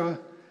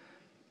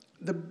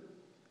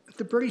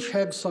British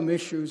had some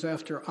issues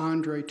after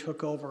Andre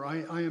took over.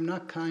 I am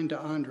not kind to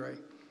Andre.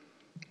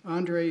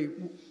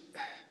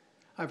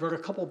 I've read a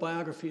couple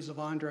biographies of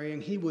Andre,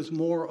 and he was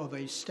more of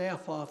a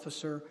staff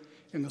officer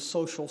in the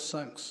social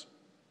sense.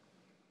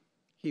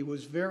 He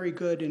was very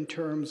good in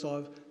terms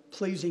of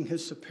pleasing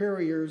his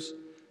superiors.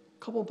 A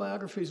couple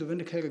biographies have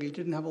indicated he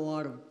didn't have a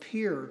lot of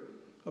peer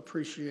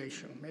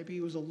appreciation. Maybe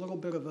he was a little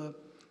bit of a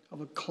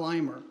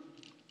climber.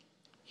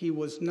 He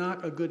was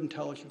not a good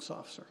intelligence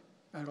officer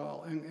at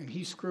all, and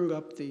he screwed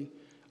up the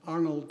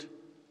Arnold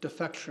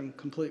defection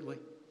completely.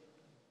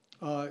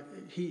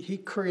 He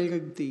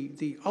created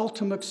the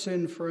ultimate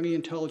sin for any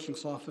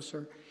intelligence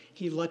officer.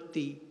 He let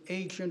the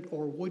agent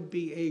or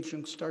would-be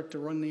agent start to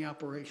run the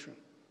operation.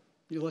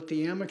 You let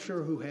the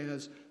amateur who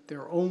has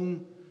their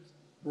own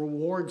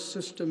reward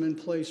system in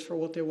place for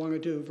what they want to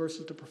do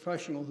versus the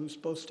professional who's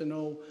supposed to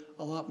know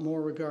a lot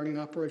more regarding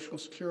operational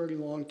security,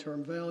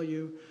 long-term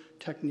value,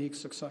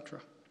 techniques,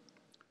 etc.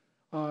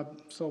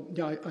 So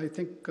yeah, I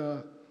think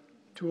to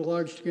a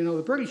large degree,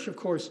 the British, of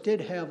course,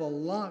 did have a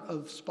lot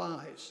of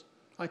spies.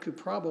 I could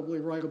probably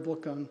write a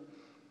book on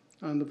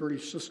the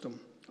British system.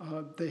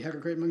 They had a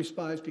great many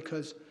spies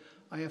because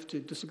I have to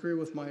disagree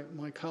with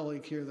my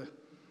colleague here,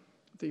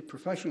 the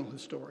professional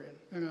historian.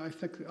 And I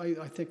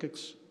think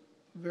it's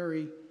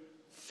very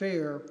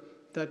fair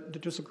that the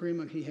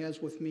disagreement he has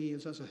with me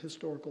is as a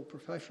historical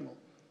professional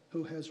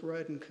who has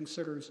read and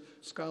considers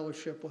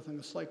scholarship within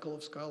a cycle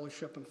of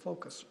scholarship and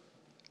focus.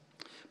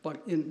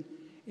 But in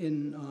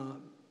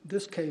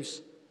this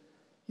case,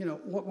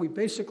 what we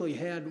basically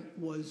had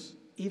was,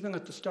 even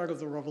at the start of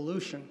the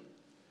revolution,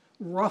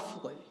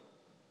 roughly,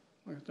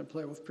 I have to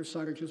play with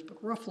percentages,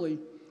 but roughly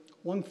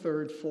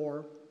 1/3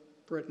 for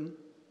Britain,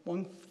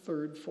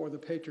 1/3 for the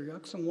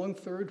Patriots, and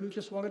 1/3 who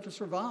just wanted to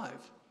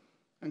survive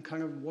and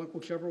kind of went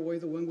whichever way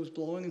the wind was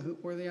blowing and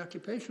where the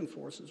occupation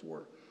forces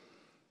were.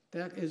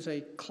 That is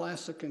a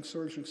classic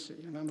insurgency,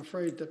 and I'm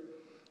afraid that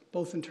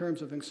both in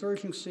terms of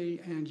insurgency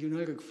and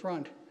united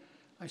front,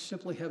 I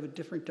simply have a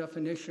different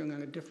definition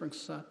and a different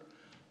set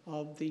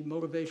of the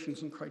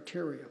motivations and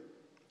criteria.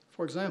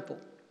 For example,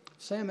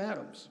 Sam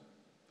Adams,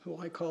 who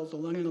I call the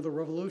Lenin of the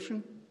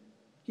Revolution,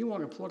 he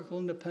wanted political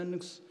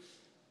independence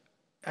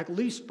at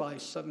least by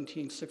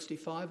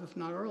 1765, if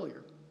not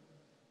earlier.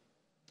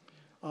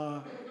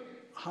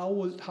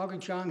 How did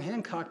John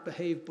Hancock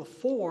behave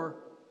before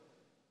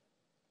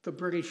the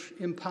British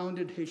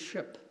impounded his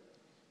ship?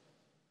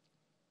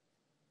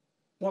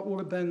 What would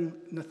have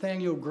been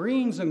Nathaniel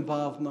Greene's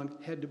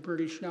involvement had the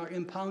British not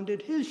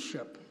impounded his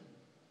ship?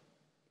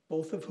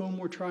 Both of whom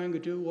were trying to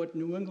do what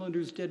New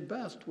Englanders did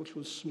best, which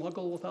was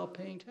smuggle without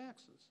paying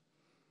taxes.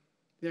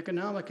 The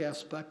economic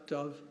aspect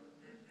of,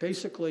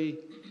 basically,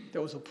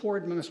 there was a poor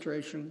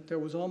administration, there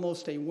was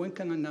almost a wink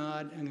and a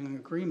nod and an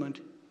agreement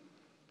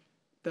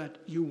that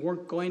you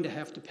weren't going to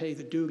have to pay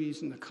the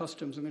duties and the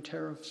customs and the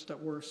tariffs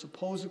that were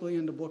supposedly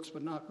in the books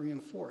but not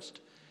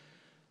reinforced.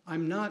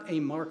 I'm not a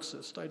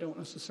Marxist. I don't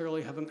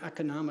necessarily have an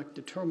economic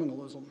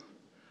determinism.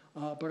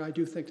 But I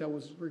do think that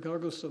was,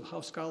 regardless of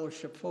how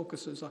scholarship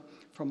focuses,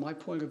 from my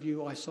point of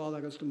view, I saw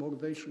that as the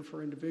motivation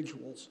for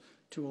individuals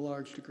to a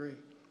large degree.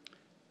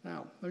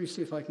 Now, let me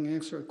see if I can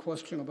answer a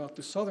question about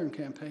the Southern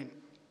campaign.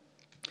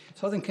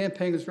 Southern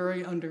campaign is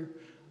very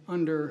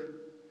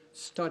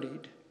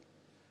understudied,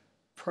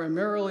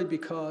 primarily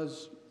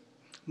because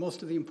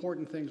most of the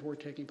important things were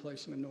taking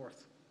place in the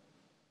North.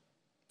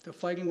 The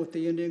fighting with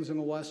the Indians in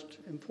the West,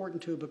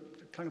 important too,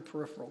 but kind of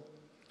peripheral.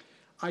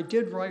 I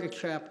did write a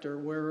chapter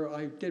where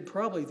I did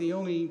probably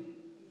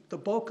the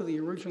bulk of the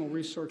original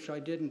research I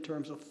did in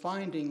terms of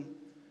finding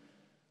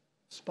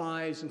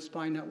spies and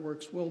spy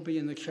networks will be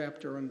in the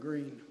chapter on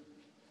Green.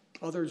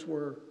 Others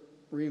were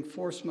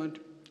reinforcement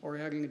or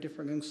adding a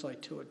different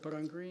insight to it. But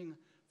on Green,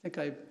 I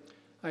think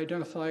I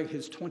identified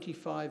his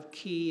 25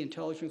 key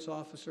intelligence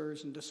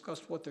officers and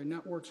discussed what their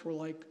networks were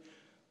like,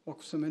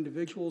 what some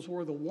individuals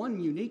were. The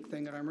one unique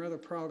thing that I'm rather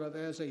proud of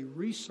as a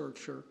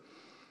researcher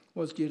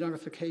was the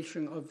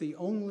identification of the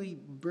only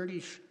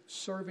British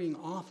serving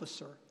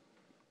officer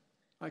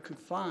I could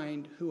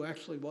find who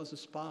actually was a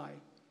spy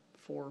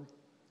for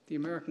the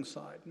American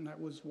side, and that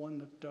was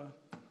one that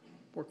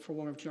worked for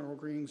one of General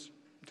Green's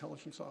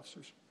intelligence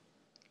officers.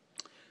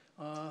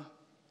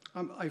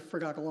 I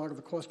forgot a lot of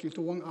the questions.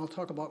 I'll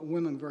talk about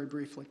women very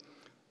briefly.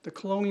 The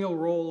colonial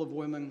role of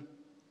women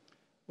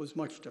was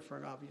much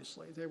different,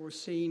 obviously. They were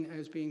seen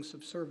as being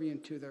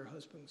subservient to their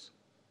husbands.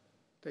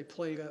 They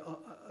played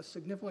a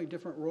significantly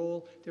different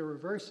role. They were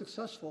very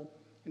successful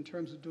in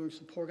terms of doing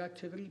support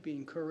activity,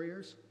 being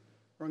couriers,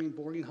 running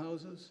boarding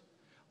houses,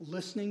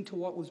 listening to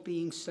what was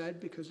being said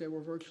because they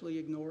were virtually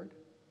ignored.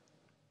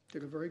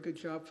 Did a very good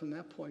job from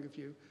that point of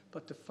view.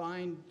 But to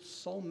find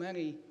so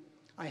many,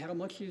 I had a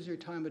much easier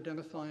time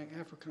identifying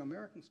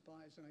African-American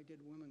spies than I did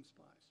women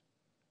spies.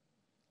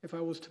 If I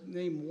was to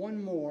name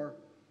one more,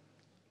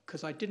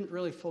 because I didn't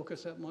really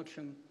focus that much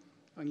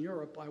on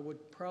Europe, I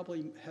would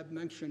probably have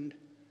mentioned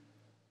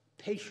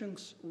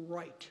Patience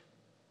Wright,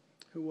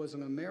 who was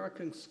an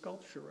American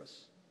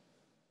sculpturist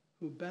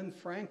who Ben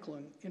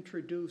Franklin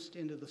introduced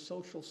into the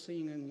social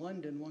scene in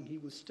London when he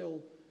was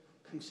still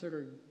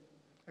considered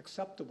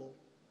acceptable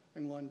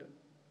in London.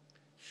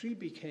 She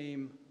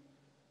became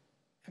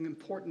an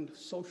important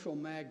social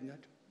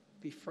magnet,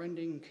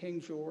 befriending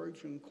King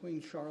George and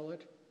Queen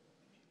Charlotte,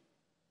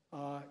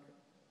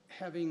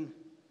 having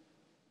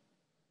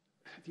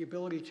the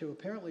ability to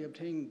apparently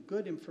obtain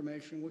good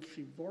information, which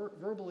she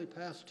verbally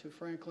passed to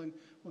Franklin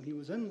when he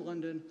was in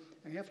London,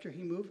 and after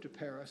he moved to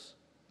Paris,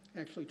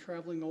 actually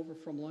traveling over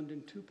from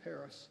London to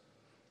Paris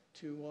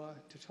to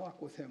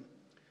talk with him.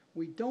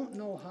 We don't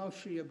know how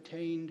she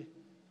obtained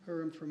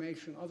her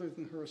information other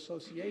than her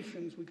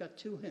associations. We got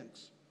two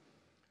hints.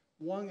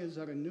 One is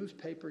that a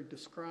newspaper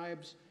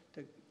describes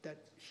that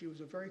she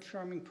was a very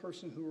charming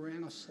person who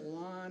ran a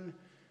salon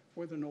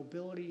where the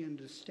nobility and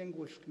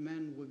distinguished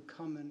men would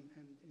come and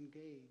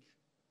engage.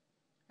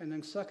 And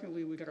then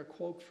secondly, we got a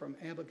quote from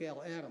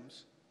Abigail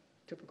Adams,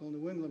 typical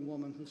New England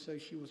woman, who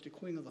says she was the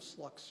queen of the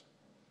sluts.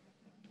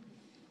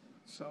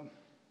 So,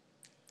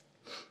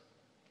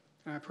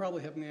 and I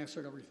probably haven't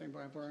answered everything,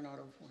 but I've run out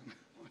of one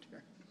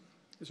here.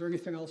 Is there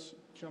anything else,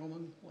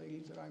 gentlemen,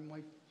 ladies, that I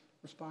might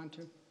respond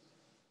to?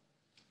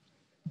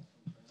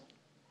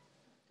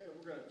 Okay,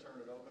 we're going to turn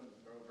it over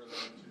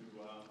then to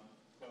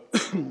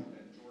both and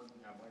Jordan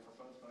have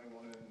microphones. If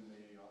anyone in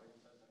the audience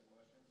has any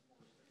questions for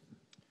Steve?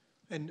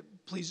 And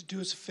please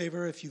do us a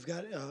favor, if you've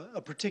got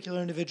a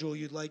particular individual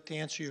you'd like to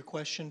answer your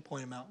question,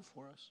 point them out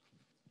for us.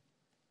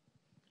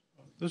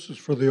 This is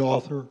for the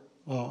author.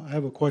 I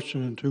have a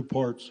question in two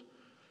parts.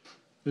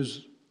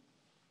 Is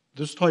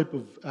this type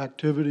of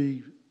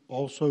activity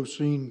also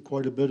seen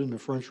quite a bit in the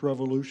French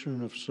Revolution?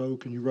 And if so,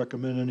 can you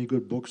recommend any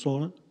good books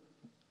on it?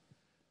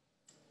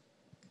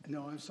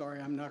 No, I'm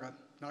sorry, I'm not a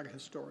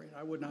historian.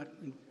 I would not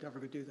endeavor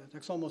to do that.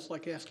 That's almost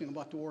like asking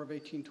about the War of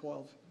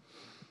 1812.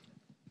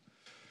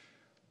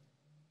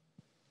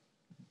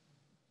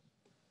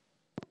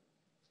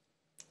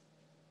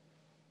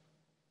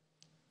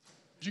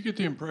 Did you get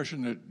the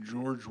impression that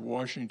George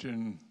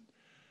Washington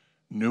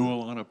knew a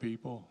lot of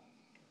people?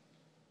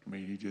 I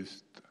mean, he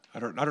just, I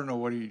don't know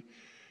what you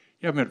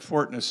have him at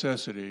Fort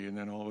Necessity, and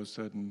then all of a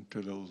sudden,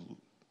 to the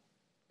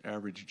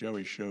average Joe,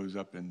 he shows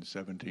up in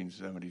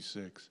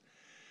 1776.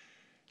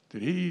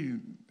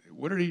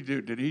 What did he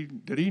do?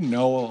 Did he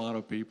know a lot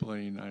of people in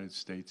the United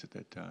States at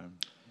that time?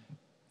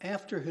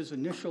 After his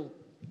initial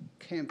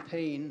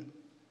campaign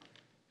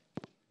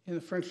in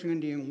the French and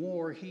Indian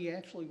War, he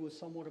actually was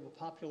somewhat of a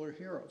popular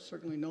hero,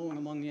 certainly known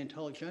among the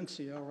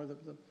intelligentsia or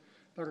the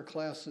better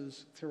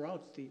classes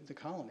throughout the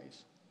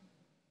colonies.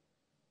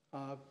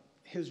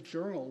 His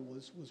journal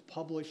was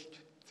published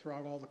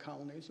throughout all the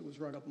colonies. It was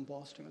read up in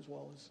Boston as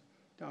well as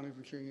down in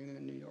Virginia and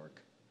in New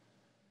York.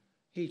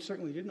 He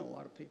certainly did know a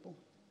lot of people.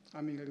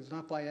 I mean, it is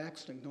not by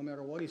accident, no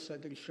matter what he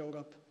said, that he showed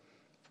up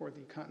for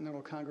the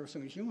Continental Congress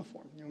in his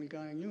uniform, the only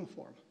guy in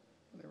uniform.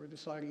 They were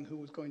deciding who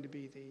was going to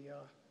be the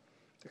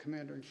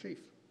commander-in-chief.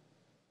 A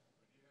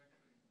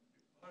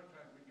lot of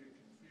times we get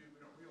confused. We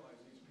don't realize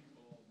these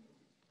people all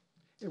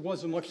knew. It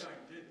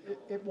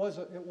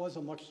was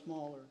a much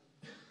smaller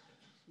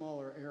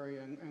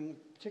area, and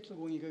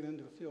particularly when you get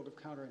into the field of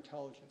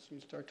counterintelligence, you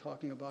start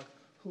talking about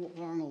who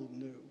Arnold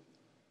knew.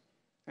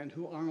 and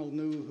who Arnold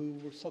knew,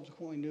 who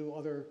subsequently knew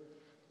other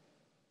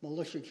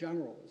militia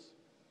generals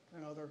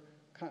and other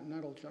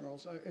continental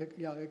generals.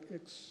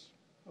 It's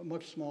a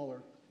much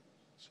smaller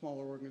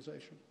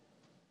organization.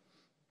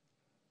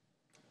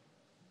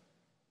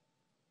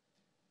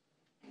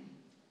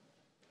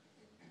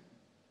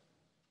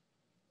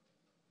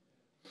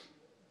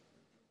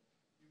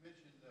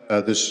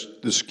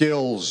 The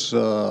skills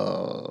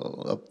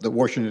that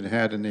Washington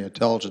had in the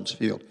intelligence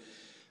field,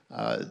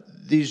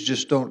 these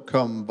just don't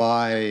come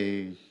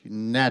by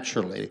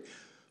naturally.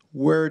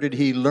 Where did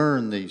he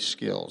learn these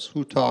skills?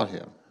 Who taught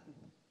him?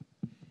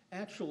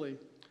 Actually,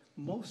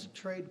 most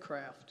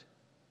tradecraft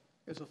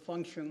is a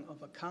function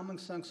of a common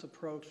sense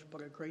approach,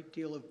 but a great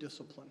deal of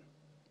discipline.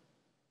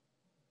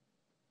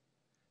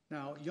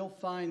 Now, you'll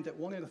find that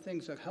one of the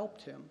things that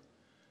helped him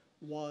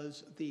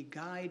was the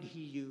guide he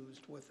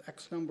used with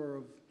X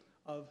number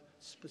of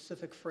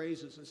specific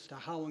phrases as to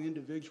how an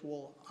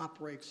individual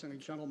operates in a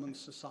gentleman's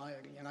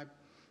society, and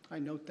I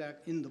note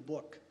that in the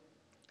book.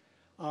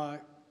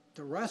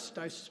 The rest,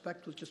 I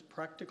suspect, was just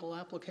practical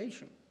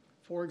application.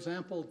 For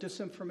example,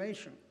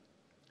 disinformation.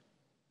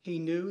 He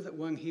knew that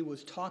when he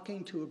was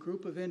talking to a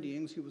group of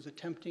Indians he was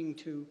attempting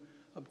to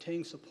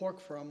obtain support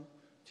from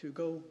to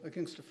go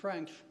against the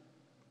French,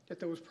 that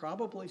there was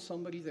probably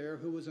somebody there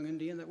who was an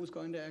Indian that was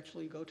going to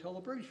actually go tell the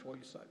British what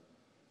he said.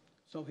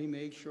 So he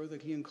made sure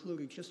that he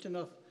included just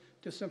enough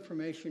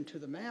disinformation to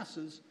the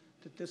masses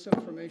that this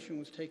information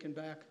was taken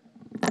back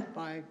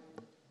by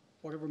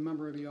whatever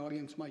member of the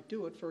audience might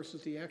do it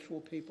versus the actual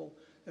people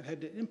that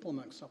had to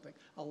implement something.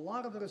 A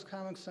lot of it is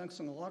common sense,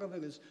 and a lot of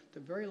it is the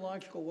very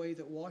logical way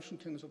that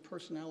Washington as a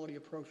personality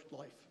approached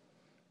life.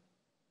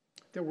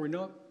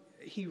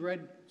 He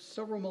read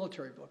several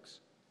military books.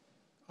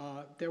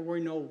 There were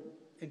no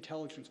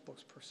intelligence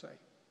books per se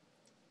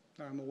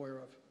that I'm aware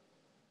of.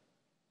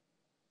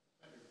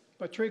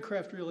 But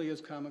tradecraft really is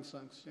common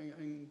sense.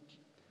 And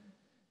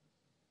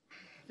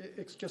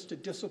it's just a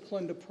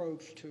disciplined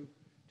approach to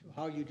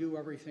how you do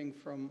everything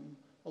from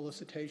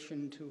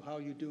elicitation to how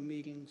you do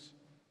meetings.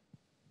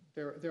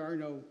 There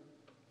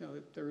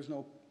is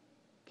no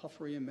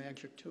puffery and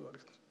magic to it.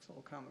 It's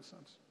all common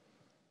sense.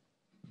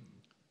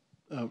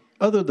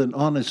 Other than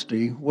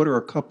honesty, what are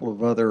a couple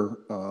of other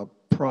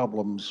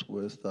problems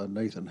with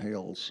Nathan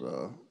Hale's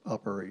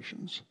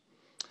operations?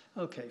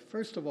 Okay,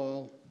 first of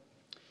all,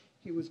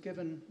 he was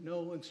given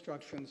no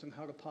instructions on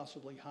how to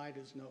possibly hide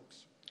his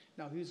notes.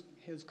 Now,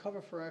 his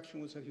cover for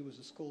action was that he was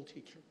a school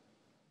teacher.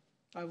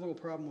 I have a little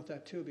problem with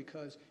that, too,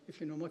 because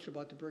if you know much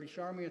about the British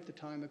Army at the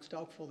time, it's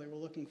doubtful they were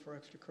looking for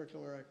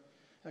extracurricular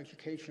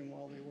education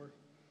while they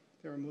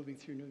were moving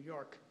through New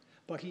York.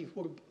 But he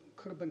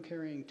could have been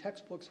carrying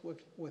textbooks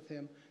with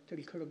him that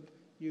he could have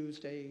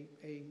used a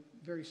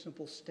very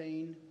simple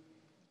stain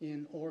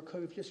in, or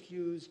could have just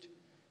used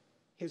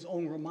his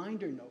own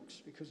reminder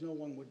notes, because no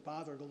one would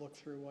bother to look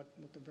through what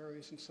the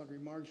various and sundry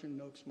margin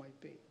notes might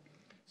be.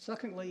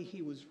 Secondly,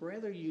 he was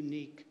rather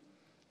unique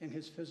in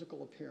his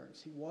physical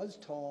appearance. He was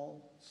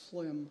tall,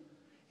 slim,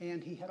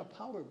 and he had a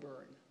powder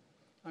burn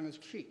on his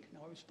cheek.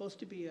 Now, he was supposed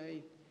to be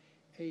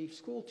a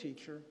school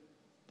teacher,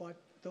 but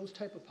those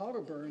type of powder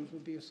burns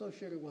would be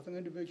associated with an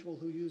individual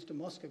who used a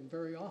musket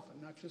very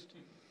often, not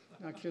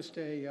just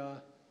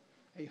a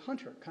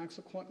hunter.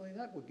 Consequently,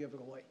 that would give it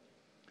away.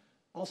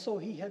 Also,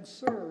 he had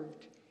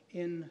served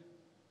in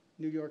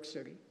New York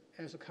City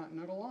as a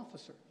Continental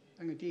officer.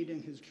 And indeed,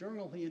 in his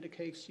journal, he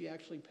indicates he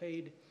actually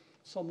paid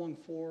someone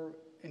for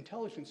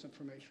intelligence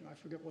information. I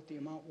forget what the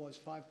amount was,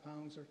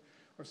 £5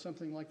 or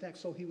something like that.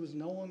 So he was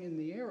known in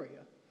the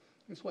area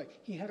this way.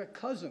 He had a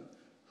cousin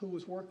who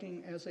was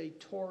working as a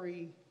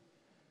Tory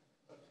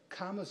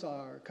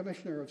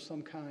commissioner of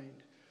some kind,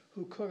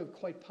 who could have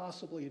quite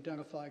possibly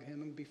identified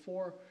him. And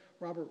before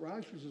Robert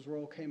Rogers'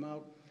 role came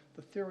out,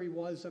 the theory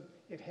was that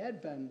it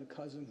had been the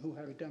cousin who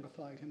had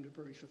identified him to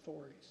British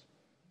authorities.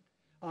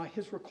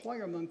 His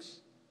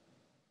requirements,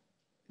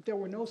 there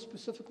were no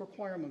specific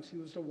requirements. He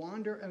was to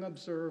wander and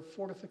observe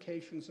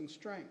fortifications and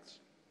strengths.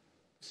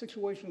 The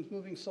situation was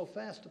moving so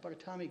fast that by the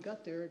time he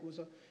got there,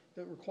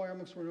 the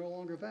requirements were no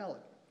longer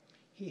valid.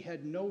 He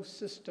had no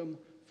system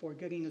for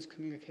getting his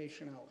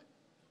communication out.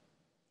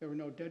 There were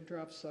no dead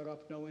drops set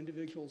up, no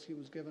individuals he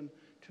was given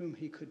to whom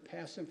he could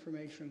pass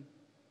information,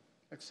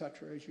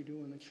 etc., as you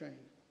do in the chain.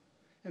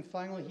 And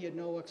finally, he had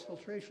no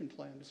exfiltration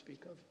plan to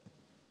speak of.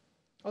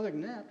 Other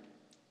than that,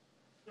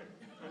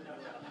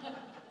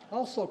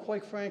 also,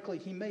 quite frankly,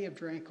 he may have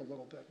drank a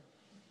little bit.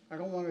 I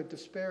don't want to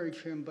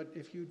disparage him, but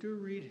if you do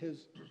read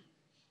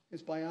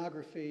his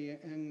biography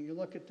and you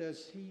look at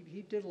this,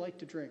 he did like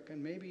to drink,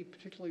 and maybe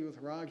particularly with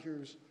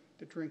Rogers,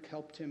 the drink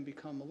helped him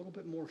become a little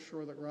bit more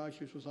sure that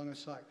Rogers was on his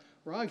side.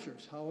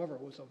 Rogers, however,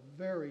 was a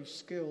very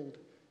skilled,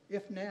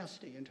 if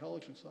nasty,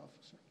 intelligence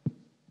officer.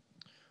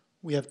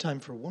 We have time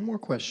for one more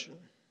question.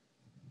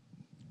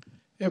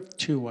 I have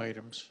two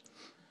items.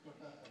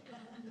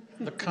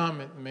 The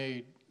comment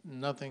made,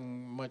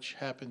 nothing much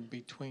happened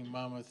between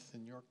Monmouth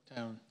and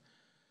Yorktown.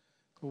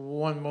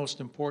 One most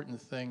important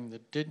thing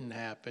that didn't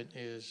happen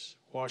is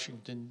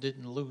Washington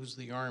didn't lose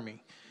the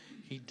army.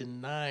 He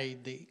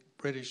denied the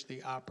British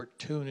the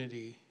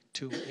opportunity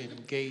to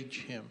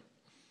engage him.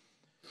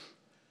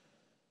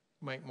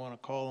 You might want to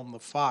call him the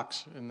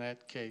fox in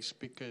that case,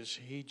 because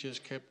he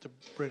just kept the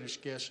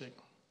British guessing.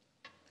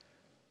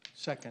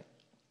 Second,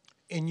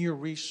 in your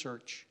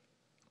research,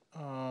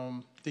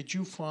 did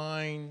you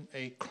find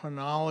a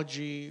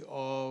chronology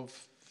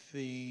of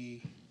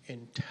the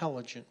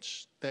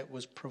intelligence that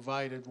was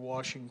provided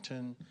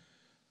Washington,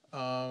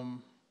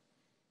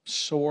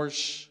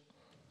 source,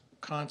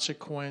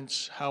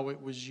 consequence, how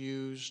it was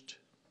used?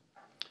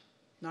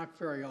 Not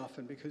very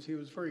often, because he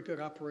was very good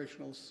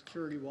operational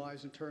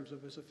security-wise in terms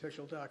of his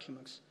official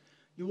documents.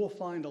 You will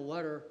find a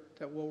letter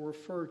that will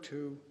refer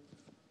to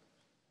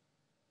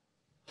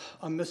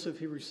a missive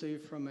he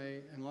received from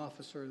an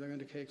officer that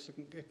indicates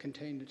it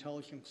contained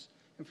intelligence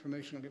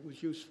information and it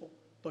was useful,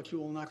 but you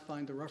will not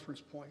find the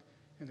reference point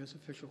in his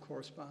official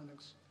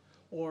correspondence.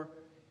 Or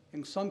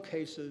in some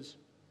cases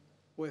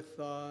with,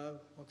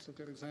 what's a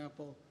good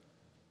example,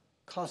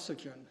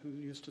 Costigan, who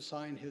used to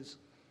sign his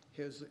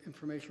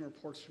information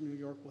reports from New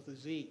York with a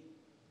Z.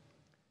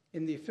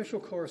 In the official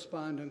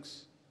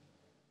correspondence,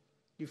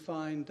 you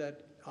find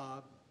that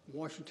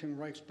Washington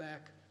writes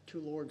back to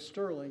Lord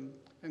Sterling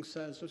and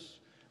says,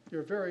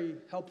 "You're very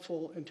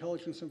helpful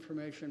intelligence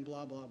information,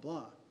 blah, blah,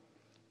 blah."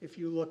 If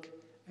you look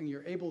and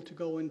you're able to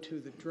go into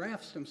the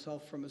drafts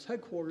themselves from his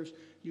headquarters,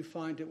 you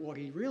find that what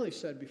he really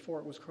said before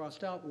it was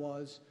crossed out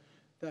was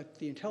that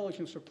the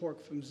intelligence report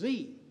from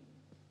Z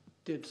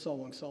did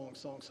so and so and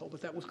so and so,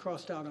 but that was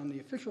crossed out on the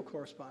official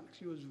correspondence.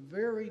 He was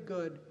very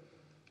good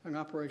on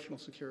operational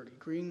security.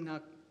 Green,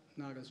 not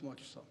as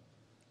much so.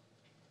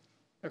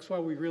 That's why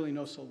we really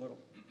know so little.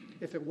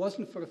 If it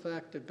wasn't for the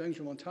fact that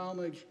Benjamin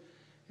Talmadge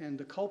and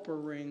the Culper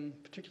ring,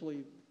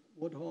 particularly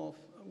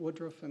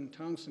Woodruff and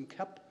Townsend,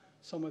 kept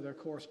some of their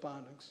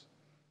correspondence,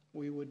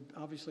 we would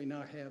obviously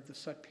not have the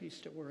set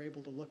piece that we're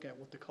able to look at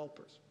with the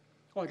Culpers.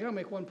 Oh, I gotta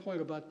make one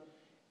point about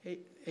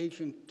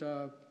Agent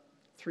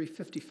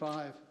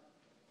 355,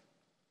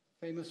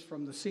 famous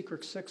from the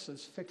Secret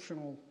Six's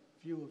fictional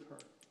view of her.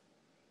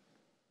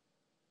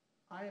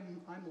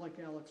 I'm like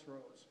Alex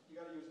Rose. You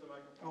gotta use the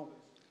microphone, please.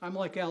 I'm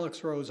like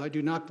Alex Rose. I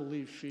do not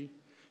believe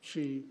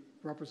she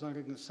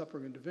represented a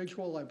separate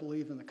individual. I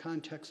believe in the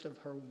context of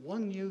her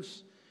one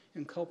use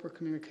in Culper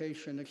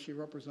communication that she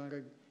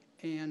represented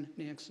Anne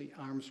Nancy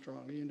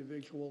Armstrong, the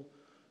individual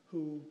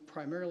who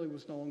primarily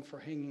was known for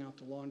hanging out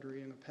the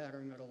laundry in a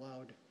pattern that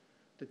allowed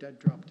the dead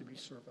drop to be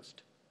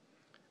serviced.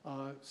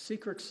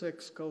 Secret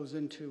Six goes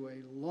into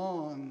a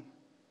long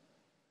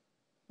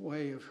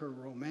way of her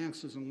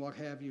romances and what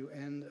have you,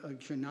 and a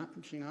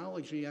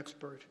genealogy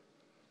expert,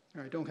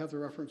 I don't have the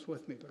reference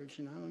with me, but a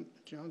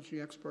genealogy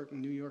expert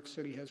in New York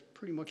City has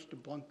pretty much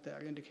debunked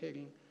that,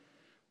 indicating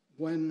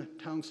when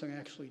Townsend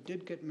actually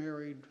did get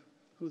married,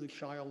 who the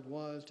child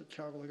was. The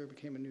child later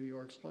became a New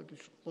York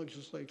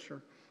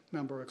legislature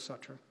member,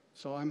 etc.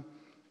 So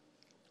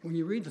when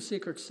you read The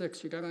Secret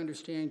Six, you got to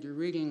understand you're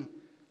reading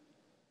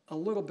a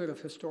little bit of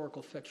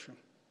historical fiction.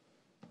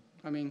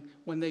 I mean,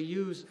 when they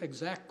use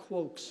exact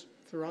quotes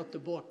throughout the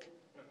book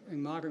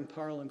in modern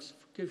parlance,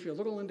 gives you a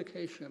little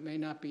indication it may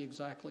not be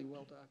exactly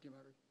well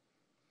documented.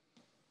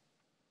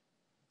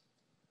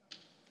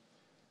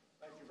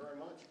 Thank you very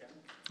much, Ken.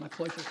 My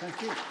pleasure,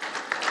 thank you.